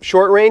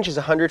short range is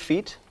 100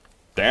 feet,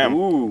 Damn.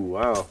 Ooh,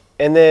 wow.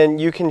 and then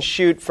you can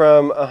shoot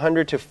from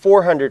 100 to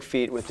 400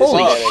 feet with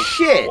Holy disadvantage.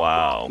 shit!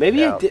 Wow. Maybe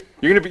Yeah. it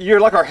did. You're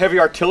like our heavy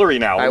artillery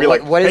now. Alright, We'll be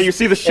what- like, what hey, is- you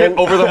see the shit and-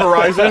 over the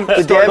horizon?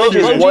 The Start damage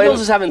is shooting. one- Bojangles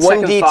is having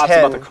 1d10. second thoughts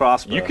about the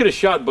crossbow. You could have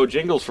shot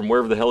Bojangles from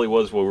wherever the hell he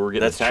was while we were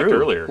getting That's attacked true.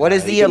 earlier. What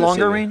is you the couldn't have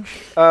longer seen me. range?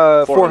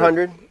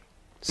 400.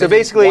 So Is it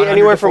basically, 100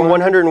 anywhere to from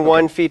 400?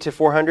 101 feet to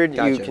 400, you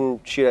Gotcha. can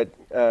shoot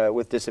at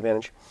with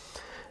disadvantage,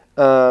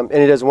 and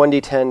it does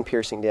 1d10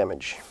 piercing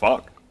damage.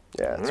 Fuck.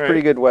 Yeah, it's a All pretty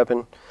right. good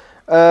weapon.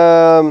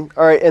 All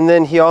right, and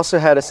then he also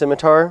had a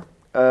scimitar,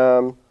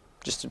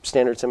 just a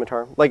standard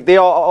scimitar. Like they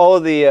all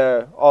of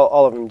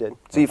them did.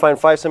 So you find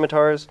 5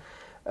 scimitars,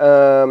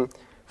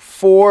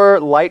 4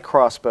 light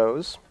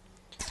crossbows,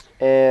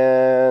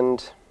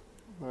 and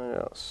what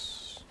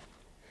else?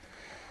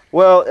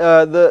 Well,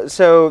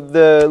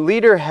 the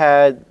leader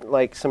had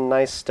like some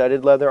nice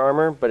studded leather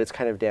armor, but it's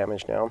kind of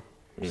damaged now.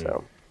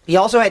 So He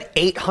also had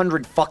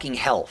 800 fucking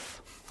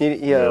health.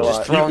 he had a Just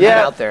lot. Throwing Yeah.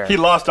 that out there. He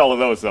lost all of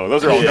those, though.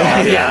 Those are all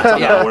Yeah, gone. yeah.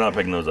 Yeah. We're not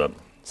picking those up.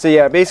 So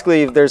yeah,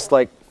 basically there's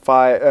like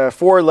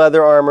 4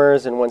 leather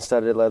armors and 1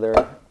 studded leather.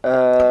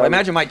 Well, I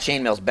imagine my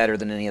chainmail's better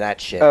than any of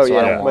that shit. Oh so I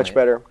yeah, don't want much it.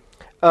 better.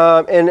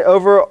 And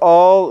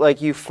overall,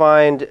 like you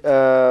find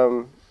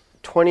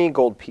 20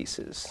 gold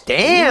pieces.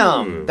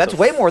 Damn, that's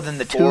way more than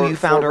the two you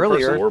found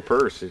earlier. Or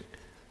purse.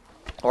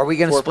 Are we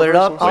gonna 4 split per it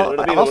up?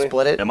 person? I'll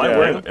split it. Am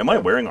I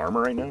wearing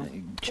armor right now?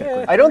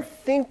 I don't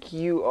think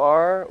you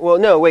are. Well,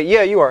 no, wait.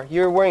 Yeah, you are.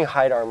 You're wearing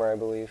hide armor, I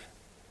believe.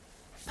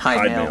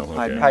 Hide mail. mail,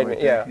 Hide okay. mail. Hide right mail,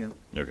 there,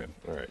 yeah. Okay.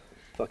 All right.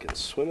 Fucking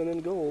swimming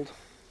in gold.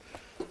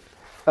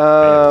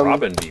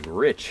 Robin be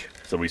rich.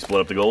 So we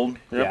split up the gold.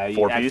 Yeah, you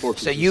 4 add piece. 4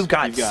 So pieces. you've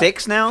got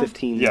 6 now?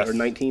 15 Yes. or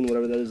 19,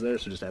 whatever that is there.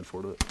 So just add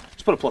 4 to it.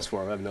 Just put a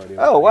 +4. I have no idea.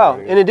 Oh, wow.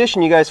 In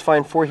addition, you guys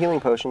find 4 healing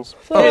potions.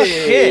 Oh Hey,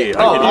 shit!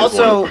 I Oh, could use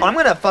also, one. I'm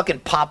gonna fucking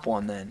pop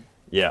one then.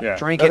 Yeah.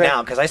 Drink Okay. it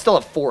now because I still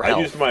have 4 I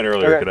health. used mine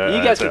earlier. Okay. Could I-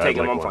 You guys I'd can take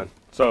like them. I'm one. fine.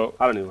 So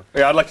I don't need one.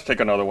 yeah, I'd like to take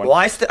another one. Well,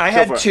 I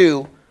had for it.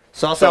 2,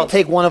 so I'll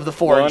take one of the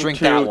 4 and drink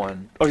that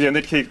one. Oh yeah, and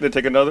then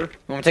take another.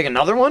 You want to take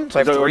another one? So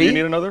I have Do 3. you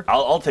need another?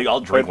 I'll drink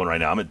Wait. one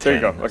right now. I'm at There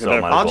 10. you go. Okay, so then-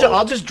 might as well.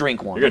 I'll just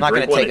drink one. You're I'm not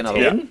gonna gonna drink take one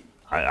another at one.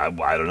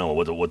 10? I don't know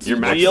what's Your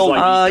max is real.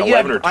 like Yeah,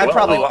 11 or 12. I'd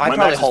probably my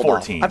max is hold off.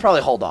 14. I'd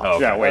probably hold off. Oh,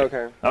 Yeah, wait. Okay.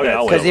 Okay,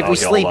 I'll wait. Because if we I'll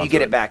sleep, hold you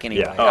get on it back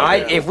anyway. Yeah. Oh,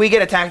 okay. If we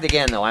get attacked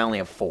again, though, I only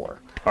have 4.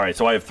 All right,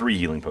 so I have 3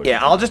 healing potions. Yeah,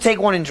 I'll just take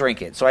one and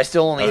drink it. So I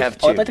still only have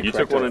 2. I'd like to You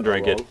took correct one it and if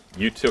I'm drank it. wrong.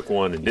 You took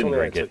one and didn't only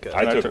I drink it. took it. I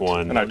And I took took-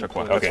 one. and I took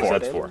one. Okay, That's so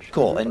that's 4.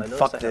 Cool, But I and noticed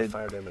fuck I the have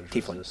fire damage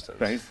tiefling. resistance.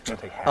 Yeah, he's- I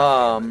take half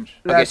damage.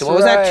 Okay, so what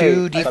was that? That's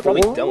 2 right. I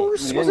probably d4s? don't.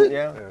 Was it?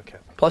 Yeah. Okay.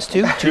 Plus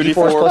 2? 2 2d4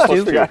 d4s plus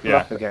 2?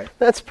 Yeah. Okay.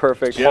 That's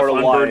perfect. Jeff Part of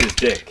why- unburned his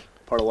dick.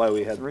 Part of why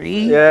we had 3?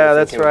 Yeah,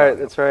 that's right.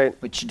 That's right.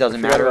 Which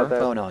doesn't Forgot matter. about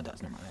that. Oh, no, it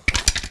does. Never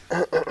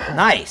mind.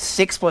 Nice.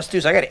 6 plus 2,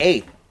 so I got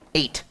 8.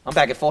 8. I'm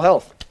back at full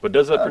health. But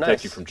does that protect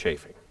nice. you from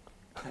chafing?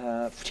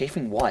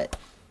 Chafing what?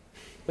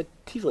 But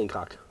tiefling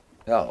cock.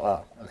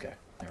 Oh, okay.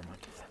 Never mind.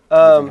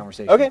 Different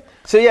conversation. Okay,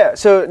 so yeah,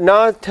 so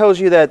Na tells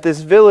you that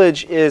this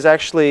village is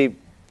actually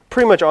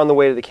pretty much on the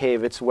way to the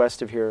cave. It's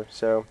west of here,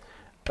 so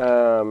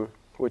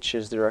which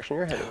is the direction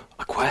you're heading.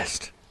 A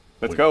quest.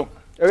 Let's go.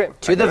 Okay,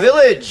 To the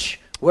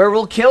village where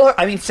we'll kill her.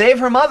 I mean, save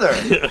her mother.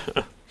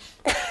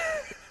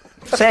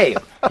 Save.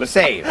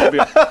 I'll be-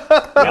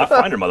 Gotta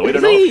find her mother. We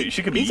don't know. If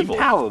she could be He's a evil.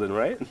 paladin,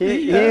 right?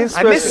 he's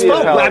I supposed to be a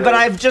misspoke, paladin. but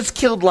I've just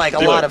killed like a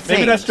lot of things.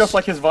 Maybe that's just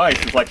like his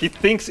vice. It's like he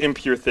thinks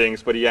impure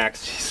things, but he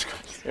acts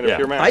in a Yeah.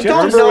 pure manner. I Jeff, don't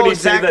remember know when he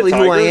saved that exactly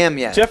who I tiger? am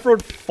yet. Jeff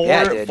rolled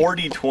Yeah, I did.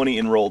 4d20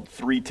 and rolled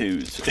 3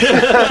 2s.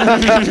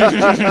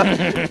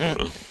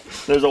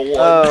 There's a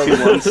 1,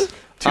 2 ones,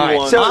 2 All right,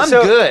 ones. so I'm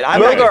So, good.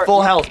 I'm back Mogar- at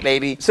full health,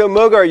 baby. So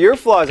Mogar, your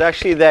flaw is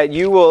actually that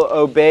you will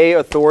obey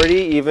authority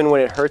even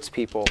when it hurts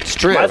people. It's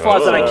true. My flaw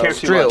is that I care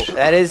It's too true. much.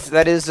 That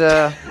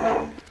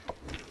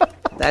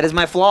is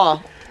my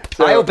flaw.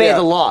 I obey yeah.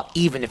 the law,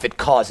 even if it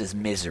causes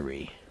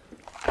misery.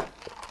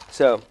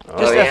 So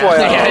Just FYI.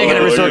 yeah, you're gonna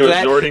Oh, resort you're to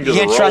that. resorting to You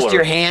the can't trust roller.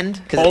 your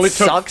hand because Only it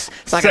took sucks.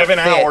 It's not gonna 7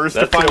 fit. hours to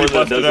That's the finally one that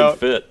bust it doesn't out.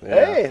 fit.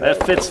 Hey,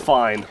 That fits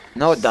fine.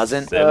 No, it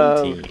doesn't.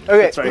 17.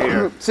 okay. It's right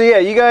here. So yeah,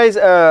 you guys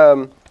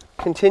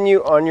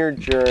continue on your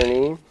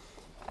journey,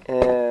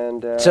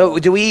 and So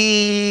do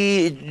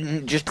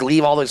we just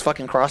leave all those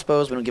fucking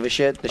crossbows? We don't give a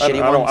shit. The I shitty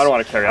don't ones.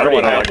 want to carry. I I don't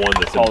already want have one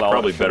that's in haul all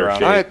probably that shit better around.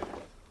 shape. All right.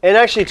 and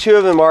actually 2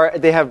 of them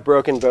they have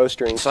broken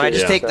bowstrings. So I too,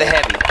 just Yeah. take the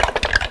heavy.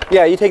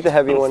 Yeah, you take the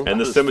heavy one.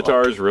 And the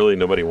scimitars, really,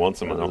 nobody wants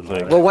them, I don't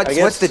think. Well, I what's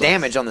guess- the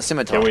damage on the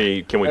scimitar? Can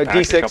we pack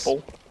D6. a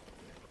couple?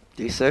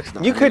 D6?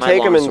 No, You I mean, could my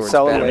take 'em and longsword's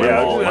sell 'em better. later.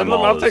 Yeah, maul- my I'll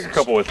maul take is- a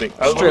couple, I think.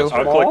 I'll true.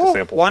 collect a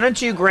sample. Why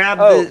don't you grab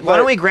Oh, why don't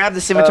but, we grab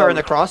the scimitar and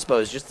the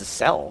crossbows just to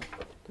sell?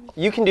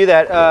 You can do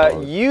that.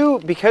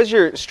 Because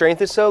your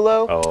strength is so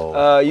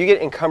low, you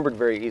get encumbered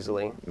very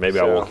easily. Maybe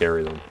I won't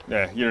carry them.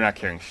 Yeah, you're not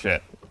carrying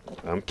shit.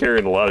 I'm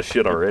carrying a lot of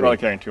shit You're already. probably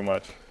carrying too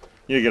much.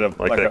 You get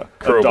Like that a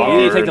crowbar. dog. You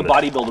need to take and the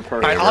bodybuilder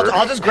perk. All right,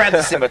 I'll just grab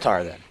the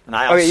scimitar then. And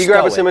I'll Okay, you grab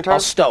a stow it. scimitar? I'll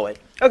stow it.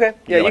 Okay,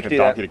 yeah, you like can a do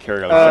donkey that. to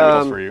carry all the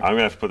samples for you. I'm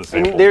gonna have to put the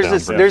And samples there's down.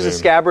 this, there's a soon.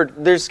 scabbard.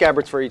 There's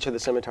scabbards for each of the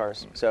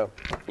scimitars. So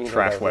you can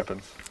Trash grab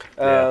weapons.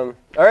 All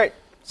right,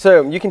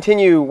 so you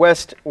continue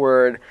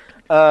westward.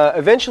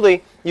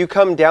 Eventually, you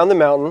come down the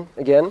mountain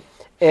again,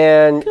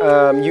 and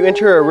you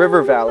enter a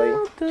river valley,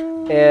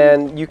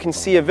 and you can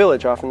see a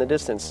village off in the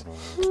distance.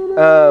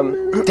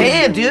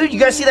 Damn, dude, you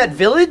guys see that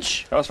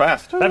village? That was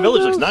fast. That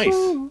village looks nice.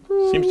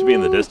 Seems to be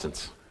in the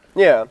distance.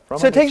 Yeah,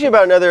 so it takes you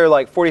about another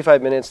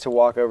 45 minutes to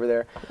walk over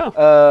there.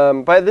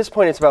 By this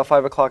point, it's about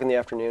 5 o'clock in the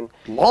afternoon.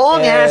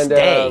 Long ass And,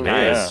 day.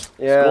 Nice.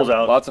 Yeah. School's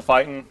out. Lots of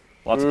fighting.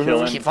 Lots of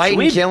killing.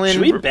 Fighting, killing.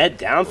 Should we bed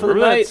down for the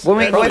night? when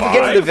we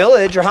get to the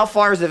village, or how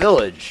far is the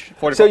village?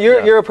 45 So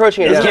you're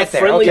approaching it Is now. it a Get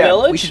there. friendly Okay.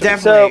 village? We should So,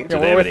 definitely. Do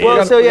they have any-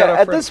 well, so We got yeah, our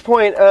at friend. this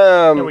point,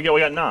 Yeah, we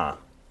got nah.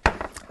 all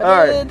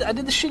right. I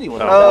did the shitty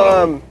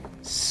one.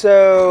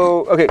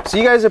 So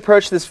you guys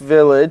approach this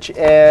village,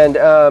 and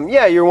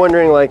you're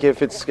wondering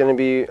if it's going to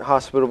be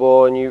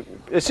hospitable, and you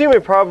assume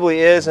it probably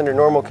is under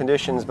normal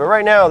conditions. But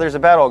right now, there's a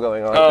battle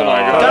going on. Oh my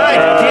god.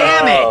 God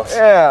damn it!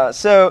 Yeah.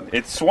 So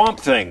It's Swamp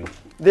Thing.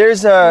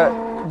 there's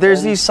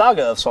these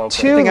saga of songs.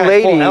 two think I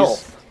have full ladies.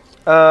 health.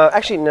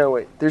 Actually, no,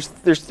 wait. There's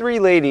 3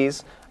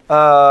 ladies.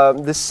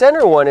 The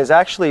center one is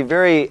actually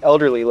very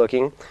elderly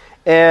looking,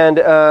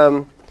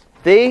 and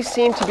they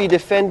seem to be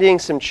defending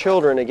some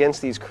children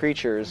against these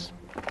creatures.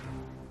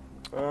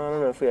 I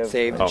don't know if we have.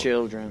 Save the Oh,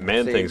 children.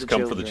 man Save things the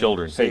come for the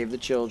children. Save the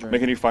children.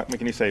 Make a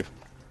new save.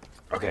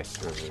 Okay.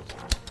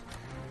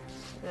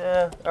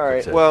 Yeah. All right.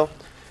 That's it. Well,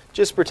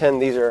 just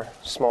pretend these are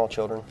small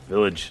children.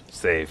 Village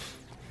safe.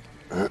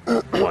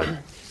 1.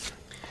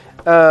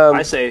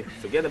 I say,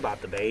 forget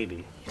about the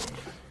baby.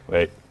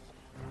 Wait.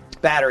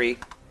 Battery.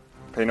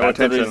 Pay no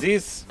attention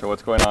to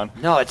what's going on.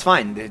 No, it's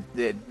fine.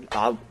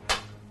 I'll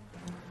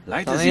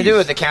Light nothing to do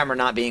with the camera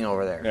not being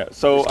over there. Yeah.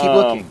 So Just keep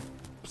looking.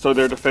 So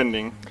they're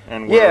defending,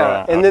 and we're,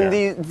 Yeah, and then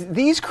okay.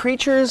 these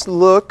creatures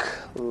look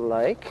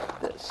like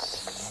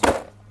this.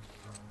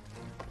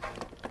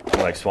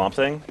 Like Swamp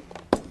Thing?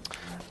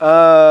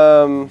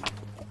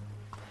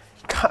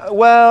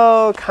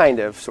 Well, kind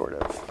of, sort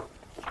of.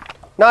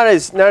 Not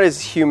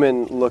as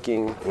human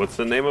looking. What's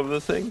the name of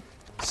this thing?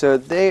 So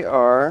they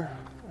are.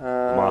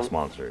 Moss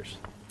monsters.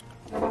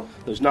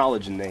 There's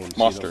knowledge in names.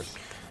 monsters.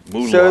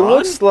 Mulan? So it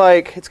looks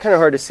like it's kind of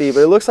hard to see,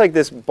 but it looks like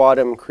this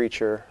bottom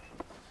creature.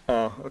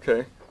 Oh,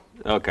 okay.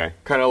 Okay.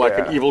 Kind of like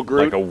Yeah. an evil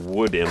Groot. Like a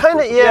wood imp. Kind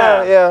of, or something.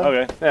 yeah.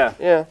 Okay. Yeah.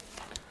 Yeah.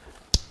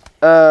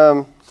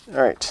 All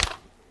right.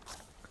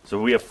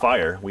 So we have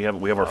fire. We have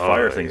our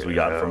fire things we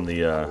got yeah. from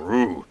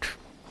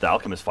the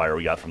alchemist fire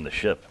we got from the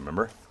ship.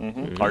 Remember?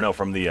 Mm-hmm. Or no,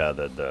 from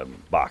the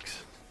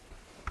box.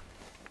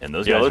 And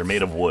those Yeah, guys are let's-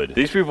 made of wood.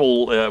 These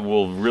people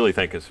will really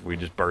thank us if we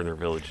just burn their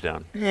village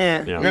down.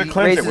 Yeah, Yeah. We're gonna he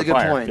cleanse it raises a with good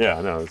fire. point.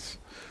 Yeah, no, it's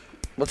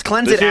Let's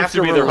cleanse this it seems after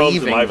to be we're their homes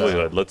leaving. and though.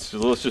 livelihood. Let's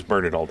just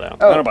burn it all down.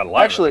 Not about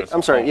livelihood, Actually, it's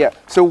I'm sorry. small. Yeah.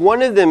 So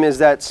one of them is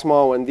that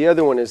small one. The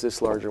other one is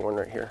this larger one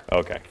right here.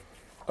 Okay.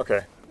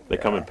 Okay. They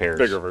come in pairs.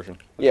 Bigger version.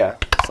 Yeah,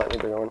 slightly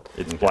bigger one.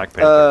 It's Black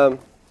Panther.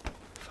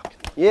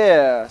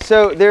 Yeah.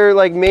 So they're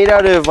like made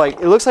out of like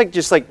it looks like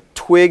just like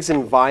twigs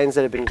and vines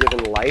that have been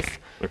given life.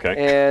 Okay.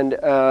 And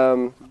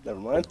Never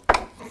mind.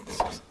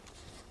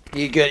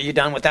 You good? You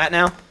done with that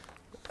now?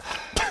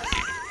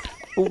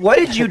 What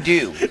did you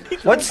do?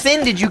 What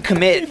sin did you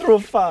commit? Throw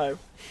 5.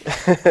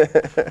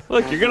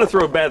 Look, you're gonna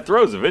throw bad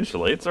throws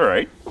eventually. It's all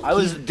right. I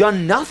was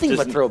done nothing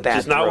but throw bad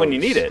Just not when you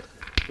throws. need it.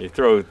 You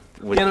throw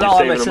when Get it you're all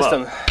out of my saving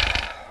them system.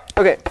 up.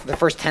 okay. The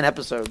first 10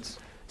 episodes.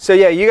 So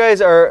yeah, you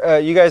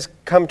guys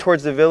come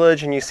towards the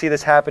village and you see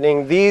this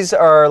happening. These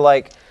are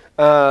like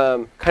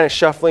kind of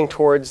shuffling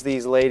towards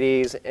these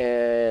ladies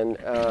and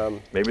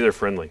Maybe they're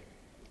friendly.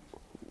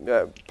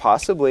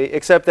 possibly,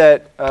 except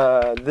that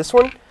this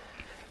one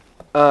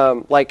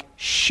like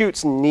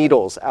shoots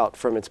needles out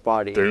from its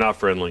body. They're not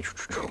friendly.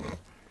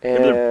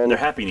 Maybe they're and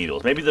happy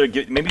needles. Maybe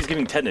he's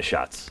giving tetanus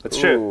shots. That's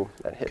true. ooh,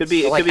 that hits. Could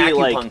be. It like could be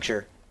like,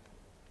 acupuncture.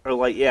 or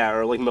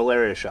like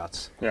malaria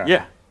shots. Yeah.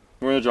 Yeah.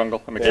 We're in the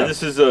jungle. That makes And sense.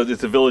 this is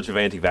it's a village of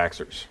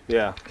anti-vaxxers.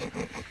 Yeah.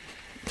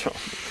 They're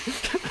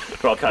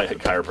all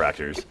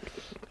chiropractors.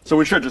 So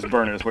we should just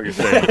burn it, is what you're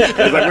saying. It's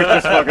like we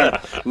just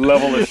fucking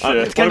level this shit.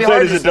 What gonna I'm be saying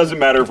hard is to- it doesn't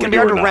matter if It's we gonna be do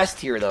hard or to not. rest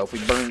here though if we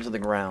burn to the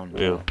ground.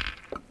 Yeah.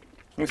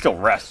 We can still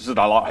rest. This is a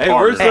lot Hey,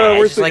 harder. where's the? Hey,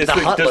 Where's it's the? like the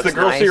hut Does the looks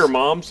girl see nice. her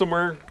mom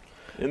somewhere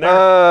in there?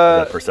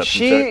 Is that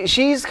perception check?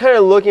 She's kind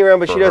of looking around,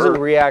 but she For doesn't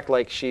her? react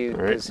like she. All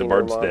right, has the seen her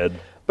bard's mom. dead.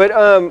 But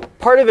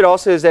part of it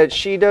also is that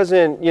she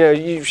doesn't,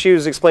 she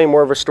was explaining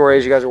more of her story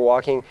as you guys were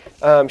walking.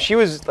 She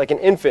was like an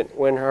infant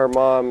when her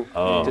mom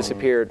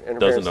disappeared. And her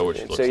Doesn't parents know what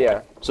she disappeared.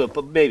 looks So like.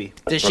 So, but maybe.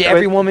 Does she?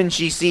 Every woman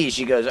she sees,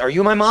 she goes, "Are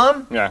you my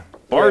mom? Yeah.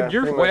 Bard, Yeah,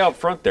 you're pretty way much. out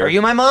front there. Are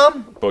you my mom?"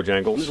 I'm just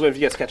Bojangles? waiting for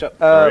you guys to catch up.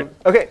 right.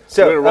 Okay,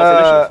 so, We're gonna roll for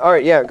initiative. all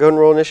right, yeah, go ahead and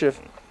roll initiative.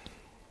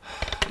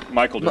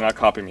 Michael, do not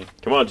copy me.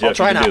 Come on, Jeff. I'll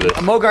try you can not. do this.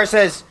 Mogar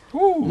says,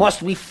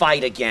 "Must we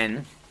fight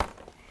again?"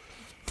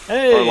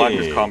 Hey, Our life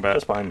is combat.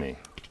 Just behind me.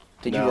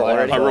 Did you No, roll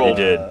already? I rolled.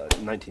 You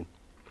did. 19.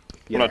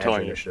 I'm not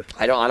telling you.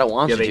 I don't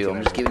want You you have to. 18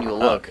 I'm just giving you a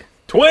look.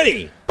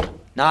 20.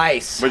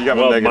 Nice. But you got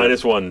Well, negative.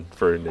 -1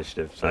 for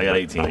initiative. So I got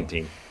 18.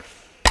 19.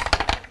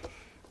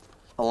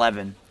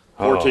 11.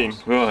 14.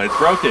 Oh, it's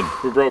broken.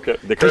 We broke it.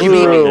 The curse You is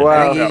beat me. broken.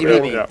 wow. I think you Yeah,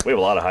 beat me. yeah. We have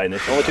a lot of high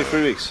initiative. Only took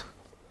 3 weeks.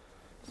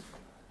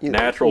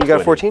 Natural You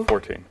got 20. 14?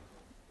 14.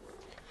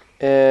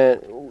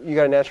 And you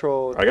got a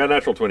natural. I got a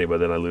natural 20, but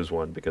then I lose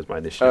 1 because my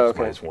initiative Oh,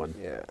 is okay. -1.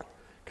 Yeah.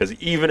 Because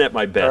even at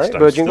my best,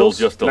 right, I'm still Bojangles?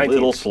 just a 19.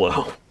 little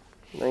slow.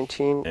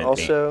 19 And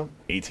also.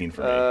 18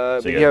 for me.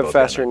 But So you guys have both got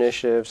faster nine.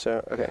 initiative,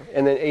 so okay.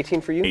 And then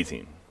 18 for you?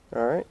 18.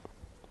 All right.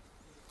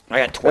 I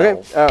got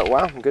Okay. 12.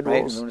 Wow, good Right?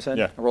 rolls. Is that what I said?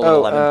 Yeah. I rolled an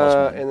 11 plus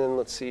 1. And then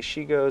let's see.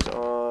 She goes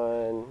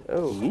on.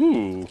 Oh,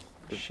 Ooh.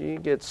 she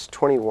gets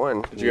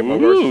 21. Did you get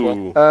Mogar's as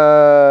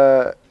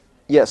well?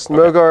 Yes,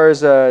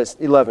 Mogar's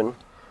 11,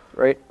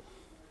 right?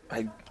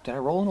 Did I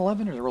roll an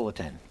 11 or did I roll a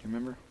 10? Do you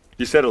remember?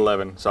 You said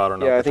 11, so I don't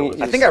know. Yeah, I which think one you-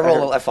 it I is. think I I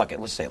rolled. heard- Fuck it.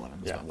 Let's say 11.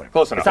 It's Yeah. fine, whatever.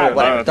 Close enough. not-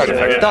 whatever. Yeah, Doesn't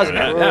matter. Doesn't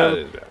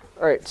matter.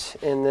 All right,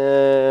 and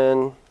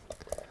then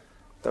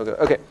they'll go.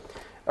 Okay.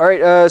 All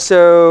right,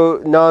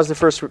 so Na's the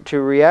first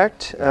to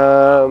react.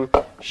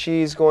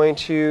 She's going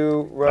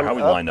to run How are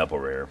we up. lined up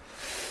over here?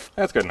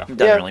 That's good enough. It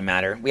doesn't Yeah. really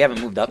matter. We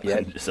haven't moved up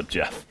yet. Except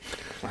Jeff.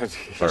 Or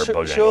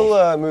She'll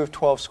Bojangles. move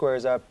 12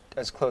 squares up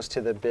as close to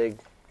the big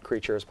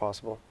creature as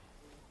possible.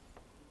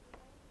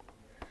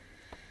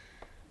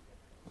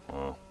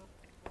 Are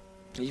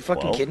you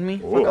fucking 12? kidding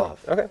me? Ooh. Fuck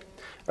off. Okay.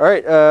 All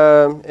right,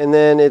 and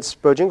then it's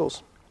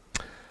Bojangles.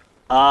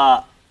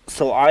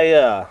 So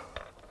I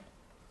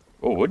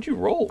Oh, what'd you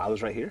roll?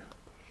 was right here.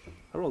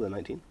 I rolled a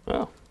 19.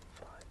 Oh,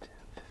 5, 10,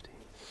 15.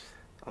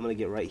 I'm gonna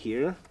get right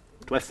here.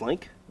 Do I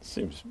flank?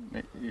 seems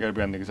You gotta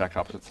be on the exact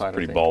opposite side.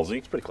 pretty I think. ballsy.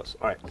 It's pretty close.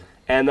 All right.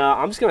 And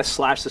I'm just gonna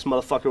slash this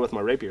motherfucker with my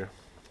rapier.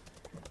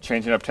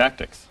 Changing up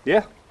tactics.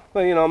 Yeah.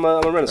 Well, you know, I'm a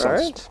All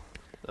Renaissance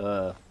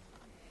right.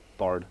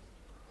 bard.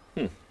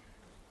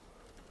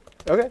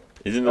 Okay.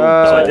 Isn't it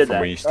Uh, So I from did where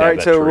that. you stab All right.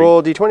 that So tree?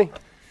 roll d20.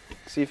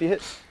 See if you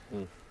hit.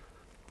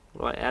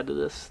 What do I add to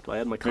this? Do I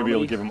add my comedy?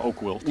 Maybe it'll give him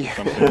oak wilt or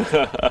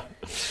something.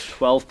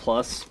 12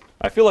 plus.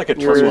 I feel like a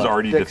Your tree has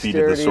already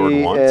defeated the sword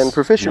dexterity once. and You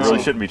proficiency.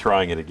 really shouldn't be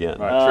trying it again.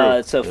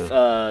 Right. So You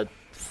don't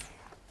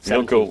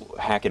 17. go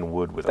hacking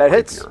wood with That a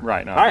hits. rapier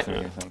Right. No, All right. that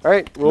doesn't make sense. All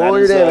right. And Roll that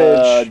your is,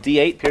 damage.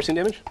 D8 piercing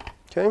damage.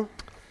 Okay.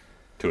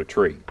 to a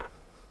tree.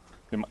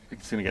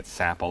 It's gonna get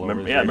sap all over.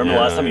 Remember, his yeah, remember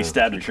rapier. last time he Yeah,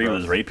 stabbed a pretty tree with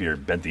gross. his rapier,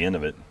 bent the end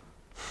of it.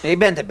 He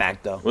bent it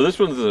back though. Well, this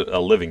one's a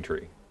living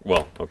tree.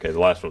 Well, okay, the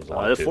last one's I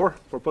alive have too.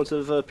 4 points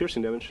of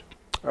piercing damage.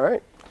 All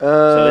right.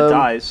 So it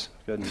dies.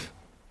 Good.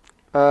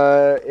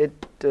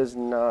 It does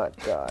not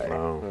die.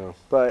 Wow.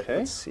 But Okay.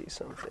 let's see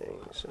something.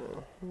 So,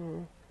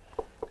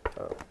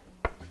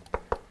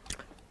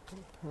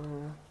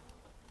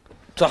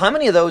 So how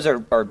many of those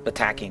are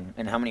attacking,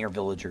 and how many are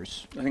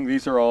villagers? I think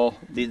these are all.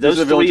 Those these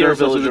are 3 are villagers,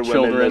 those are villager the women,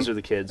 children, those are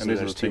the kids, and and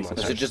these are there's the 2 pigs.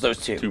 monsters. So just those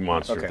two. Two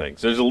monster Okay.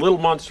 things. There's a little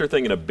monster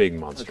thing and a big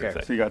monster Okay.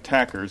 thing. So you got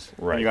attackers.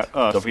 Right. And you got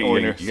us. Don't forget,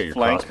 going you to got your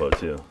flank. crossbow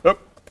too. Oh,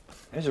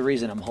 There's a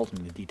reason I'm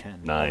holding the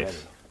D10.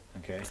 Nice.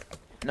 already. Okay.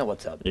 Know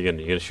what's up. You're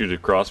gonna shoot a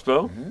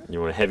crossbow. Mm-hmm.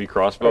 You want a heavy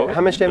crossbow?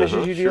 how much damage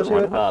did you deal sure, to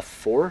why it? not?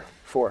 4.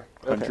 4.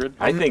 Okay. 100.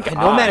 I think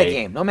No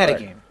metagame. No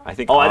metagame. I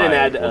think Oh, I didn't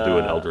add, We'll do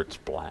an Eldritch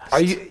Blast.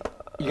 Are you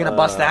gonna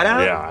bust that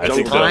out? yeah, I It's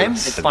think so. time.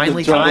 It's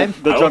finally Jungle- time.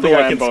 The I don't jumping think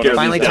I land can bonus. scare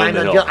Finally this down time.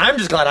 the To hill. I'm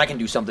just glad I can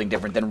do something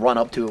different than run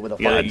up to it with a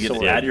You gotta, fucking you sword.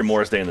 gotta add your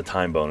Morris Day in the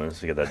time bonus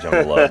to get that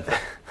jungle blood.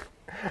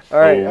 All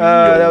right. Oh,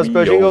 That was yo.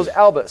 Bojangles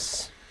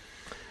Albus.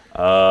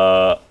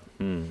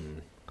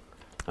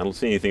 I don't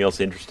see anything else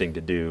interesting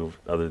to do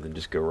other than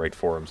just go right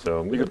for him. So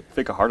I'm You gonna could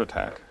fake a heart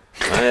attack.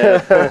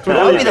 That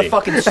would be the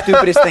fucking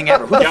stupidest thing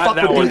ever. Who the Got fuck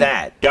that would one. do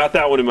that? Got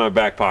that one in my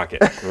back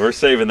pocket. We're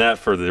saving that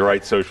for the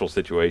right social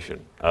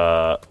situation.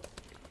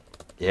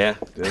 Yeah,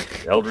 good.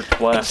 Eldritch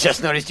Blast.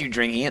 Just noticed you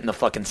drinking it, and the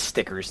fucking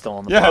sticker is still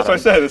on the Yeah, bottom.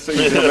 that's what I said. This thing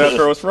that's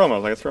where it was from. I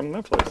was like, it's from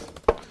that place.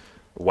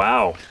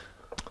 Wow.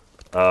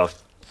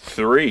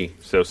 3,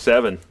 so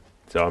 7.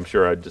 So I'm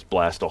sure I'd just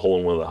blast a hole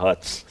in one of the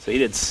huts. So he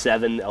did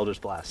 7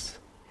 Eldritch Blasts.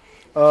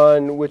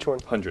 On which one?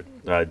 100.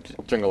 J-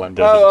 Jungle land.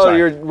 Oh, Sorry.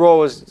 your roll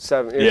was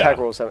 7. Your Yeah. attack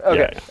roll was 7.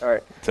 Okay. Yeah. All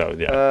right. So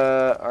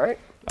yeah, All right.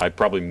 I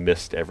probably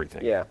missed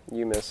everything. Yeah,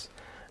 you miss.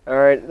 All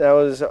right. That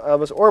was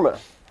Orma.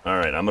 All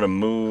right, I'm gonna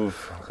move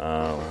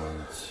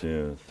 1,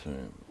 2, 3,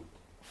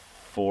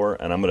 4,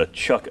 and I'm gonna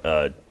chuck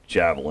a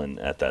javelin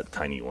at that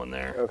tiny one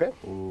there. Okay.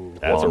 That's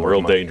While a I'm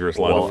real working dangerous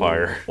line while- of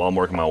fire. While I'm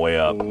working my way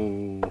up.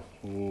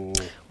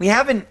 We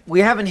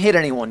haven't hit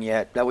anyone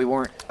yet that we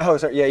weren't Oh,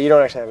 sorry. Yeah, you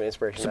don't actually have an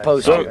inspiration.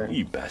 supposed So- to.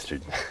 You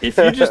bastard. If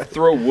you just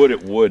throw wood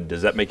at wood,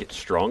 does that make it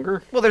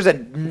stronger? Well, there's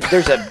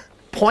a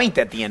point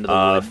at the end of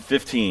the wood.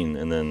 15,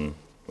 and then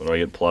what do I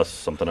get? Plus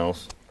something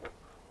else.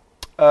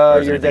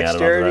 is Your anything added onto that?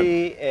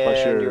 dexterity Plus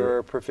and your-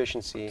 your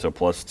proficiency. So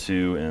plus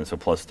 2, and so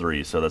plus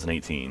 3, so that's an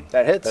 18.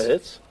 that hits. That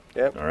hits.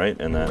 Yep. All right,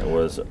 and that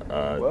was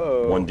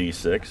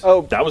 1d6.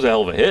 Oh, That was a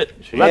hell of a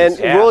hit. Jeez. and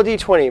yeah. roll a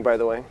d20, by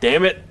the way.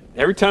 Damn it!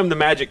 Every time the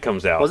magic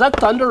comes out. Was that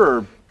thunder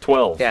or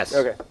 12? Yes.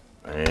 Okay.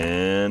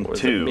 And What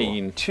does 2. it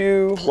mean?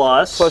 2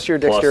 plus? plus your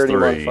Plus dexterity 3.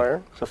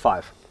 modifier. So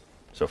 5.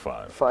 So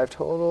 5. 5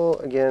 total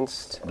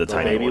against. The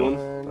tiny baby one.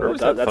 one. Where was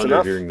That- that that's thunder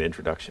enough. during the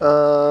introduction?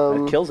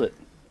 That kills it.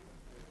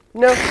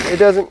 No, it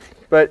doesn't.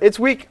 But it's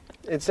weak.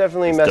 It's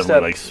definitely It's messed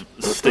definitely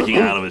up. like sticking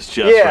out of his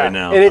chest Yeah, right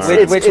now. and it's, All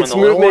right. Which one, its the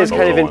little movement is one?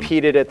 kind of The little one.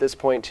 impeded at this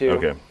point too.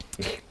 Okay.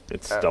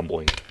 It's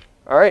stumbling.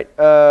 All right.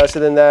 So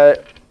then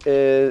that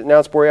is now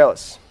it's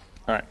Borealis.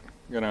 All right.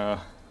 I'm going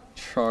to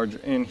charge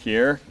in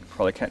here.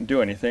 Probably can't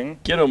do anything.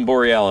 Get him,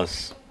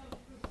 Borealis.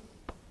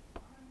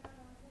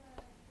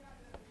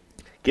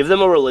 Give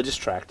them a religious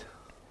tract.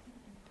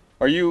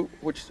 Are you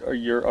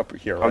you're up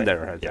here, right? I'm there,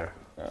 right there.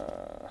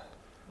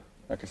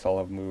 I guess I'll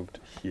have moved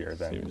here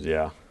then. Seems,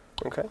 yeah.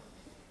 Okay.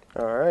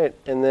 All right,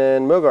 and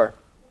then Mogar.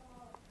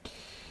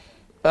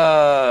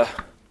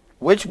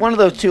 Which one of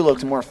those two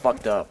looks more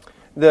fucked up?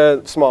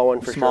 The small one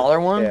for Smaller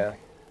sure. one? Yeah.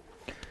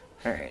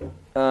 All right.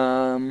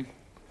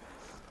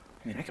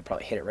 I mean, I could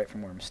probably hit it right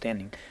from where I'm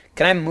standing.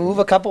 Can I move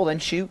a couple then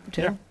shoot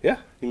too? Yeah.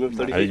 You move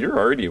 30 feet. You're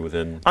already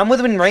within. I'm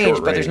within range,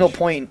 Short but there's no range.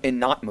 point in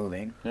not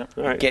moving. All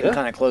right. Getting Yeah.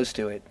 kind of close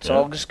to it. So Yeah.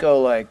 I'll just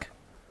go like,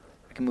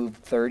 I can move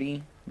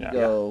 30. Yeah.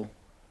 Go.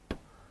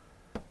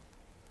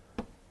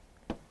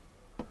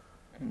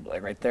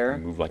 Like right there.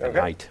 Move like Okay.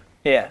 a knight.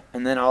 Yeah,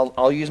 and then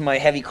I'll use my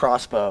heavy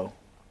crossbow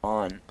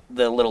on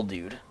the little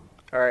dude.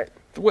 All right,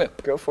 The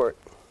whip. go for it.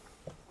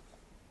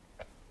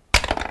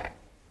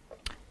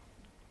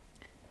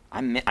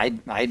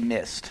 I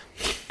missed.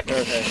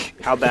 Okay.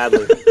 How badly?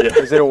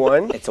 Is it a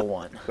 1? It's a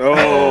 1.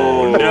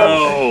 Oh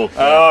no! Oh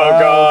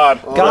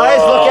God! Guys,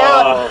 look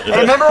out!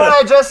 Hey, remember when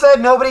I just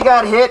said nobody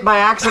got hit by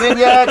accident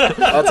yet?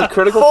 That's a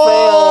critical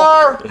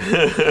fail. 4!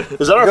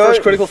 Is that our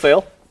first critical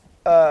fail?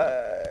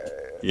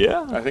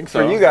 Yeah. I think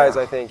so. For you guys,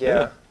 I think,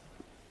 yeah.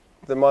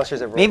 The monsters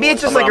have rolled Maybe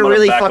it's one. just like I'm a gonna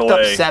really back fucked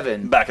away. up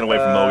 7. Backing away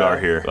from Mogar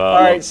here.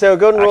 All right, so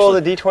go and roll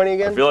the d20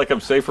 again. I feel like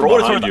I'm safer For what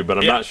it's behind worth, you, but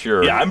I'm yeah, not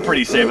sure. Yeah, I'm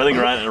pretty safe. I think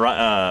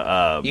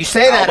You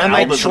say that, I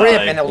might Alba's trip and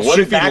I- and it'll What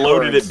shoot if you backwards.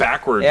 loaded it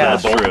backwards Yeah. and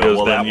the bolt True. goes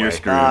Well, that then you're way?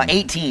 screwed.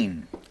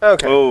 18.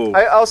 Okay. Oh.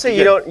 I'll say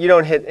you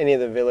don't hit any of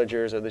the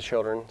villagers or the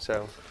children.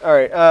 So, all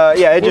right.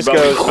 Yeah, it What just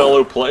about goes. his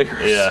fellow players?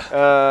 Yeah.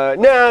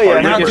 No, yeah.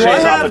 Now, Ricochet do I,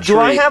 off have, a do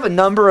I tree. have a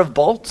number of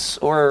bolts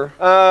or?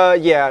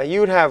 Yeah, you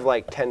would have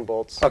like 10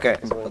 bolts. Okay,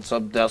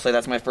 so I'll say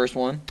that's my first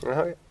one.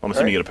 Uh-huh. I'm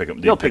assuming you're gonna pick them.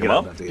 Do You'll you pick them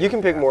up? You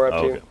can pick more up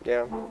Oh, too. okay.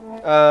 Yeah.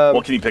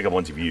 Well, can you pick up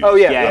once you've used? Oh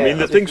yeah. Yeah, I mean,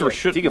 the things we're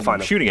You can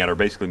find 'em. shooting at are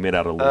basically made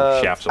out of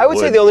little shafts of I would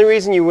say wood. the only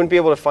reason you wouldn't be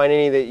able to find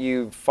any that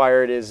you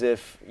fired is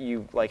if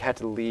you like had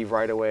to leave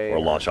right away. Or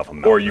launch off a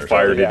mountain. Or you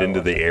fired something. it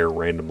into the air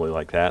randomly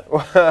like that.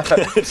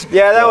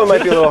 Yeah, that one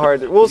might be a little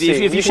hard. We'll see.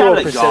 If you can shot roll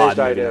at percentage God,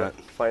 die maybe to not.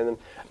 find them.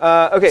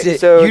 Okay,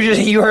 so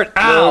you heard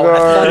ow, and a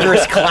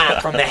thunderous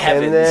clap from the and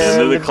heavens. then,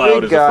 then the the cloud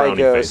big is a guy frowny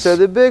goes. face. So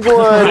the big one.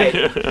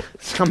 Right.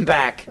 Come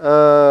back.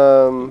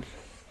 All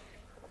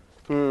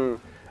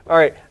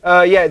right.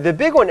 Yeah, the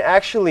big one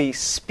actually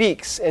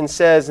speaks and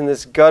says in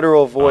this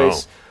guttural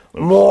voice,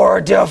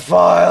 "More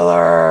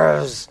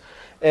defilers,"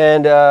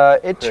 and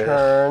it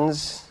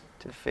turns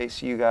to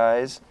face you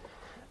guys.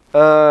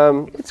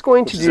 It's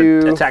going to Which is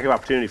an do. attack of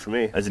opportunity for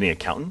me. Isn't he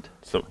accountant?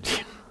 So,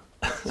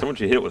 someone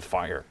should hit with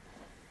fire.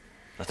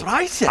 That's what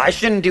I said. I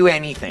shouldn't do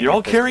anything. You're all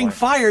at this carrying point.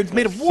 fire. It's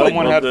made of wood.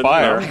 Someone had then,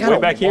 fire. I got Way a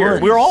back here.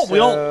 We all.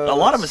 A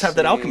lot of us let's have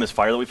that see. alchemist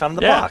fire that we found in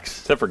the Yeah,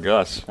 box. except for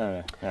Gus.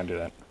 I don't do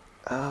that.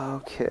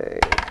 Okay.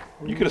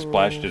 You could have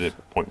splashed it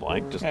at point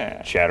blank, just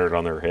Yeah. shattered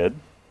on their head.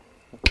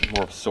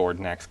 More of a sword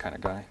and axe kind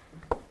of guy.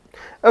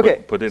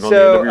 Okay. Put it on so, the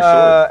end of your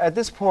sword. at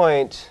this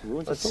point,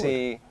 let's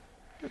see.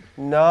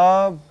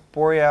 Na,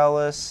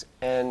 Borealis,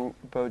 and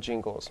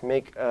Bojingles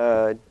make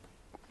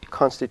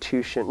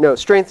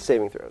strength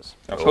saving throws.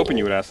 I was hoping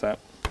you would ask that.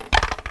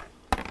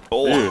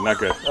 Oh. Dude, not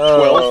good.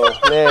 Oh,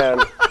 man.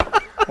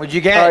 What'd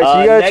you All get? right, so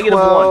you got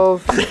 -1.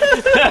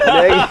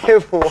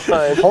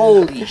 -1.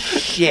 Holy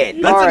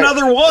shit. That's All right.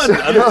 another one.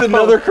 That's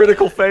another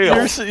critical fail.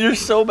 You're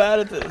so bad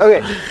at this.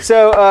 Okay,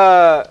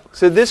 so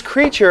so this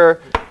creature,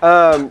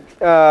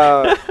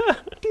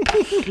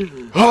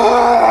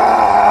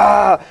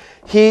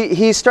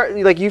 he start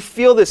like you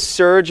feel this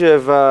surge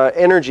of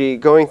energy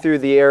going through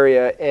the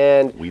area,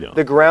 and We don't.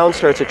 the ground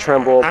starts to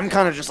tremble. I'm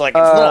kind of just like,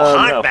 it's a little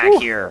hot no. back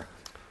here.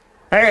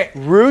 Hey,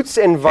 Roots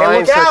and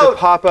vines look start to out!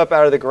 pop up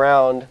out of the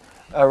ground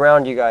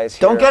around you guys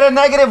here. don't get a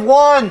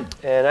 -1.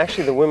 And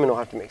actually, the women will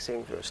have to make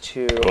saving throws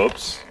too.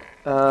 Oops.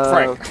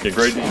 Frank. Okay,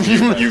 great. You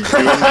doomed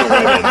the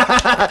women.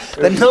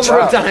 The number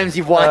of times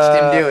you've watched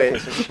him do Okay,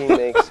 it. so she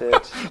makes it.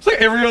 It's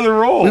like every other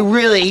roll. Can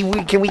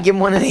we give him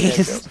one of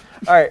these?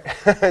 All right,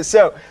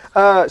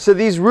 so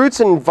these roots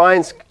and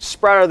vines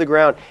sprout out of the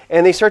ground,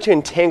 and they start to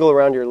entangle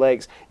around your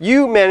legs.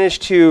 You manage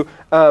to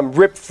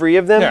rip free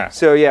of them, Yeah.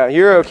 so yeah,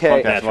 you're okay.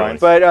 Funk ass vines.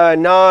 But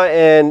Na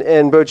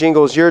and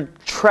Bojingles, you're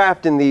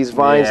trapped in these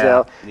vines Yeah,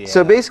 now.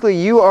 So yeah. basically,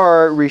 you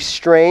are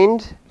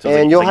restrained, like- and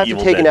it's you'll like have to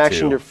Evil take an Dead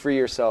action 2. to free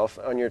yourself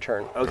on your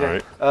turn. Okay.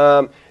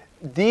 All right.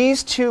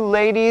 These two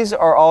ladies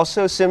are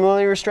also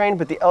similarly restrained,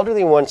 but the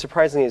elderly one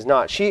surprisingly is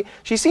not. She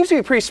seems to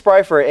be pretty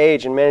spry for her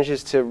age and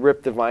manages to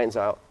rip the vines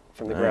out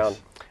from the ground.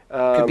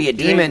 Could be a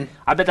demon.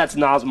 I bet that's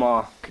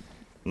Nazma.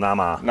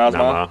 Nama.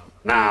 Nazma.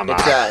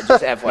 It's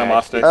just FYI.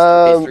 Namaste.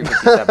 It's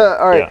 357.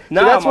 All right, Yeah. so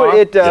that's Nah, what Ma.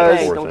 it does.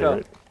 Hey, Fourth, don't I go.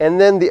 right? And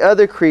then the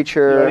other You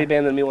creature, already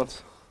abandoned me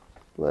once.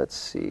 let's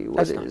see,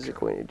 what is it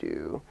going to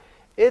do?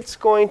 It's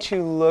going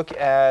to look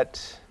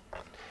at.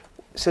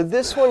 So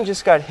this one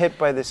just got hit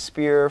by the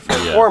spear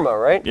from Yeah.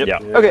 Orma, right? Yep. Yeah.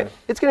 Okay,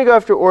 it's going to go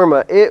after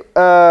Orma.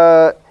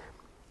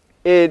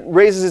 It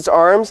raises its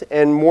arms,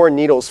 and more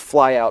needles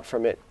fly out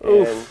from it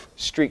and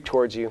streak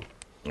towards you.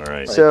 All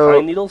right. So,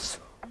 Pine needles?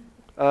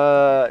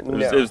 no.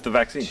 It was the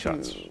vaccine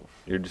shots.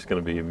 You're just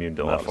going to be immune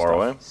to a lot Not of far stuff.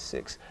 away.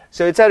 6.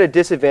 So it's at a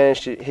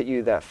disadvantage to hit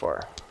you that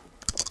far.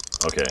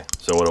 Okay.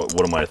 So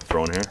what am I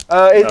throwing here?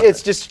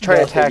 It's just trying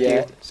to attack Nothing you.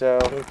 yet. So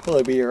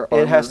Probably be your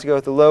it has to go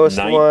with the lowest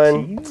 19?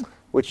 one,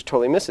 which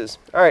totally misses.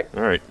 All right.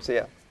 All right. So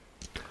yeah,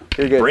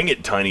 you're good. Bring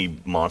it, tiny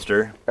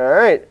monster. All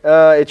right.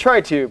 It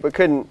tried to, but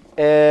couldn't.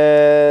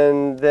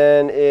 And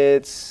then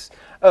it's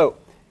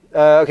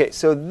okay.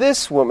 So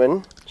this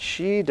woman,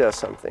 she does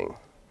something.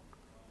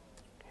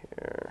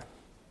 Here.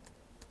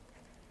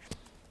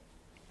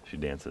 She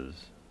dances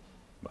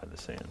by the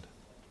sand.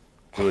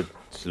 Do it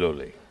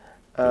slowly.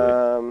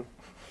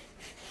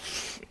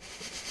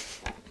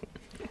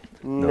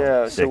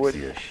 No. So what?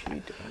 Sexy as she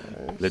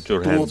does. Let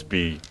your hands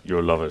be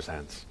your lover's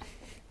hands.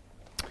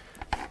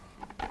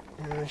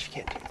 No, she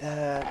can't do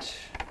that.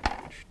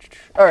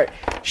 All right.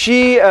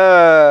 She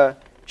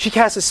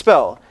casts a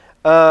spell.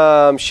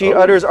 She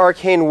utters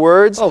arcane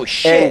words Oh,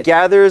 shit. and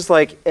gathers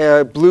like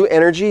blue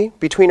energy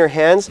between her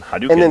hands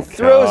and then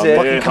throws it.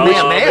 Fucking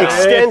Kamehameha.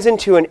 Extends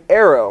into an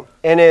arrow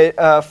and it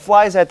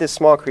flies at this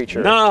small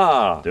creature.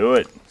 Nah. Do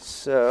it.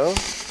 So,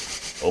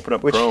 Open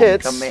up which Chrome.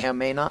 hits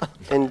Kamehameha.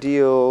 and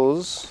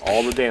deals.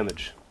 All the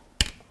damage.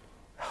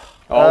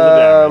 All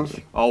the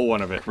damage. All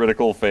one of it.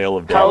 Critical fail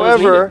of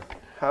damage.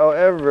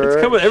 However,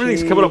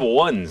 Everything's coming up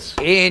ones.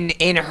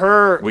 In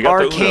her We got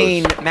the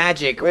arcane Unos.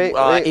 magic, Wait,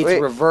 it's wait.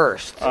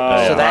 reversed.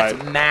 Oh, so that's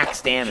right.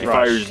 max damage.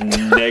 Fires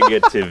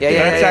negative Yeah,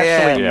 yeah, damage. That's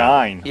actually yeah.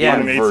 9 Yeah.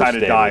 on an Inverse 8-sided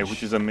die, damage.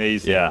 which is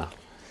amazing. Yeah.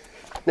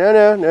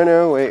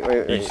 No, wait.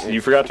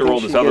 You forgot to I think roll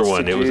she this other gets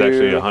one. to It was do-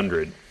 actually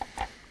 100.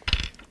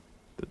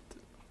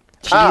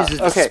 She uses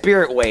the okay.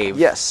 spirit wave.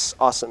 Yes,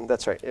 awesome.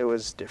 That's right. It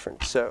was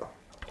different. So,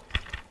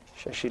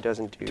 she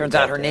doesn't do. Turns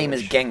that out her name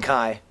is damage.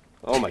 Genkai.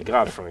 Oh my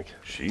God, Frank.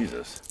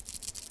 Jesus.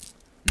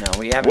 No,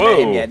 we haven't met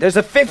him Whoa. yet. There's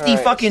a 50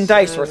 Alright, fucking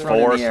dice we're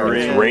throwing in the air. 4-3.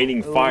 It's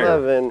raining fire.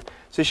 11.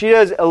 So she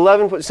does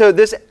 11. So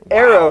this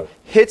arrow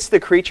hits the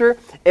creature,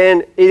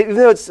 and even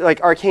though it's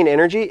like arcane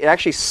energy, it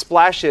actually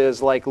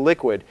splashes like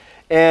liquid,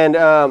 and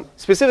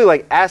specifically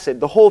like acid.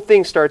 The whole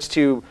thing starts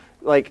to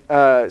like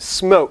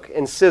smoke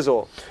and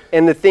sizzle,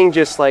 and the thing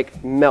just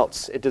like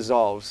melts. It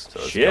dissolves. So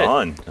it's Shit.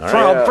 gone. All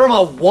right. From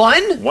a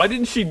 1? Why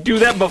didn't she do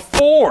that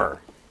before?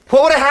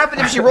 What would have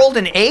happened if she rolled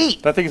an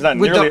 8? That thing's not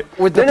Would nearly.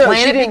 would the she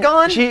planet be didn't-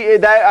 gone?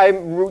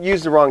 I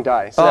used the wrong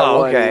die. So that Oh,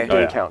 one okay. didn't Oh,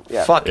 yeah. count.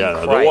 Yeah. Fucking Yeah,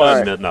 the Christ.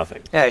 one meant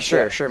nothing. Yeah,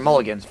 sure.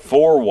 Mulligans.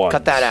 4 ones.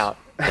 Cut that out.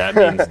 That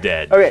means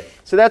dead. Okay,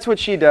 so that's what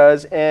she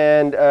does,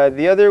 and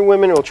the other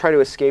women will try to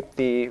escape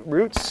the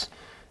roots.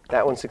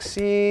 That one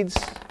succeeds.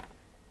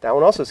 That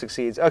one also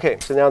succeeds. Okay,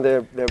 so now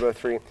they're both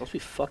free. Must be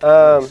fucking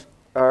All nice.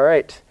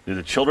 right. Do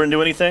the children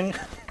do anything?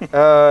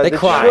 The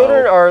cry.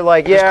 children are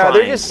like, yeah, they're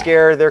crying. just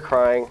scared. They're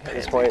crying at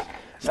this point.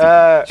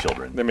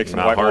 Children. They make some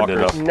Not White hard Walkers.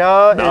 enough.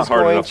 Na Not is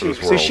hard going enough for to. this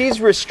So world. she's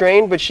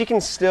restrained, but she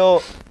can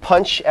still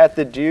punch at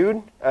the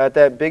dude, at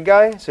that big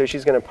guy. So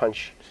she's gonna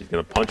punch. She's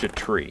going to punch a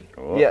tree.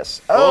 Yes.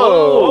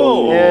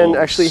 Oh, Oh. and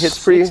actually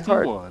hits pretty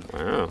hard.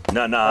 61.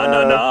 Wow.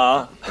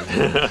 Nah.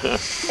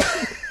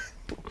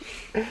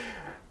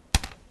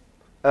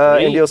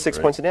 And deals 6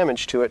 Right. points of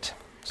damage to it.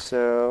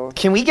 So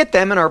Can we get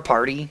them in our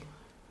party?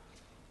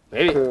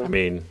 Maybe. I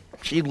mean,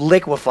 She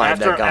liquefied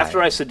that guy.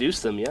 After I seduce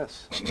them,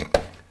 yes.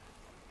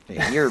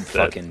 Yeah, you're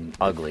fucking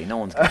ugly. No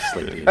one's gonna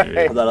sleep with you.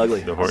 I'm not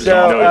ugly. the horse. So,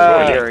 no,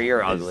 he's right.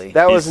 You're ugly.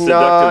 that He's was Na,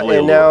 seductively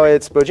and now alluring.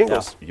 it's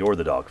Bojingles. You're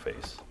the dog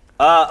face.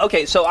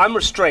 Okay, so I'm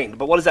restrained,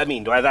 but what does that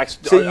mean? Do I have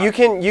access? So you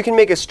can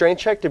make a strength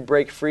check to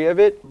break free of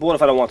it. But what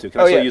if I don't want to? Can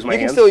Oh I still yeah, use my you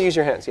hands? can still use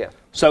your hands. Yeah.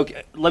 So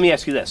let me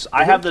ask you this: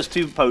 I have those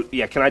two.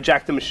 Can I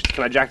jack the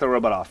Can I jack the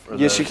robot off? Or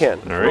Yes, the, you can.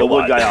 All right. The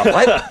wood guy off.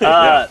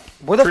 What?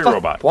 Where the Tree fuck?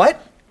 robot.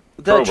 What?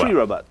 The Robot. tree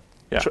robot.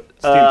 Yeah.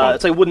 Steampunk.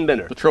 It's like wooden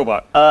bender. The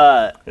Trobot.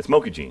 It's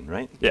Mocha Gene,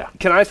 right? Yeah.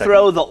 Can I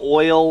throw the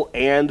oil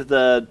and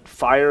the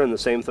fire in the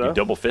same throw? You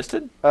double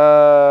fisted?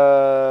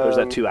 Or is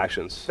that 2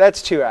 actions?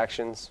 That's 2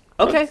 actions.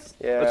 Okay,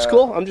 Yeah. that's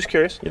cool. I'm just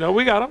curious. You know,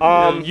 we got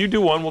them. You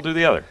do one, we'll do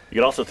the other. You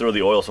could also throw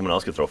the oil. Someone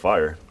else could throw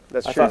fire.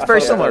 That's I true. thought- It's very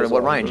I thought similar that to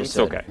what was Ryan just It's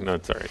said. okay. No,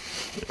 it's all right.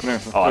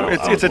 Oh, I don't-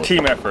 I It's a was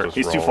team looking- effort.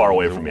 He's too far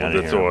away from me. I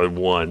didn't That's hear him.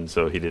 one,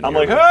 so he didn't. I'm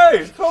hear like, me.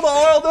 hey, throw the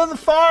oil, then the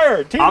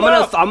fire. Team I'm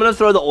up. gonna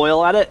throw the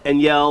oil at it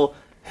and yell,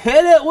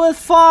 "Hit it with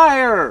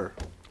fire!"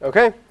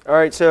 Okay. All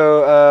right.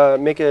 So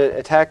make an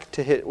attack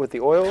to hit with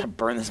the oil.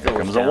 Burn this village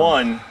Comes down. a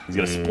 1. He's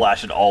gonna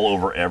splash it all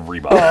over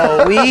everybody.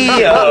 Oh,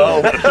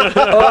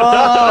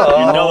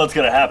 You know that's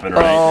gonna happen,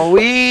 right?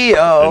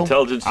 oh.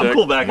 Intelligence check. I'm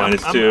cool back.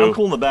 Minus I'm 2. I'm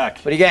cool in the back.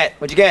 What'd you get?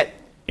 What'd you get?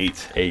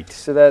 8. 8.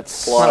 So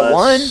that's Not a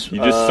 1? You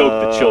just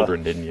soaked the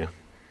children, didn't you?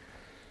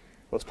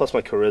 Let's plus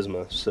my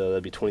charisma, so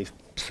that'd be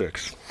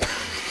 26.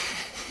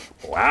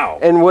 Wow.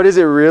 And what is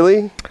it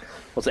really?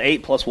 What's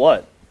 8 plus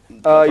what?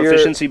 Your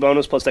Proficiency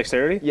bonus plus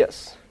dexterity?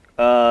 yes.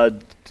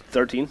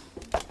 13.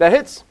 That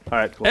hits. All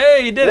right, cool.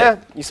 Hey, you did Yeah. it.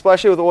 You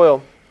splash it with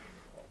oil.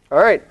 All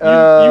right. You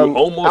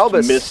almost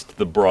Albus. missed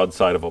the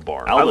broadside of a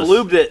barn. I Albus.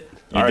 lubed it.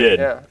 You did.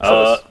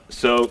 Yeah.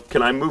 So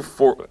can I move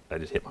forward? I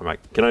just hit my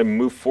mic. Can I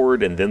move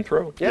forward and then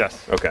throw? Yeah.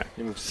 Yes. Okay.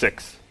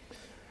 6.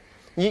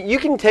 You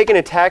can take an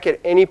attack at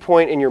any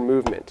point in your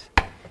movement.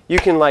 You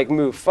can like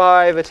move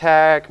 5,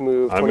 attack,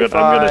 move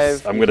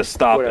 25. I'm gonna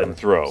stop whatever. and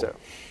throw. So,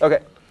 okay.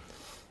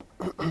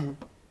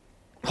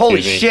 Holy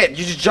Excuse me. shit! Did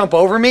you just jump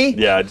over me?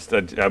 Yeah, I moved was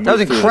through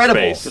the incredible.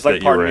 space Just like that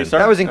you pardon were me, in. sir.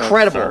 That was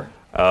incredible.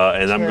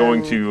 And I'm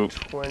going to.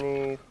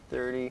 20,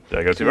 30. Did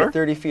I go too You're far?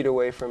 30 feet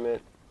away from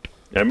it.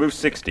 I moved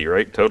 60,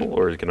 right? Total,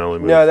 or you can only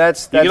move? No,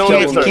 that's can only double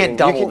move You 30. can't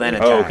double can- then Oh,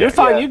 attack. okay. You're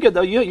fine. Yeah. You're good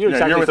though. You're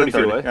exactly you're within 30 feet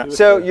 30, away. yeah. You're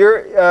So within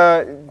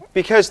you're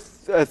because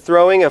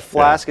throwing a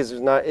flask is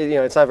not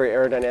it's not very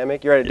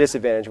aerodynamic. You're at a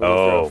disadvantage when you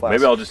throw a Oh, flask.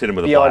 maybe I'll just hit him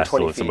with a Beyond blast and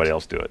 20 let somebody feet.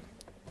 else do it.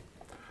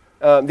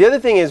 The other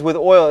thing is with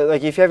oil,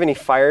 like if you have any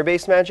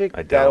fire-based magic,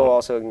 I that will don't.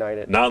 also ignite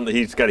it. Now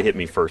he's got to hit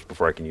me first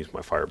before I can use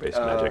my fire-based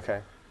magic. Okay.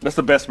 That's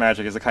the best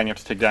magic, is the kind you have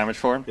to take damage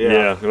for.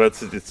 Yeah,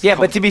 it's Yeah,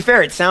 but to be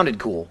fair, it sounded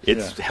cool.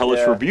 it's hellish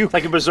Yeah. rebuke. It's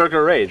like a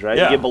berserker rage, right?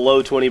 Yeah. You get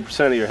below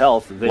 20% of your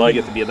health, then Like-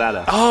 you get to be a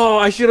badass. Oh,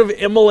 I should have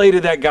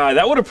immolated that guy.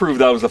 That would have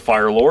proved I was the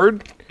Fire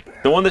Lord.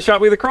 The one that shot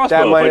me with the crossbow.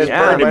 That If I might just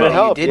have, burned might him have up.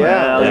 helped. You didn't.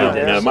 Yeah, Well, Yeah, you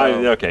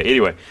yeah, did, okay,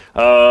 anyway.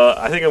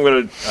 I think I'm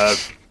going to...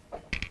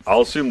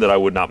 I'll assume that I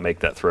would not make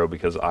that throw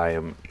because I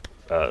am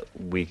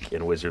weak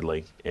and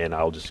wizardly, and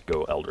I'll just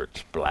go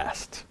Eldritch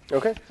Blast.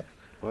 Okay.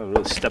 Well,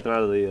 really stepping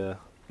out of the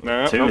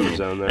No. comfort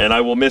zone there. And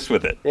I will miss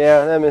with it.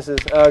 Yeah, that misses.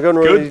 Go ahead and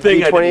roll Good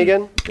thing I D20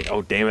 didn't- again.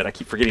 Oh, damn it. I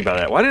keep forgetting about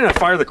that. Why didn't I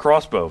fire the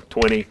crossbow?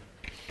 20.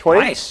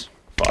 20. Nice.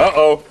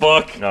 Uh-oh.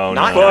 Fuck. No,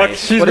 Not no. Fuck,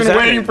 nice. she's What does been that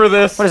waiting mean? for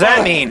this. What does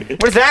that mean? What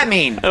does that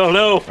mean? I don't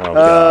know. Oh,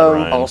 God,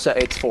 Ryan. Also,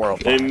 it's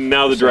 405. And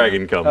now the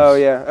dragon comes. Oh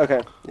yeah.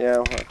 Okay. Yeah,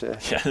 I'll have to.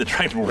 Yeah, the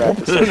dragon. wrap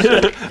this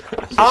up.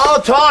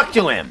 I'll talk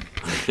to him.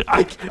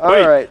 All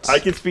Wait, right. I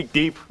can speak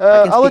deep.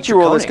 I'll let speak you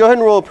roll this. Draconic. Go ahead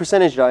and roll a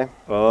percentage die.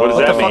 What does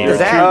What that the fuck mean? does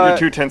that?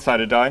 Your two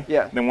 10-sided die.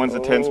 Yeah. Then one's the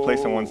tens place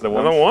and one's the I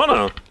ones. don't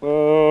wanna.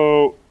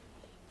 Oh.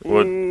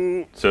 What?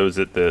 So is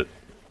it the?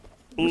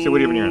 So what do you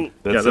have in your hand?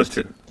 That's Yeah, those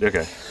the- two.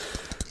 Okay.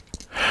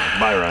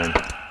 Bye, Ryan.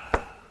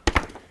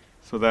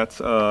 So that's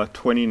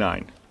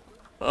 29.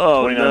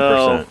 Oh,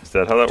 29%. Is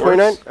that how that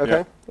 29. works?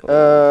 Okay.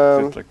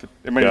 It's like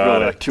it might got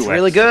go it. like 2x. It's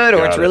really good or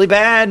Got it's it. really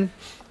bad.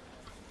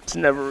 It's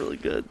never really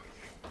good.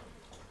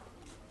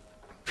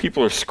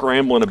 People are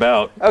scrambling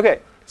about. Okay.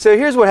 So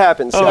here's what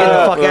happens. Get the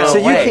fuck out of So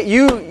the way.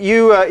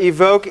 you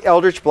evoke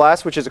Eldritch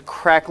Blast, which is a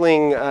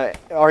crackling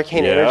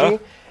arcane Yeah.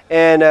 energy,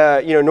 and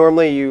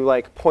normally you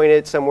like point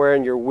it somewhere,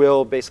 and your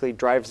will basically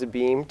drives the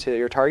beam to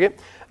your target.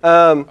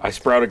 I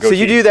sprout a goatee. So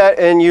you do that,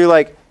 and you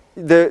like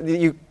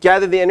you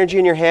gather the energy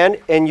in your hand,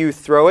 and you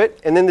throw it,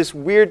 and then this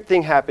weird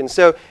thing happens.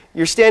 So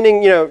you're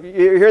standing, you're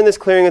here in this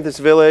clearing of this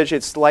village.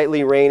 It's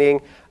slightly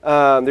raining.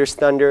 There's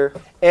thunder,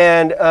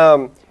 and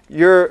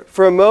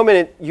for a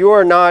moment, you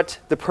are not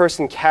the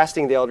person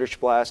casting the Eldritch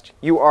Blast.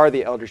 You are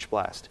the Eldritch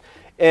Blast.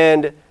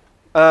 And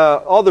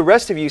all the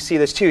rest of you see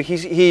this too.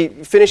 He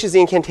finishes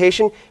the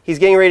incantation, he's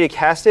getting ready to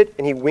cast it,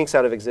 and he winks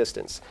out of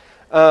existence.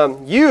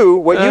 What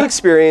you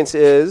experience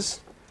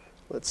is,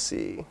 let's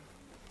see.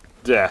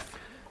 death.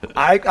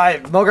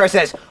 Mogar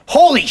says,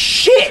 "Holy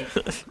shit!"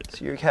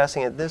 So you're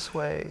casting it this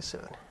way, so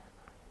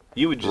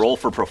You would roll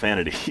for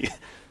profanity.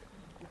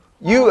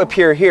 you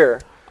appear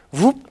here.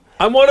 Whoop.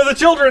 I'm one of the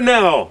children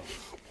now.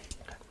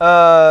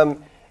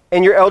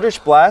 And your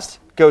Eldritch Blast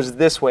goes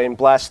this way and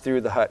blasts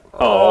through the hut.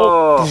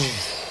 Oh.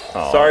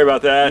 Sorry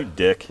about that. You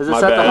dick. Does it My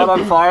set the bad. hut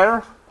on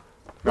fire?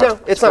 No,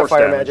 it's not force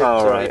fire damage. magic. Oh,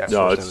 so, right. yeah.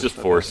 No, it's just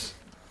force.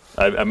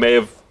 I may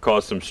have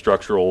caused some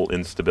structural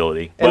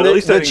instability, And but at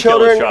least I the didn't kill a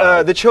children,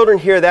 child. the children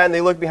hear that and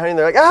they look behind and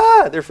they're like,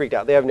 ah! They're freaked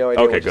out. They have no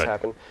idea Okay, what just good.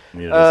 happened.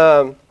 Neither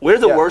does We're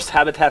the Yeah. worst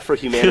habitat for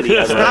humanity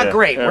It's ever. not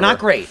great. We're not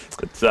great.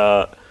 It's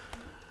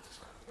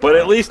but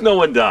at least no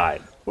one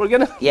died. We're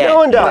gonna Yeah. No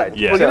one died.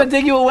 Yeah. we're gonna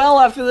dig you a well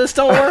after this.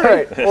 Don't All worry.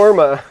 right,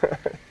 Orma,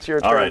 it's your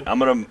turn. All right, I'm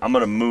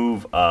gonna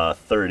move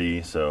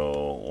 30.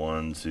 So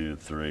 1, 2,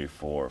 3,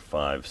 4,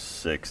 5,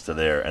 6 to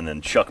there, and then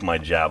chuck my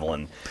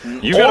javelin.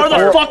 You Or gotta the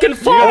fire, fucking you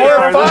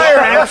fire. gotta fire,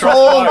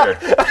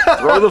 asshole!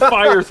 Throw the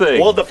fire thing.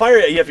 Well, the fire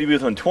you have to be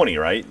within 20,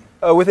 right?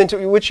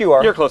 Within which you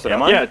are. You're close Am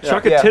enough. I? yeah,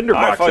 chuck Yeah. a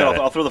tinderbox All right, fine. at it.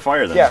 I'll throw the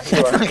fire then. Yeah,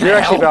 you are. You're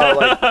actually about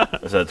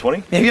like. Is that a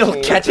 20? Maybe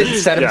he'll catch it and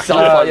set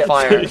himself Yeah. on Yeah.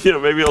 fire. You know,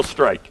 maybe it'll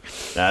strike.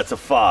 That's a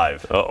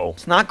 5. Uh-oh.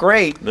 It's not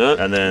great.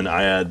 And then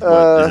I add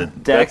what is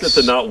it? That's at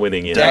the not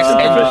winning end. Dex and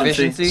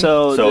efficiency? efficiency.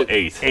 So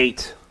 8.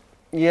 8.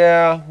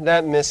 Yeah,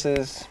 that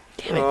misses.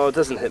 Oh, it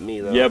doesn't hit me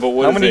though. Yeah, but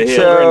what How does many it hit?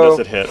 children So- does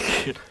it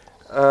hit?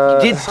 You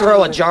did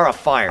throw a jar of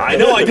fire. I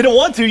know. I didn't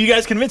want to. You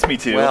guys convinced me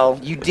to. Well,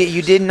 you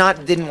didn't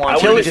want to. You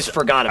would've- just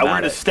forgot I about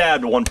wanted to it.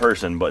 stab one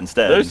person, but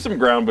instead. There's some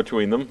ground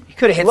between them. You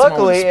could have hit someone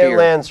Luckily, with a spear. it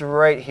lands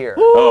right here.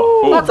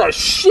 Oh, ooh. That's a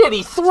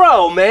shitty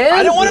throw, man.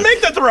 I don't want to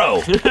make the throw.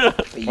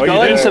 Oh, Go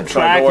ahead and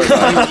subtract. You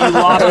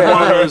lost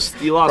one of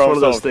those. You lost one of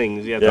those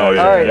things. Yeah. Oh,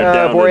 yeah. All right, You're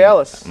down to-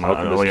 Borealis. I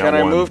only got Can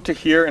I one. move to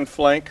here and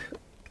flank,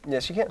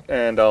 Yes, you can.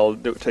 and I'll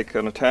take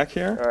an attack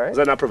here? All right. Is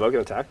that not provoking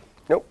attack?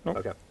 Nope.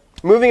 Okay.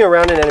 Moving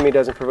around an enemy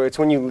doesn't provoke. It's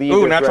when you leave Ooh,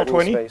 their natural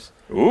threatening 20? space.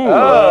 Ooh,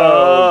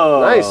 Oh,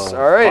 nice.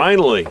 All right.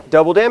 finally.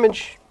 Double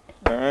damage.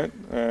 All right.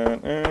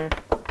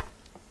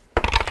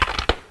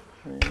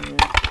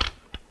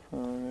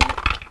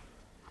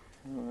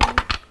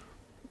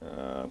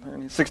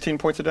 16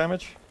 points of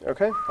damage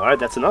Okay. All right,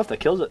 that's enough. That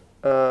kills it.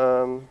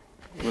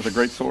 with a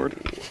great sword.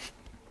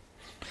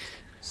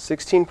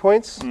 16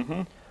 points.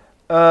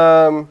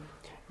 Mm-hmm.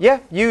 Yeah,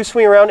 you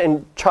swing around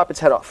and chop its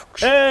head off.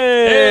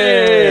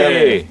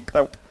 Hey!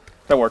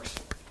 That works.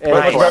 And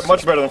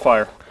Much better than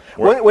fire.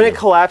 when it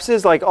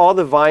collapses, like all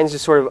the vines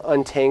just sort of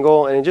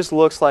untangle, and it just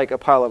looks like a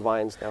pile of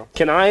vines now.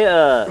 Can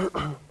I?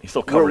 He's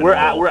still covered. We're in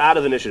out. oil. We're out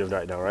of initiative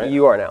right now, right?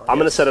 You are now. I'm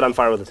gonna set it on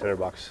fire with a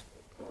tinderbox.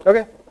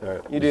 Okay. All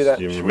right. You do that.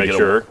 You make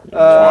sure.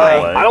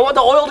 I don't want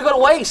the oil to go to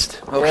waste.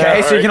 Okay,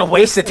 Yeah, so you're gonna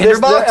waste the This,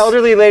 tinderbox? the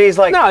elderly lady's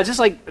like, No, it's just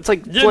like it's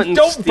like Just flint and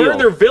don't steel. burn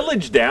their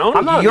village down.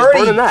 I'm not you just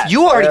burning already, that.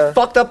 you already Yeah.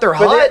 fucked up their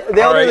but hut.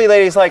 the elderly right.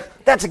 lady's like,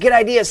 that's a good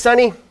idea,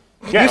 Sonny.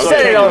 Yeah, You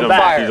set it on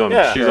fire.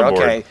 She's on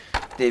board. Okay.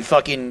 The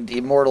fucking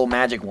immortal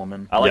magic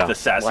woman. I like Yeah. the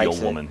sassy Likes old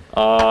it. woman.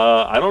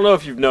 I don't know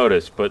if you've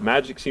noticed, but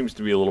magic seems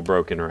to be a little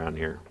broken around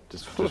here.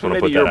 Just want to Maybe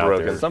put you're that out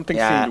broken. there. Something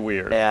Yeah, seemed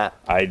weird. Yeah.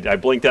 I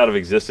blinked out of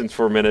existence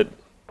for a minute.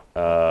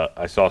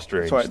 I saw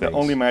strange So things. the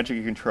only magic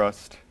you can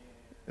trust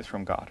is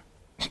from God.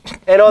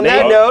 And on Nate,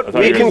 that I note, thought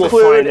we you were gonna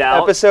conclude find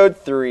out. episode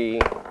 3.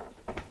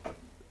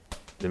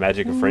 The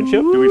magic of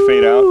friendship? Do we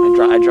fade out?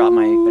 I drop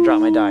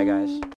my die, guys.